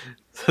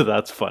 So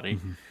that's funny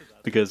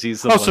because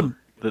he's the Oh, one some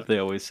that they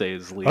always say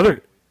is leaving.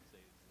 other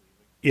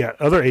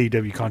other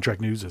AEW contract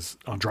news is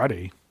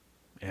Andrade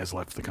has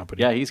left the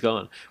company. Yeah, he's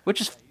gone,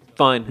 which is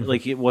fine.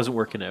 Like it wasn't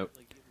working out.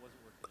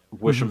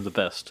 Wish him the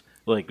best.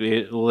 Like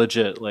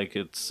legit. Like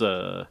it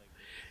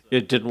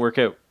didn't work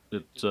out.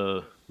 It's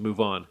move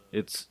on.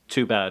 It's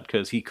too bad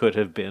because he could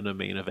have been a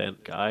main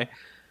event guy.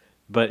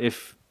 But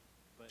if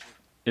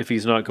if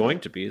he's not going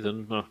to be,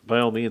 then by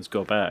all means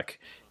go back.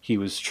 He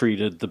was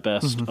treated the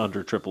best Hmm.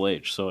 under Triple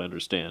H, so I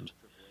understand.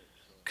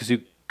 Kazu,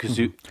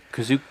 Hmm.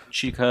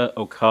 Kazuchika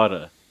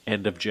Okada,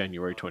 end of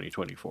January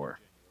 2024,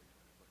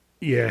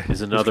 Yeah, is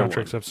his another one.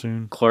 contract's up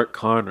soon. Clark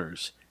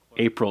Connors,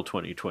 April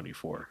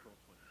 2024.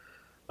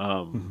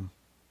 Um,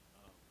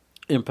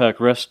 Hmm.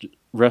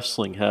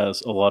 Wrestling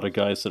has a lot of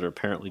guys that are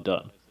apparently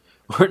done.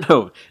 Or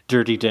no,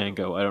 Dirty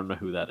Dango. I don't know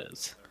who that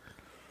is.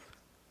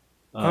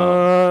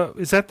 Um,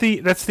 Is that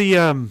that's the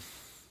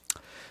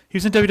he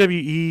was in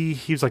WWE.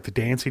 He was like the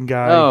dancing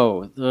guy.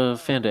 oh, the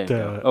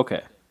Fandango. The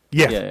Okay.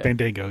 Yeah, Yeah, yeah.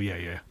 Fandango. Yeah,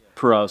 yeah.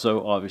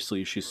 Perazzo,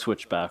 obviously, she's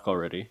switched back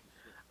already.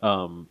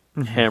 Hmm.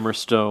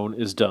 Hammerstone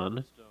is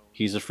done.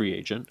 He's a free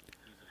agent.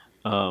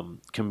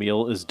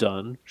 Camille is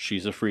done.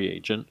 She's a free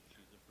agent.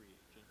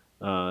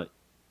 Uh,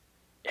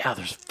 yeah,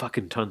 there's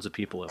fucking tons of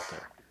people out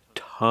there.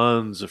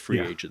 Tons of free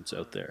Yeah, agents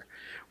out there.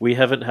 We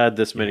haven't had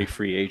this many yeah.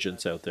 free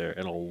agents out there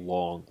in a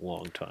long,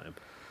 long time.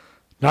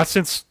 Not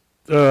since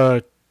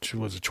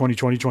was it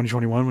 2020,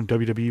 2021 when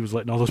WWE was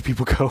letting all those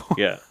people go.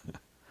 Yeah,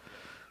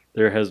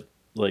 there has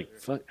like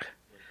fuck.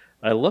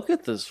 I look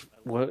at this.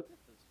 What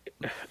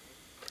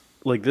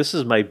like this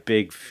is my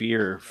big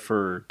fear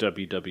for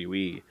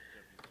WWE.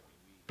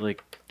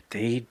 Like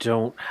they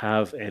don't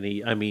have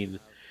any. I mean,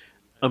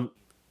 um,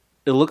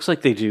 it looks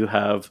like they do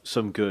have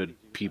some good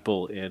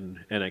people in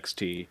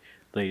NXT.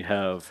 They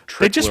have They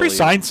Trick just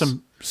re-signed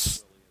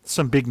Williams.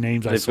 some big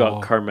names I They've got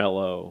saw.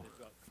 Carmelo.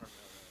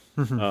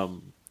 Hmm.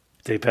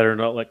 They better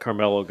not let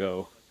Carmelo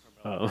go.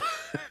 Um,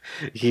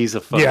 he's a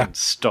Yeah. fucking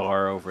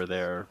star over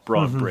there.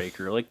 Braun Hmm.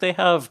 Breaker. Like they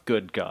have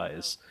good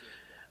guys.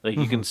 Like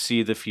you Hmm. can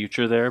see the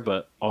future there,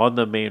 but on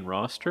the main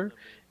roster,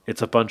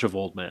 it's a bunch of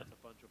old men.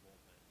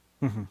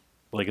 Hmm.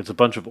 Like it's a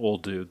bunch of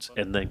old dudes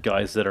and then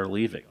guys that are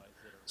leaving.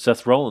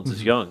 Seth Rollins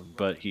is Hmm. young,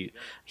 but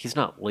he's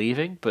not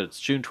leaving, but it's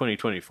June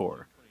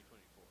 2024.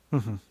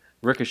 Hmm.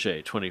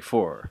 Ricochet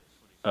 24.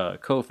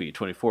 Kofi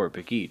 24,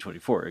 Big E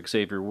 24,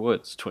 Xavier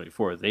Woods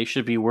 24. They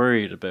should be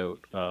worried about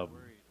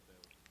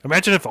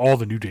Imagine if all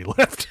the New Day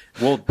left.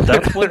 well,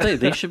 that's what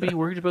they should be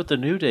worried about the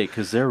New Day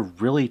cuz they're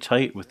really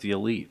tight with the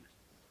Elite.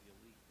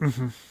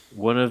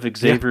 One of Yeah.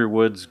 Xavier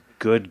Woods'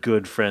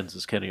 good friends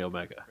is Kenny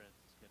Omega.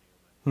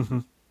 Hmm.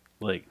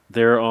 Like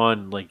they're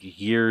on like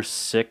year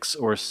 6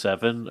 or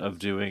 7 of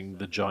doing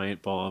the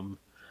Giant Bomb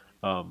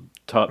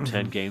top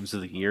 10 Hmm. games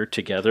of the year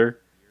together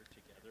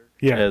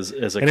Yeah. as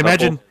a And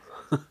imagine,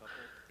 couple.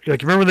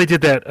 like, remember when they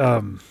did that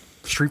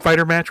Street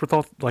Fighter match with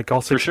all For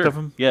six of sure.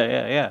 them? Yeah,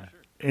 yeah, yeah.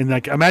 And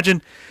like,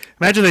 imagine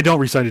they don't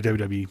resign to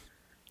WWE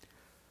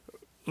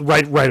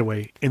right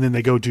away, and then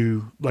they go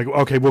do like,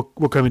 okay, we'll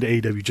come into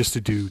AEW just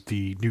to do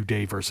the New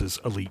Day versus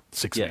Elite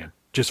six Yeah. man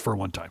just for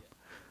one time.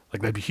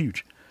 Like that'd be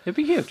huge. It'd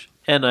be huge.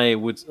 And I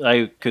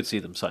could see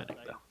them signing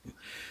though. Hmm.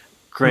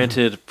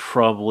 Granted,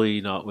 probably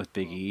not with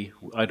Big E.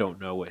 I don't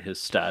know what his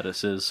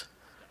status is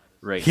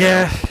right now.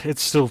 Yeah,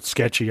 it's still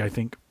sketchy, I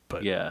think,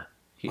 but Yeah.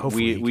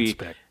 hopefully he gets We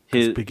back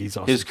because his Big E's his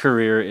awesome.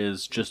 career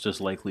is just as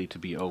likely to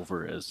be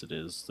over as it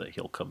is that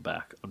he'll come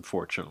back,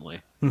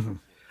 unfortunately. Hmm.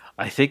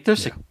 I think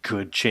there's a Yeah,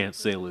 good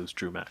chance they lose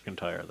Drew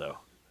McIntyre though.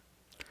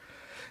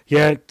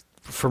 yeah.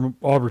 From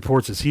all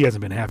reports, is he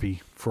hasn't been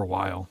happy for a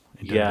while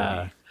in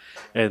Yeah, WWE.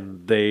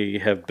 and they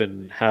have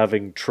been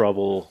having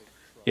trouble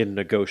in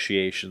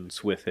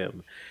negotiations with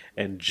him,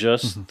 and Hmm.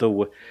 just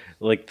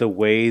like the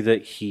way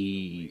that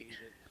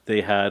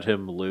they had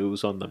him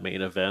lose on the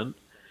main event,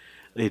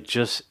 it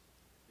just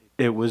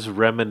it was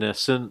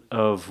reminiscent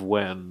of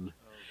when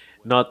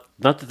not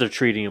that they're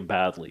treating him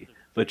badly,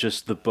 but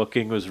just the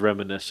booking was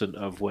reminiscent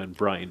of when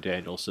Bryan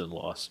Danielson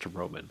lost to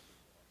Roman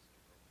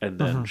and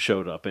then Hmm.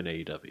 showed up in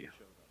AEW.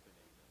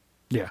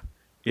 Yeah.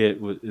 It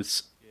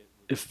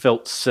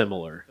felt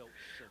similar.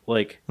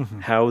 Like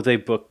Hmm. how they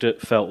booked it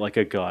felt like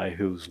a guy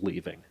who's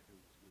leaving.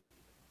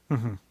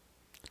 Hmm.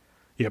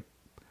 Yep.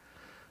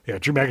 Yeah,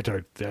 Drew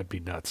McIntyre, that'd be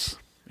nuts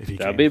if he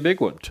That'd be came a big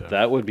one. to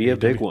That would be a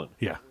big AEW. one.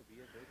 Yeah.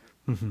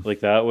 Hmm. Like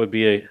that would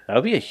be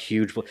a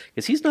huge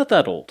because he's not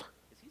that old.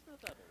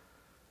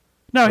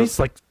 No, But he's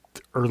like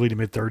early to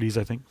mid 30s,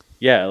 I think.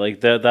 yeah,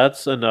 like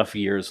that's enough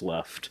years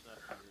left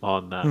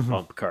on that Hmm.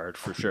 bump card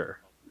for sure.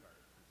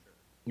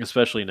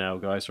 Especially now,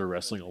 guys are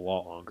wrestling a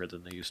lot longer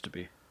than they used to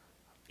be.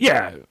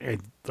 Yeah,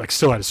 and like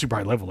still at a super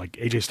high level. Like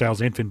AJ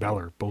Styles and Finn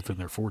Balor, both in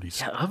their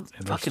 40s, Yeah, I'm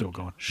and they're still fucking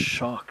going.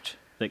 shocked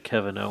that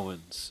Kevin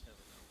Owens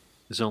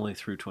is only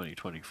through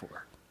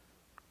 2024.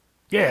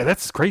 Yeah,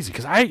 that's crazy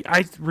because I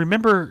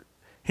remember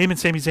him and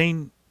Sami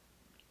Zayn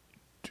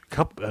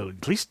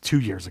at least 2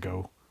 years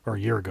ago or a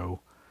year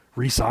ago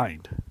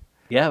re-signed.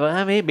 Yeah, but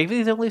I mean,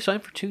 maybe they only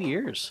signed for 2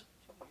 years.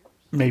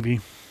 Maybe.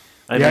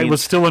 I Yeah, it mean,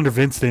 was still under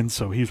Vince then,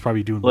 so he was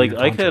probably doing like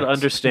weird I could contracts and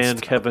understand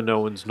stuff. Kevin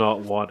Owens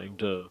not wanting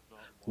to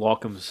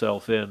lock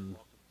himself in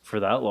for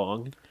that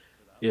long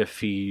if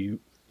he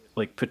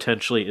like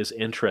potentially is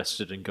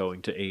interested in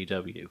going to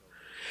AEW.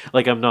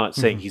 Like I'm not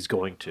saying Hmm. he's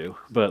going to,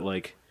 but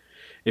like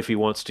if he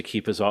wants to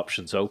keep his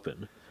options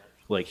open,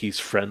 like he's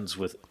friends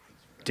with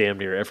damn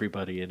near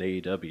everybody in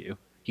AEW.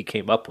 He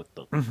came up with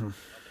them.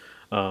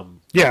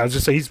 Yeah, I was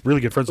just saying he's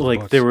really good friends with the Like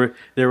Bucks.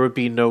 there would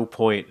be no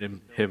point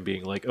in him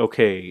being like,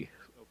 okay,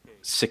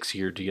 6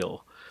 year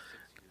deal.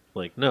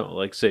 Like no,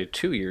 like say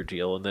 2 year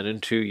deal, and then in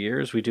 2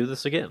 years we do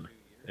this again,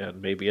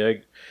 and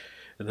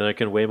and then I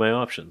can weigh my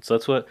options.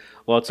 That's what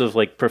lots of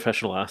like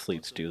professional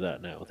athletes do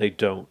that now. They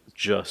don't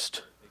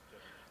just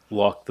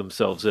lock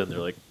themselves in. They're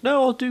like,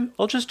 no,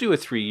 I'll just do a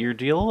 3 year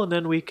deal, and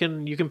then you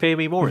can pay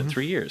me more in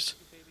 3 years,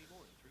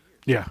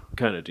 Yeah,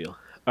 kind of deal.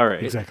 All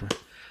right, exactly.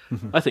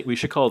 I think we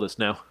should call this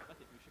now.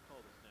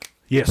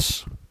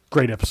 Yes,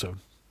 great episode.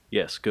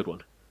 Yes, good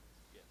one.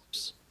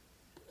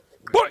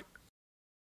 Boy.